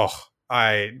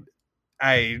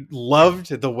I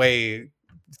loved the way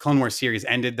Clone Wars series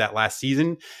ended that last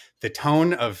season. The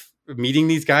tone of meeting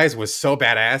these guys was so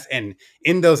badass, and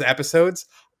in those episodes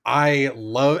I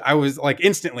was like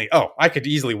instantly, I could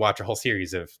easily watch a whole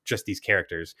series of just these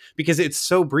characters because it's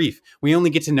so brief. We only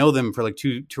get to know them for like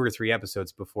two or three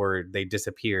episodes before they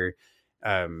disappear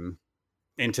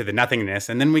into the nothingness,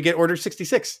 and then we get Order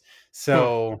 66.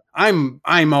 So I'm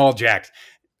all jacked.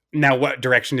 Now, what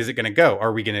direction is it going to go?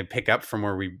 Are we going to pick up from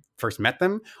where we first met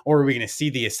them, or are we going to see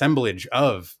the assemblage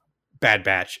of Bad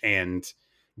Batch and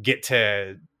get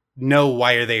to know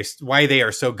why they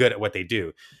are so good at what they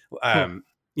do? I'm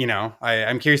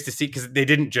curious to see, because they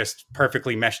didn't just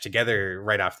perfectly mesh together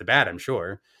right off the bat, I'm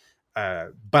sure.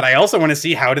 But I also want to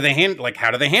see how do they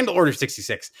handle Order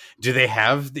 66? Do they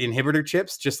have the inhibitor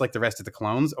chips just like the rest of the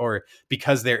clones, or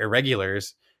because they're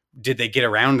irregulars, did they get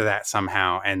around to that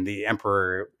somehow? And the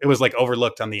Emperor, it was like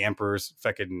overlooked on the Emperor's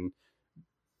fucking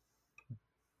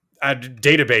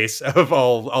database of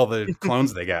all the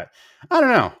clones they got. I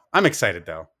don't know. I'm excited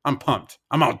though. I'm pumped.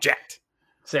 I'm all jacked.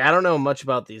 See, I don't know much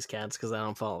about these cats because I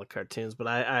don't follow the cartoons, but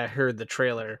I heard the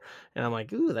trailer and I'm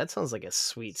like, ooh, that sounds like a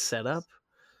sweet setup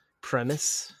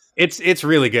premise. It's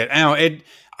really good.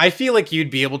 I feel like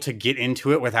you'd be able to get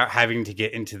into it without having to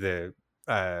get into the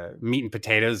meat and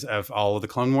potatoes of all of the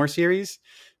Clone War series.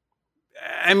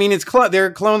 I mean,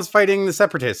 they're clones fighting the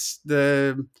Separatists.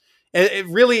 It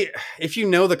really, if you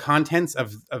know the contents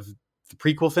of the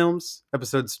prequel films,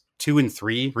 episodes 2 and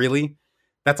 3, really,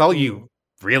 that's all you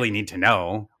really need to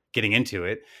know getting into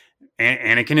it.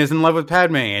 Anakin is in love with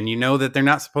Padme, and you know that they're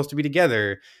not supposed to be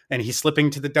together, and he's slipping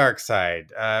to the dark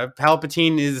side.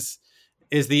 Palpatine is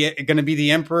going to be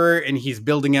the Emperor, and he's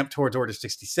building up towards Order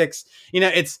 66.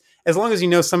 It's, as long as you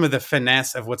know some of the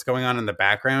finesse of what's going on in the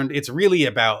background, it's really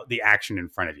about the action in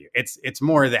front of you. It's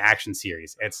more the action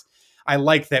series. I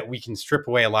like that we can strip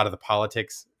away a lot of the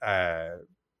politics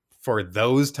for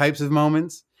those types of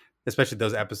moments, especially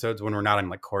those episodes when we're not in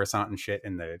like Coruscant and shit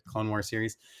in the Clone Wars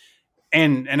series.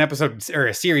 And an episode or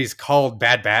a series called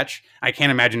Bad Batch, I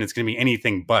can't imagine it's going to be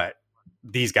anything but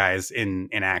these guys in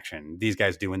action, these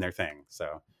guys doing their thing.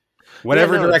 So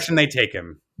whatever direction they take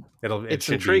him, it's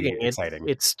intriguing. Be exciting.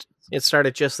 It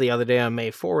started just the other day on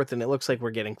May 4th, and it looks like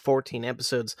we're getting 14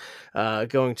 episodes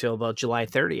going till about July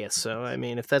 30th. So, I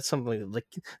mean, if that's something that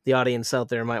the audience out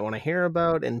there might want to hear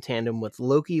about in tandem with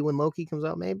Loki when Loki comes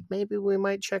out, maybe we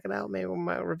might check it out. Maybe we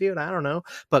might review it. I don't know.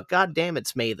 But goddamn,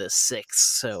 it's May the 6th.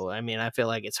 So, I mean, I feel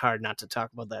like it's hard not to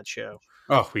talk about that show.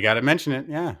 Oh, we got to mention it.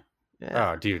 Yeah.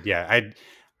 Oh, dude. Yeah.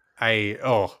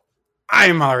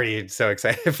 I'm already so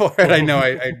excited for it. I know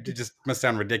I just must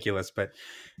sound ridiculous, but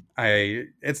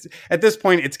it's at this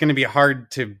point, it's going to be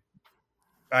hard to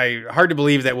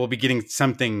believe that we'll be getting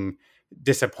something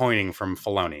disappointing from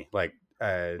Filoni. Like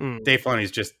Dave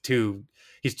Filoni's just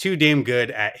he's too damn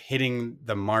good at hitting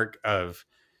the mark of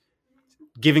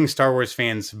giving Star Wars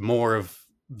fans more of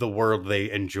the world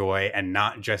they enjoy and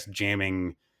not just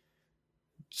jamming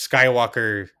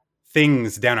Skywalker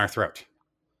things down our throat.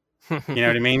 You know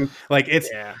what I mean? Like it's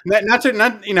not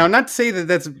to say that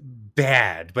that's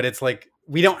bad, but it's like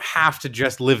we don't have to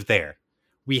just live there.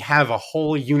 We have a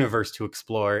whole universe to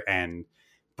explore and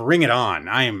bring it on.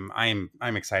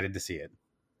 I'm excited to see it.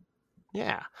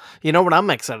 Yeah. You know what I'm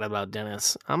excited about,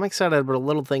 Dennis? I'm excited about a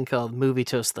little thing called Movie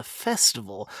Toast the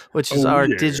Festival, which is our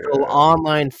digital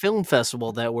online film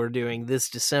festival that we're doing this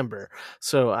December.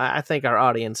 So I think our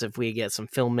audience, if we get some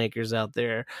filmmakers out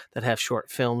there that have short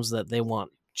films that they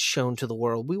want shown to the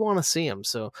world, we want to see them.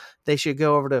 So they should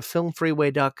go over to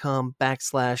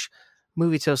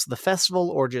filmfreeway.com/Movie Toast of the Festival,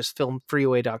 or just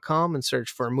filmfreeway.com and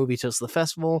search for Movie Toast of the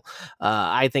Festival.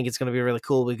 I think it's going to be really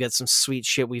cool. We've got some sweet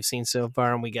shit we've seen so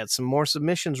far, and we got some more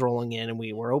submissions rolling in, and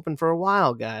we were open for a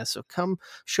while, guys. So come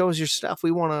show us your stuff.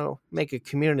 We want to make a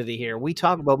community here. We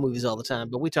talk about movies all the time,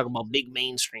 but we talk about big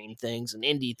mainstream things and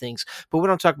indie things, but we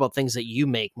don't talk about things that you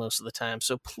make most of the time.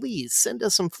 So please send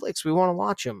us some flicks. We want to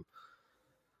watch them.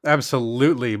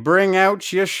 Absolutely. Bring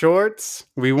out your shorts.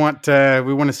 We want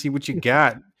to see what you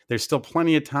got. There's still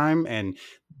plenty of time, and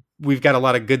we've got a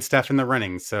lot of good stuff in the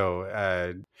running.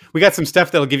 So we got some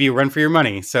stuff that'll give you a run for your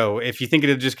money. So if you think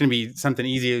it's just going to be something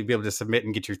easy to be able to submit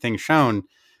and get your thing shown,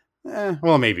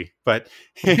 well, maybe. But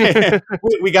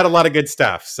we got a lot of good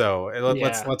stuff. So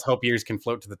let's hope yours can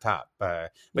float to the top.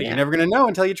 But you're never going to know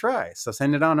until you try. So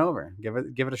send it on over. Give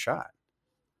it a shot.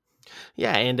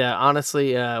 Yeah, and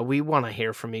honestly, we want to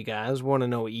hear from you guys. We want to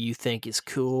know what you think is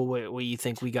cool, what you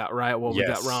think we got right, what we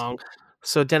got wrong.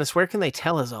 So, Dennis, where can they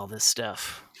tell us all this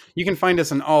stuff? You can find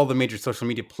us on all the major social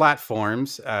media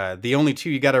platforms. The only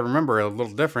two you got to remember are a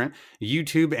little different: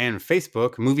 YouTube and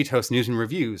Facebook, Movie Toast News and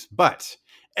Reviews. But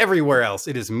everywhere else,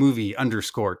 it is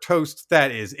movie_toast.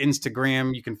 That is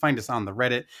Instagram. You can find us on the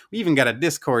Reddit. We even got a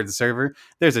Discord server.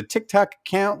 There's a TikTok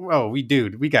account. Oh, we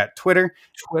got Twitter.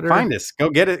 Find us. Go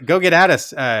get it. Go get at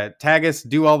us. Tag us.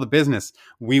 Do all the business.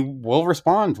 We will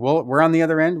respond. We're on the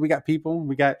other end. We got people.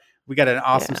 We got an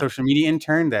awesome social media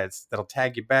intern that'll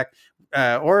tag you back,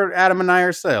 or Adam and I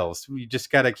ourselves. We just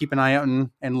got to keep an eye out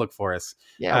and look for us.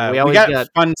 Yeah, we got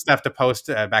fun stuff to post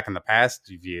back in the past.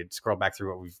 If you scroll back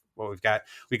through what we've got,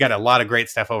 we got a lot of great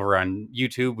stuff over on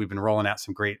YouTube. We've been rolling out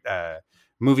some great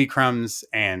movie crumbs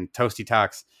and toasty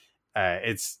talks.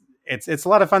 It's a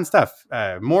lot of fun stuff.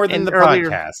 More than the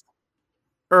podcast.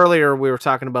 Earlier, we were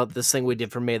talking about this thing we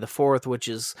did for May the 4th, which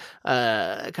is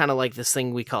kind of like this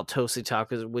thing we call Toasty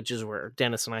Talk, which is where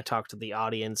Dennis and I talk to the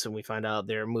audience and we find out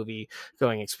their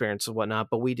movie-going experience and whatnot.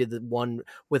 But we did the one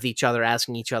with each other,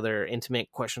 asking each other intimate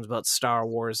questions about Star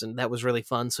Wars, and that was really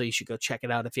fun, so you should go check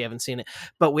it out if you haven't seen it.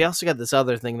 But we also got this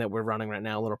other thing that we're running right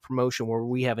now, a little promotion, where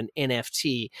we have an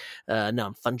NFT,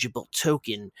 non-fungible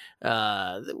token,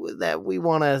 that we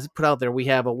want to put out there. We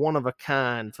have a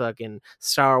one-of-a-kind fucking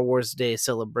Star Wars Day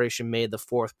celebration made, the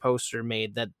 4th poster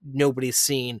made that nobody's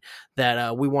seen,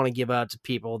 that we want to give out to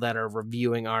people that are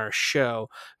reviewing our show,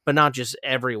 but not just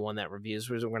everyone that reviews.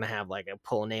 We're going to have like a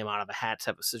pull a name out of a hat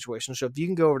type of situation. So if you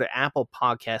can go over to Apple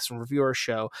Podcasts and review our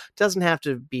show, it doesn't have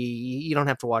to be, you don't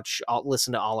have to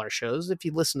listen to all our shows. If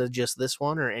you listen to just this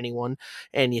one or anyone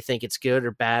and you think it's good or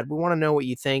bad, we want to know what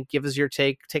you think. Give us your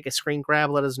take a screen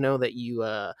grab, let us know that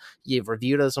you've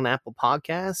reviewed us on Apple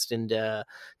Podcasts, and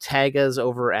tag us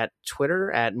over at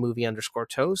Twitter at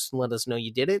movie_toast and let us know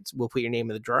you did it. We'll put your name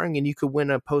in the drawing, and you could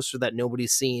win a poster that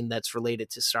nobody's seen that's related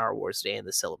to Star Wars Day and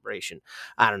the celebration.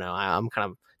 I don't know. I'm kind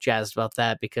of jazzed about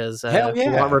that because we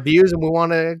want reviews and we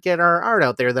want to get our art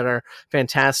out there that our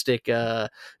fantastic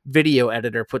video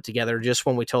editor put together. Just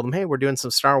when we told him, hey, we're doing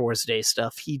some Star Wars Day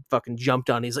stuff, he fucking jumped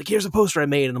on. He's like, here's a poster I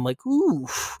made. And I'm like, ooh,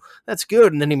 that's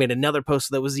good. And then he made another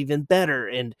poster that was even better.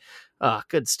 And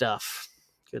good stuff.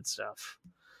 Good stuff.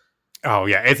 Oh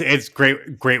yeah, it's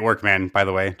great work, man. By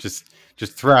the way, just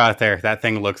throw out there, that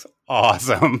thing looks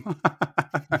awesome.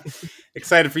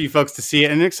 Excited for you folks to see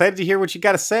it, and excited to hear what you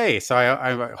got to say. So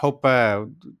I hope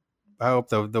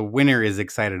the winner is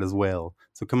excited as well.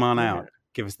 So come on out,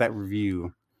 give us that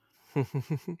review.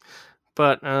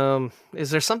 But is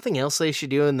there something else they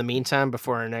should do in the meantime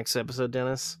before our next episode,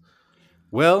 Dennis?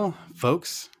 Well,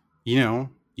 folks, you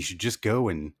should just go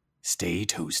and stay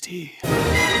toasty.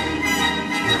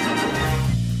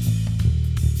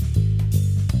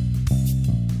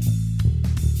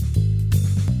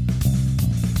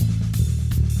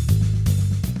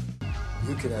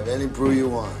 You can have any brew you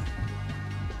want,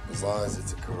 as long as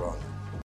it's a Corona.